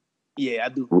 Yeah, I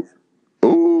do.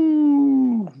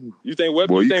 Ooh. You think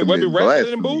Webby rap better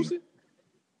than Boosie?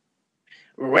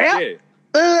 Rap?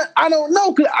 Yeah. I don't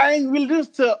know, cause I ain't really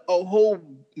listened to a whole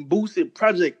Boosie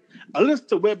project. I listened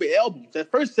to Webby albums.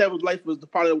 That first Savage Life was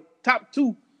probably the top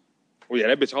 2. Oh yeah,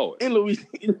 that bitch hard. In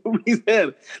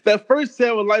Louisiana. That first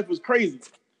Savage Life was crazy.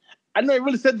 I never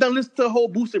really sat down and listened to a whole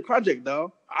Boosie project,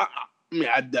 dog. I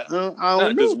don't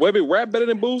know. Does Webby rap better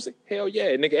than Boosie? Hell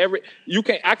yeah, nigga.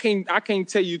 I can't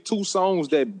tell you 2 songs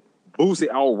that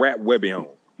Boosie all rap Webby on.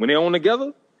 When they on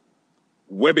together,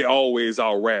 Webby always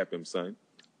all rap him, son.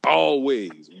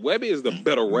 Always. Webby is the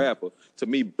better rapper. To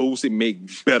me, Boosie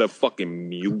make better fucking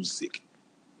music.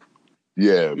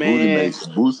 Yeah,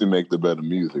 Boosie make the better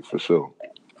music for sure.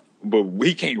 But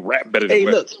he can't rap better than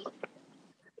Webby.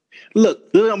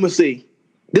 Look, what I'm gonna say.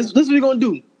 This what we're gonna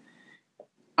do.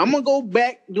 I'm gonna go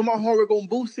back, do my homework on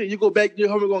Boosie. You go back, do your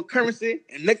homework on Currency,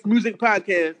 and next music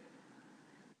podcast,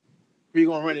 we're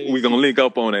gonna run it. We're gonna link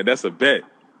up on that. That's a bet.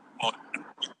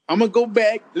 I'm gonna go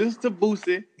back, listen to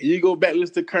Boosie, and you go back,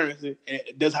 listen to Currency, and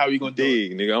that's how we gonna do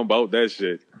it. Nigga, I'm about that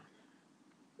shit.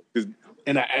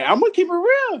 And I'm gonna keep it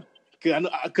real, cause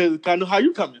I know how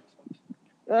you coming.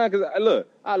 Cause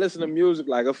I listen to music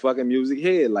like a fucking music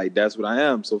head, like that's what I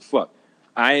am. So fuck,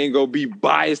 I ain't gonna be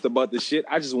biased about the shit.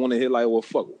 I just want to hit like, well,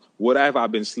 fuck, what have I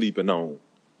been sleeping on? You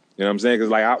know what I'm saying? Cause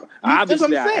like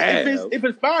obviously I have. If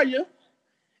it's fire,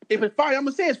 I'm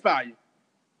gonna say it's fire.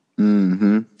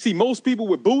 Mm-hmm. See, most people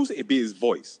with Boosie, it be his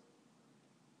voice.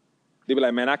 They be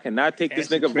like, man, I cannot take this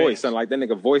nigga voice. Something like that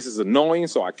nigga voice is annoying,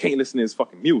 so I can't listen to his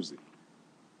fucking music.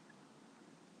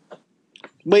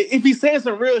 But if he's saying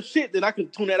some real shit, then I can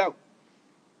tune that out.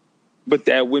 But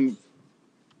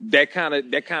that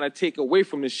kind of take away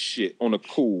from this shit on the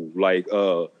cool. Like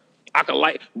I could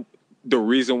like the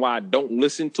reason why I don't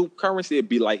listen to Currency,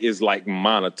 it's like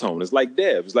monotone. It's like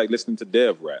Dev. It's like listening to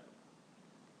Dev rap.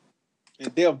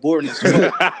 And Dev boring as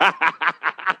fuck.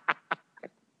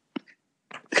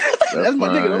 That's my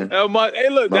nigga though. Hey,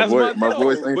 look, that's my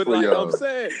voice ain't but for like y'all. I'm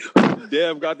saying,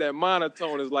 Dev got that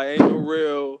monotone. It's like ain't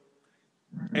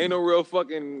no real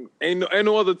fucking ain't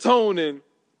no other tone in.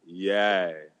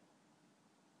 Yeah,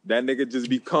 that nigga just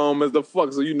be calm as the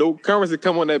fuck. So you know, Currency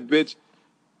come on that bitch,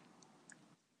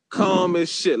 calm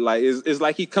as shit. Like it's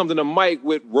like he comes in the mic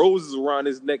with roses around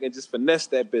his neck and just finesse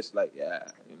that bitch. Like yeah,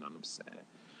 you know what I'm saying.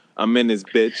 I'm in this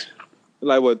bitch.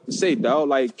 Like what? Say dog.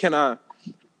 Like can I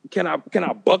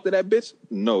buck to that bitch?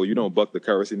 No, you don't buck the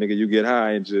Currency, nigga. You get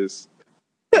high and just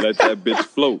let that bitch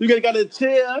float. You got a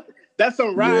chair. That's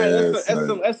some ride. Yeah,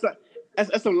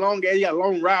 that's some long ass. You got a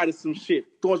long ride or some shit.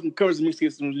 Throwing some Currency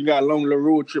mixtapes. You got a long little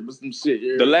road trip or some shit.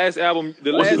 Yeah. The last album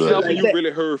you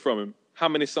really heard from him. How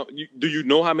many songs? Do you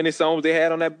know how many songs they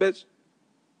had on that bitch?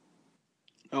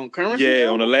 On Currency? Yeah,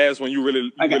 on the last one you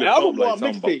really like an album or a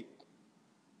mixtape.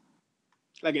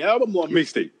 Like an album or a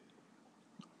mixtape.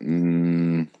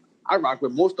 I rock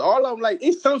with most of all of them. Like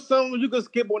it's some songs you can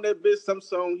skip on that bitch. Some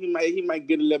songs he might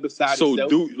get a little beside himself.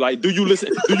 So do you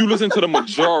listen to the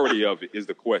majority of it? Is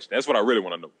the question. That's what I really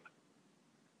want to know.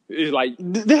 It's like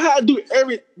this how I do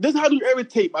every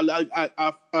tape. I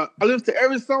listen to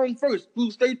every song first,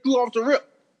 straight through off the rip.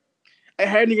 I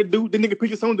had nigga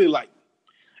pick a song they like,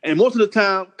 and most of the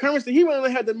time, Currency he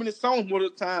really had that many songs most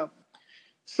of the time.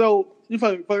 So you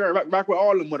fucking rock with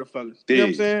all them motherfuckers. You know what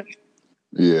I'm saying?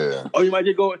 Yeah. Or you might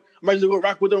just go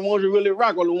rock with the ones you really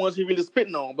rock or the ones he really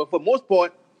spitting on. But for the most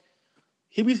part,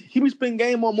 he be spitting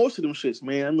game on most of them shits,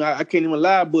 man. I mean, I can't even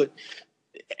lie, but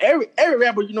every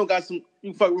rapper got some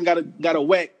got a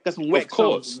whack, got some whack. Of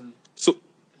course. Songs,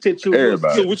 so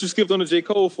everybody. So what you skipped on the J.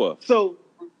 Cole for? So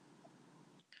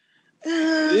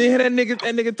yeah, that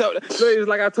nigga talk. So it's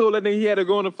like I told that nigga he had to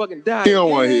go on a fucking diet. He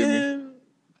don't want to hear me.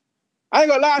 I ain't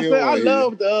gonna lie,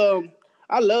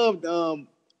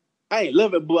 I ain't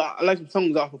love it, but I like some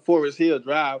songs off of Forest Hill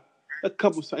Drive. A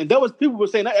couple songs. And that was people were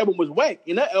saying that album was whack.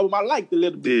 And that album I liked a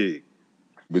little bit.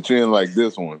 But you ain't like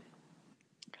this one.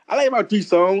 I like about 3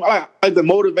 songs. I like the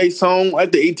Motivate song. I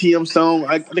like the ATM song.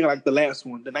 I think I like the last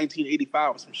one, the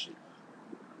 1985 or some shit.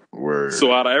 Word.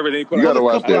 So out of everything, you gotta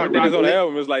watch that. Everything that's on the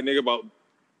album is like nigga about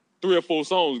 3 or 4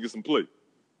 songs get some play.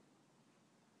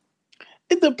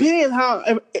 It depends how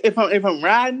if I'm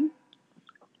riding,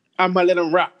 I might let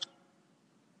them rock.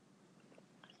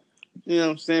 You know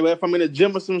what I'm saying? But if I'm in the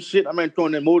gym or some shit, I might throw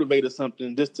in that Motivate or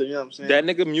something just to, you know what I'm saying? That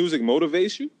nigga music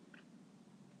motivates you?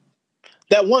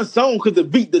 That one song could the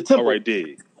tempo. All right,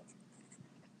 dig.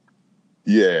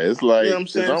 Yeah, it's like, You know what I'm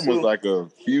saying? it's almost like a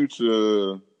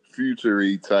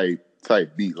future-y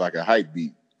type beat, like a hype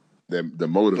beat. The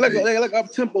Motivate. Like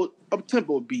up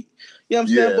tempo beat. You know what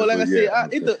I'm saying? But like I said,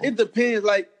 it depends.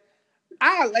 Like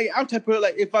I'm type of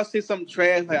like if I say something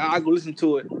trash, like I go listen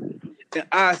to it, and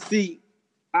I'll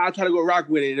try to go rock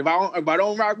with it. If I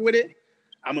don't rock with it,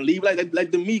 I'm gonna leave like the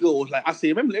Migos. Like I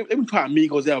say, let me try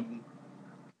Migos album.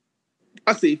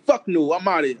 I say, fuck no, I'm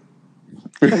out of here.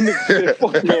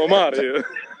 Fuck no, I'm out of here.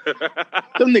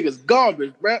 Them niggas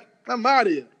garbage, bro. I'm out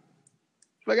of here.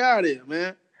 Fuck out of here,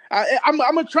 man. I'm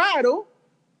gonna try though.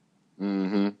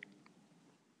 Mm-hmm.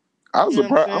 I'm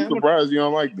surprised you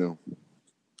don't like them.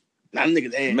 Nah,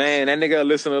 niggas ass. Man, that nigga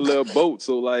listen to Lil Boat,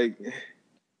 so like,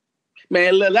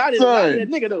 man, Lil Out is that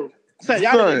nigga though. Son,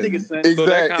 y'all that nigga, son.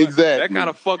 Exactly. That kind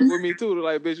of fucked with me too.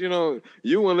 Like, bitch, you know,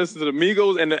 you want to listen to the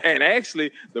Migos, and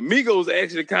actually, the Migos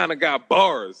actually kind of got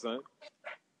bars, son.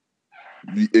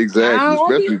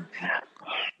 Exactly, especially.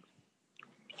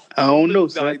 I don't know,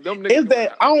 son. Like, Is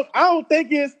that I don't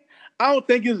think it's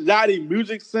Yachty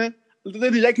music, son.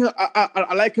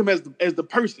 I like him as the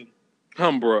person.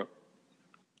 Bro.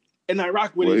 And I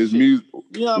rock with his shit. music.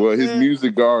 You know his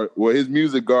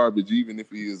music garbage, even if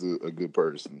he is a good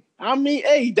person. I mean,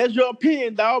 hey, that's your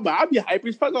opinion, dog. But I be hyped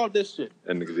as fuck off this shit.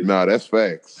 Nah, that's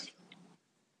facts.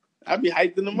 I be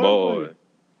hyped in the boy.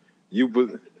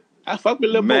 I fuck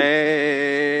with Lil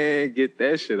Man, get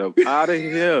that shit up out of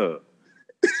here.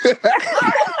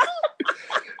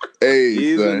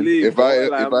 Hey, son, if I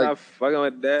not fucking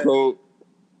with that. Cole,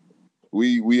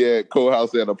 we at Cole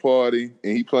house at a party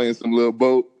and he playing some Lil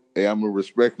Boat. Hey, I'm gonna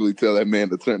respectfully tell that man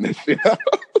to turn that shit out.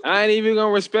 I ain't even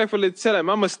gonna respectfully tell him.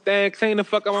 I'm gonna stand clean the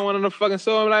fuck up on one of the fucking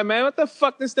song. I'm like, man, what the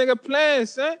fuck this nigga playing,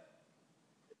 son?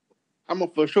 I'm gonna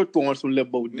for sure throw on some Lil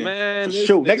Boat then. Man, for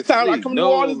sure. Next time I come to New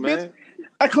Orleans, bitch.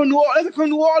 I come to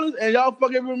New Orleans and y'all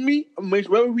fucking with me. I'm gonna make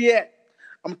sure wherever we at,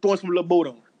 I'm throwing some Lil Boat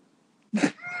on.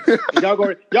 y'all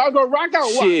gonna rock out.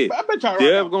 Shit. I bet y'all rock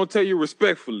They're out. gonna tell you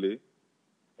respectfully,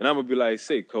 and I'm gonna be like,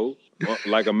 say, Cole,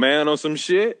 like a man on some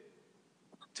shit.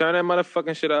 Turn that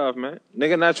motherfucking shit off, man.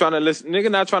 Nigga not trying to listen.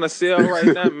 Nigga not trying to sell right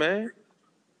now, man.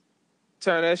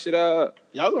 Turn that shit up.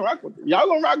 Y'all gonna rock with it. Y'all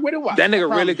gonna rock with it. Watch. That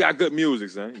nigga really got good music,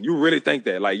 son. You really think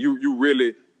that? Like you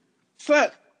really? Son,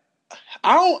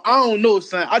 I don't know,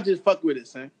 son. I just fuck with it,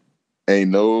 son.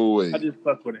 Ain't no way. I just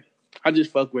fuck with it. I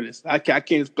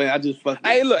can't explain. I just fuck with it.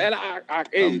 Hey, look, and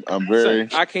I'm very.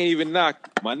 Son, I can't even knock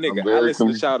my nigga. I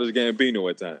listen to Childish Gambino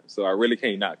at times, so I really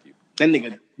can't knock you. That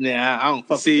nigga, nah, I don't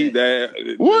fuck See with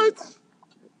that. What?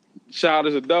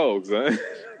 Childish a dog, son.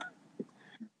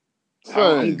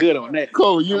 I'm good on that.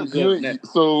 Cole,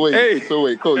 so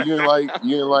wait, Cole, you didn't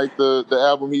like the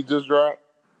album he just dropped?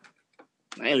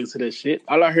 I ain't listen to that shit.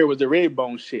 All I heard was the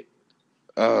Redbone shit.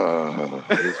 That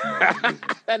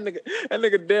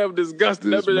nigga damn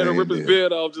disgusting. That bitch had to rip his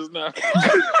beard off just now.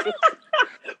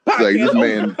 It's like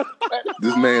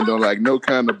this man don't like no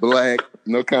kind of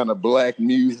black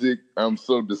music. I'm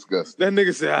so disgusted. That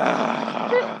nigga said,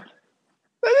 ah.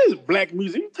 That is black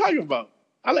music. What you talking about?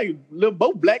 I like Lil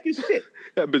Bo black as shit.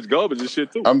 That bitch garbage as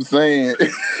shit too. I'm saying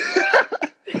because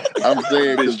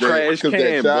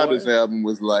that Childish album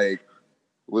was like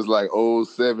old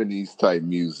 70s type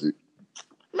music.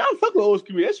 Man, I'm fucking old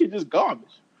school. That shit just garbage.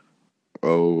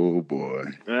 Oh boy.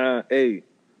 Hey,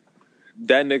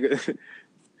 that nigga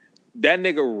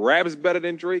raps better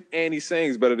than Drake and he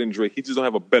sings better than Drake. He just don't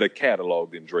have a better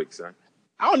catalog than Drake, son.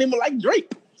 I don't even like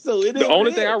Drake. So the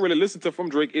only thing I really listen to from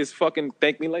Drake is fucking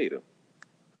Thank Me Later.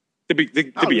 To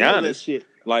be honest, shit.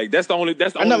 Like that's the only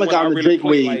one I really Drake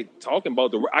play, like talking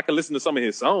about I can listen to some of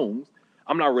his songs.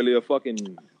 I'm not really a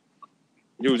fucking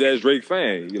huge ass Drake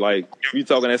fan. You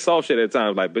talking that soft shit at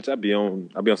times, like bitch, I be on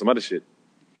some other shit.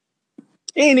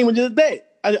 It ain't even just that.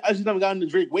 I just never got in the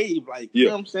Drake wave. Like you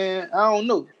know what I'm saying? I don't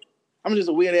know. I'm just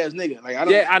a weird ass nigga. Like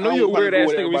I know you're a weird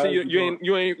ass nigga.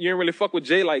 You ain't really fuck with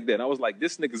Jay like that. I was like,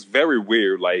 this nigga's very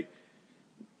weird. Like,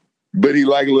 but he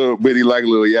like Lil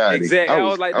Yachty. Exactly. I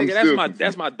was like, nigga,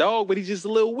 that's my dog, but he's just a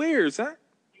little weird, son.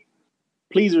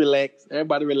 Please relax.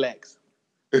 Everybody relax.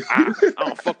 I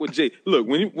don't fuck with Jay. Look,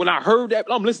 when I heard that,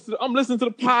 I'm listening to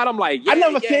the pod. I'm like, I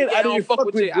never said I didn't fuck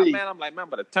with Jay. Man, I'm like, man, I'm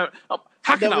about to turn.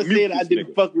 How can I never mute said I this didn't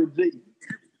nigga? fuck with Jay.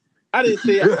 I didn't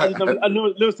say I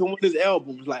never listened to one of his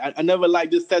albums. Like I never like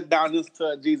just sat down and listened to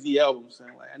a Jay-Z album. So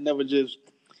like I never just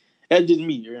that's just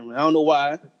me. You know? I don't know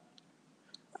why.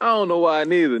 I don't know why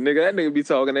neither, nigga. That nigga be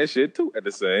talking that shit too at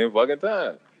the same fucking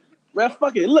time. Well,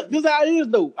 fuck it. Look, this is how it is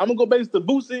though. I'm gonna go back to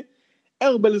Boosie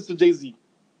and I'm gonna listen to Jay-Z.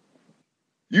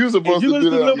 You were supposed to do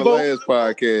that on the last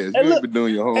podcast. You ain't been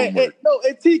doing your homework.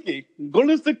 Hey, TK, go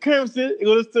listen to Currency and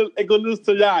go listen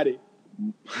to Yachty.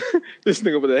 This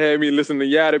nigga would have had me listen to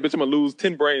Yachty, bitch. I'm gonna lose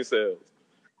 10 brain cells.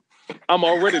 I'm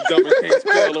already dumb and can't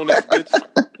spell on this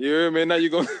bitch. You hear me? Now you're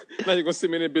gonna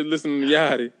sit me in that bitch listening to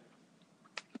Yachty.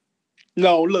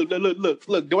 No, look.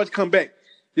 Don't watch come back.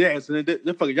 Yeah, so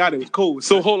that fucking Yachty was cold.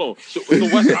 So hold on. So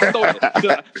what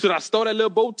should I start that little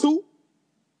boat too?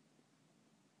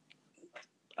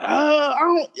 I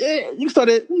don't. Yeah, you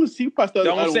started. Let me see. You probably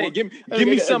started. I'm saying, give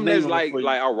me something that's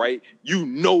like, all right, you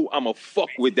know, I'm a fuck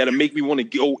with that'll make me want to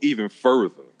go even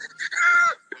further.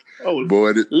 Oh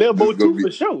boy, Lil Bo 2 for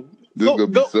sure. This is gonna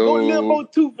be so. Lil Bo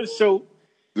 2 for sure.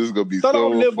 This is gonna be Start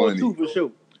so on Lil Bo funny. 2 for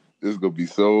sure. This is gonna be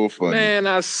so funny. Man,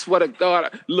 I swear to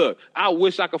God. Look, I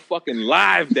wish I could fucking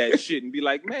live that shit and be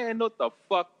like, man, what the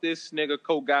fuck this nigga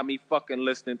Cole got me fucking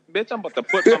listening. Bitch, I'm about to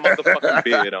put my motherfucking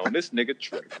bed on. This nigga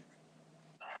tripping.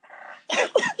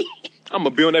 I'm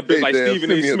gonna be on that bitch like Dale,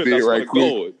 Stephen A. Smith. I swear to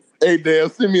God. Hey, Dale,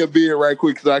 send me a beer right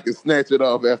quick so I can snatch it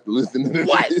off after listening to this.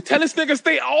 What? Tell this nigga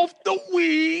stay off the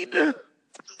weed.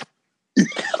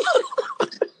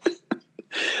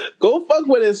 Go fuck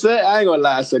with it, sir. I ain't gonna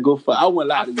lie, sir. Go fuck. I wouldn't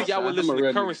lie I to you. think I would son. listen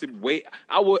to Currency way.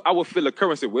 I would feel the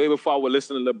Currency way before I would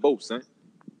listen to Lil Bo, son.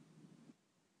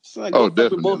 Son, go fuck with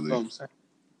definitely. both of them, son.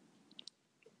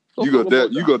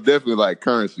 You go definitely like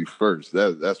Currency first.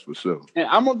 That's for sure. And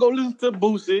I'm gonna go listen to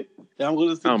Boosie. And I'm gonna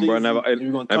listen to Bro,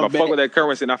 Jay-Z. if I fuck with that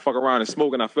Currency and I fuck around and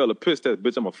smoke and I feel a piss test,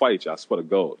 bitch, I'm gonna fight you. I swear to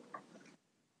God.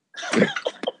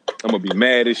 I'm gonna be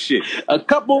mad as shit. A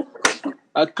couple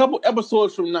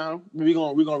episodes from now, we're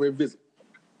gonna revisit.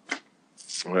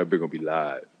 Oh, that bitch gonna be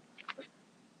live.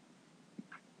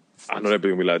 I know that bitch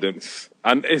gonna be live.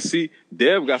 And see,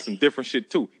 Dev got some different shit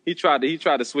too. He tried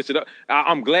to switch it up.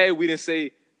 I'm glad we didn't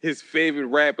say his favorite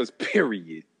rappers,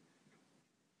 period.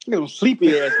 You know,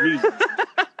 sleepy ass music.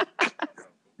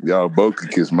 Y'all both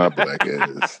could kiss my black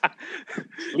ass.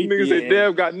 Niggas say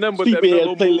Dev got nothing but that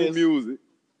little music.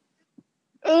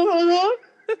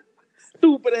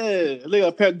 Stupid ass. Look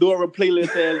at Pandora playlist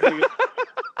ass nigga.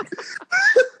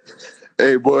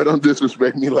 Hey boy, don't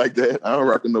disrespect me like that. I don't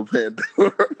rock no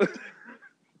Pandora.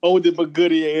 Older but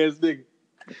goody ass nigga.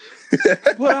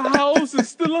 But a house is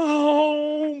still a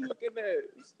home. Look at that.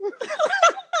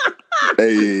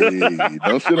 Hey,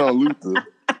 don't shit on Luther.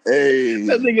 Hey,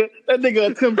 that nigga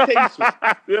a temptation.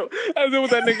 Yo, that's what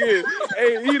that nigga is.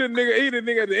 Hey, he the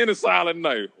nigga at the inner silent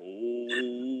night.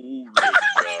 Oh,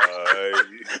 night.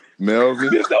 Melvin.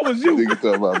 Yes, that was you. Nigga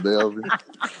talking about Melvin.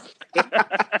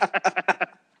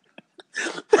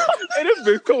 Hey, this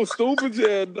bitch so stupid,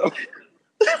 yeah, though.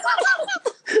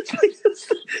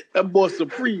 That boy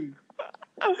supreme.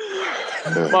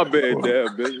 My bad,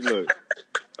 Dad, bitch. Look,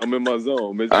 I'm in my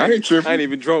zone, bitch. I ain't tripping. I ain't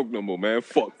even drunk no more, man.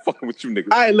 Fucking with you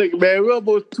niggas. All right, look, man. We're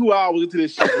almost 2 hours into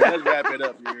this shit. Let's wrap it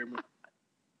up. You hear me?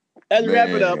 Let's wrap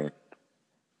it up.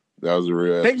 That was a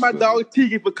real Thank my dog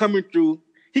Tiki for coming through.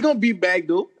 He gonna be back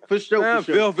though, for sure. Man,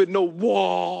 for sure. Velvet no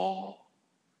wall.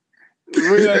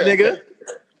 Real nigga.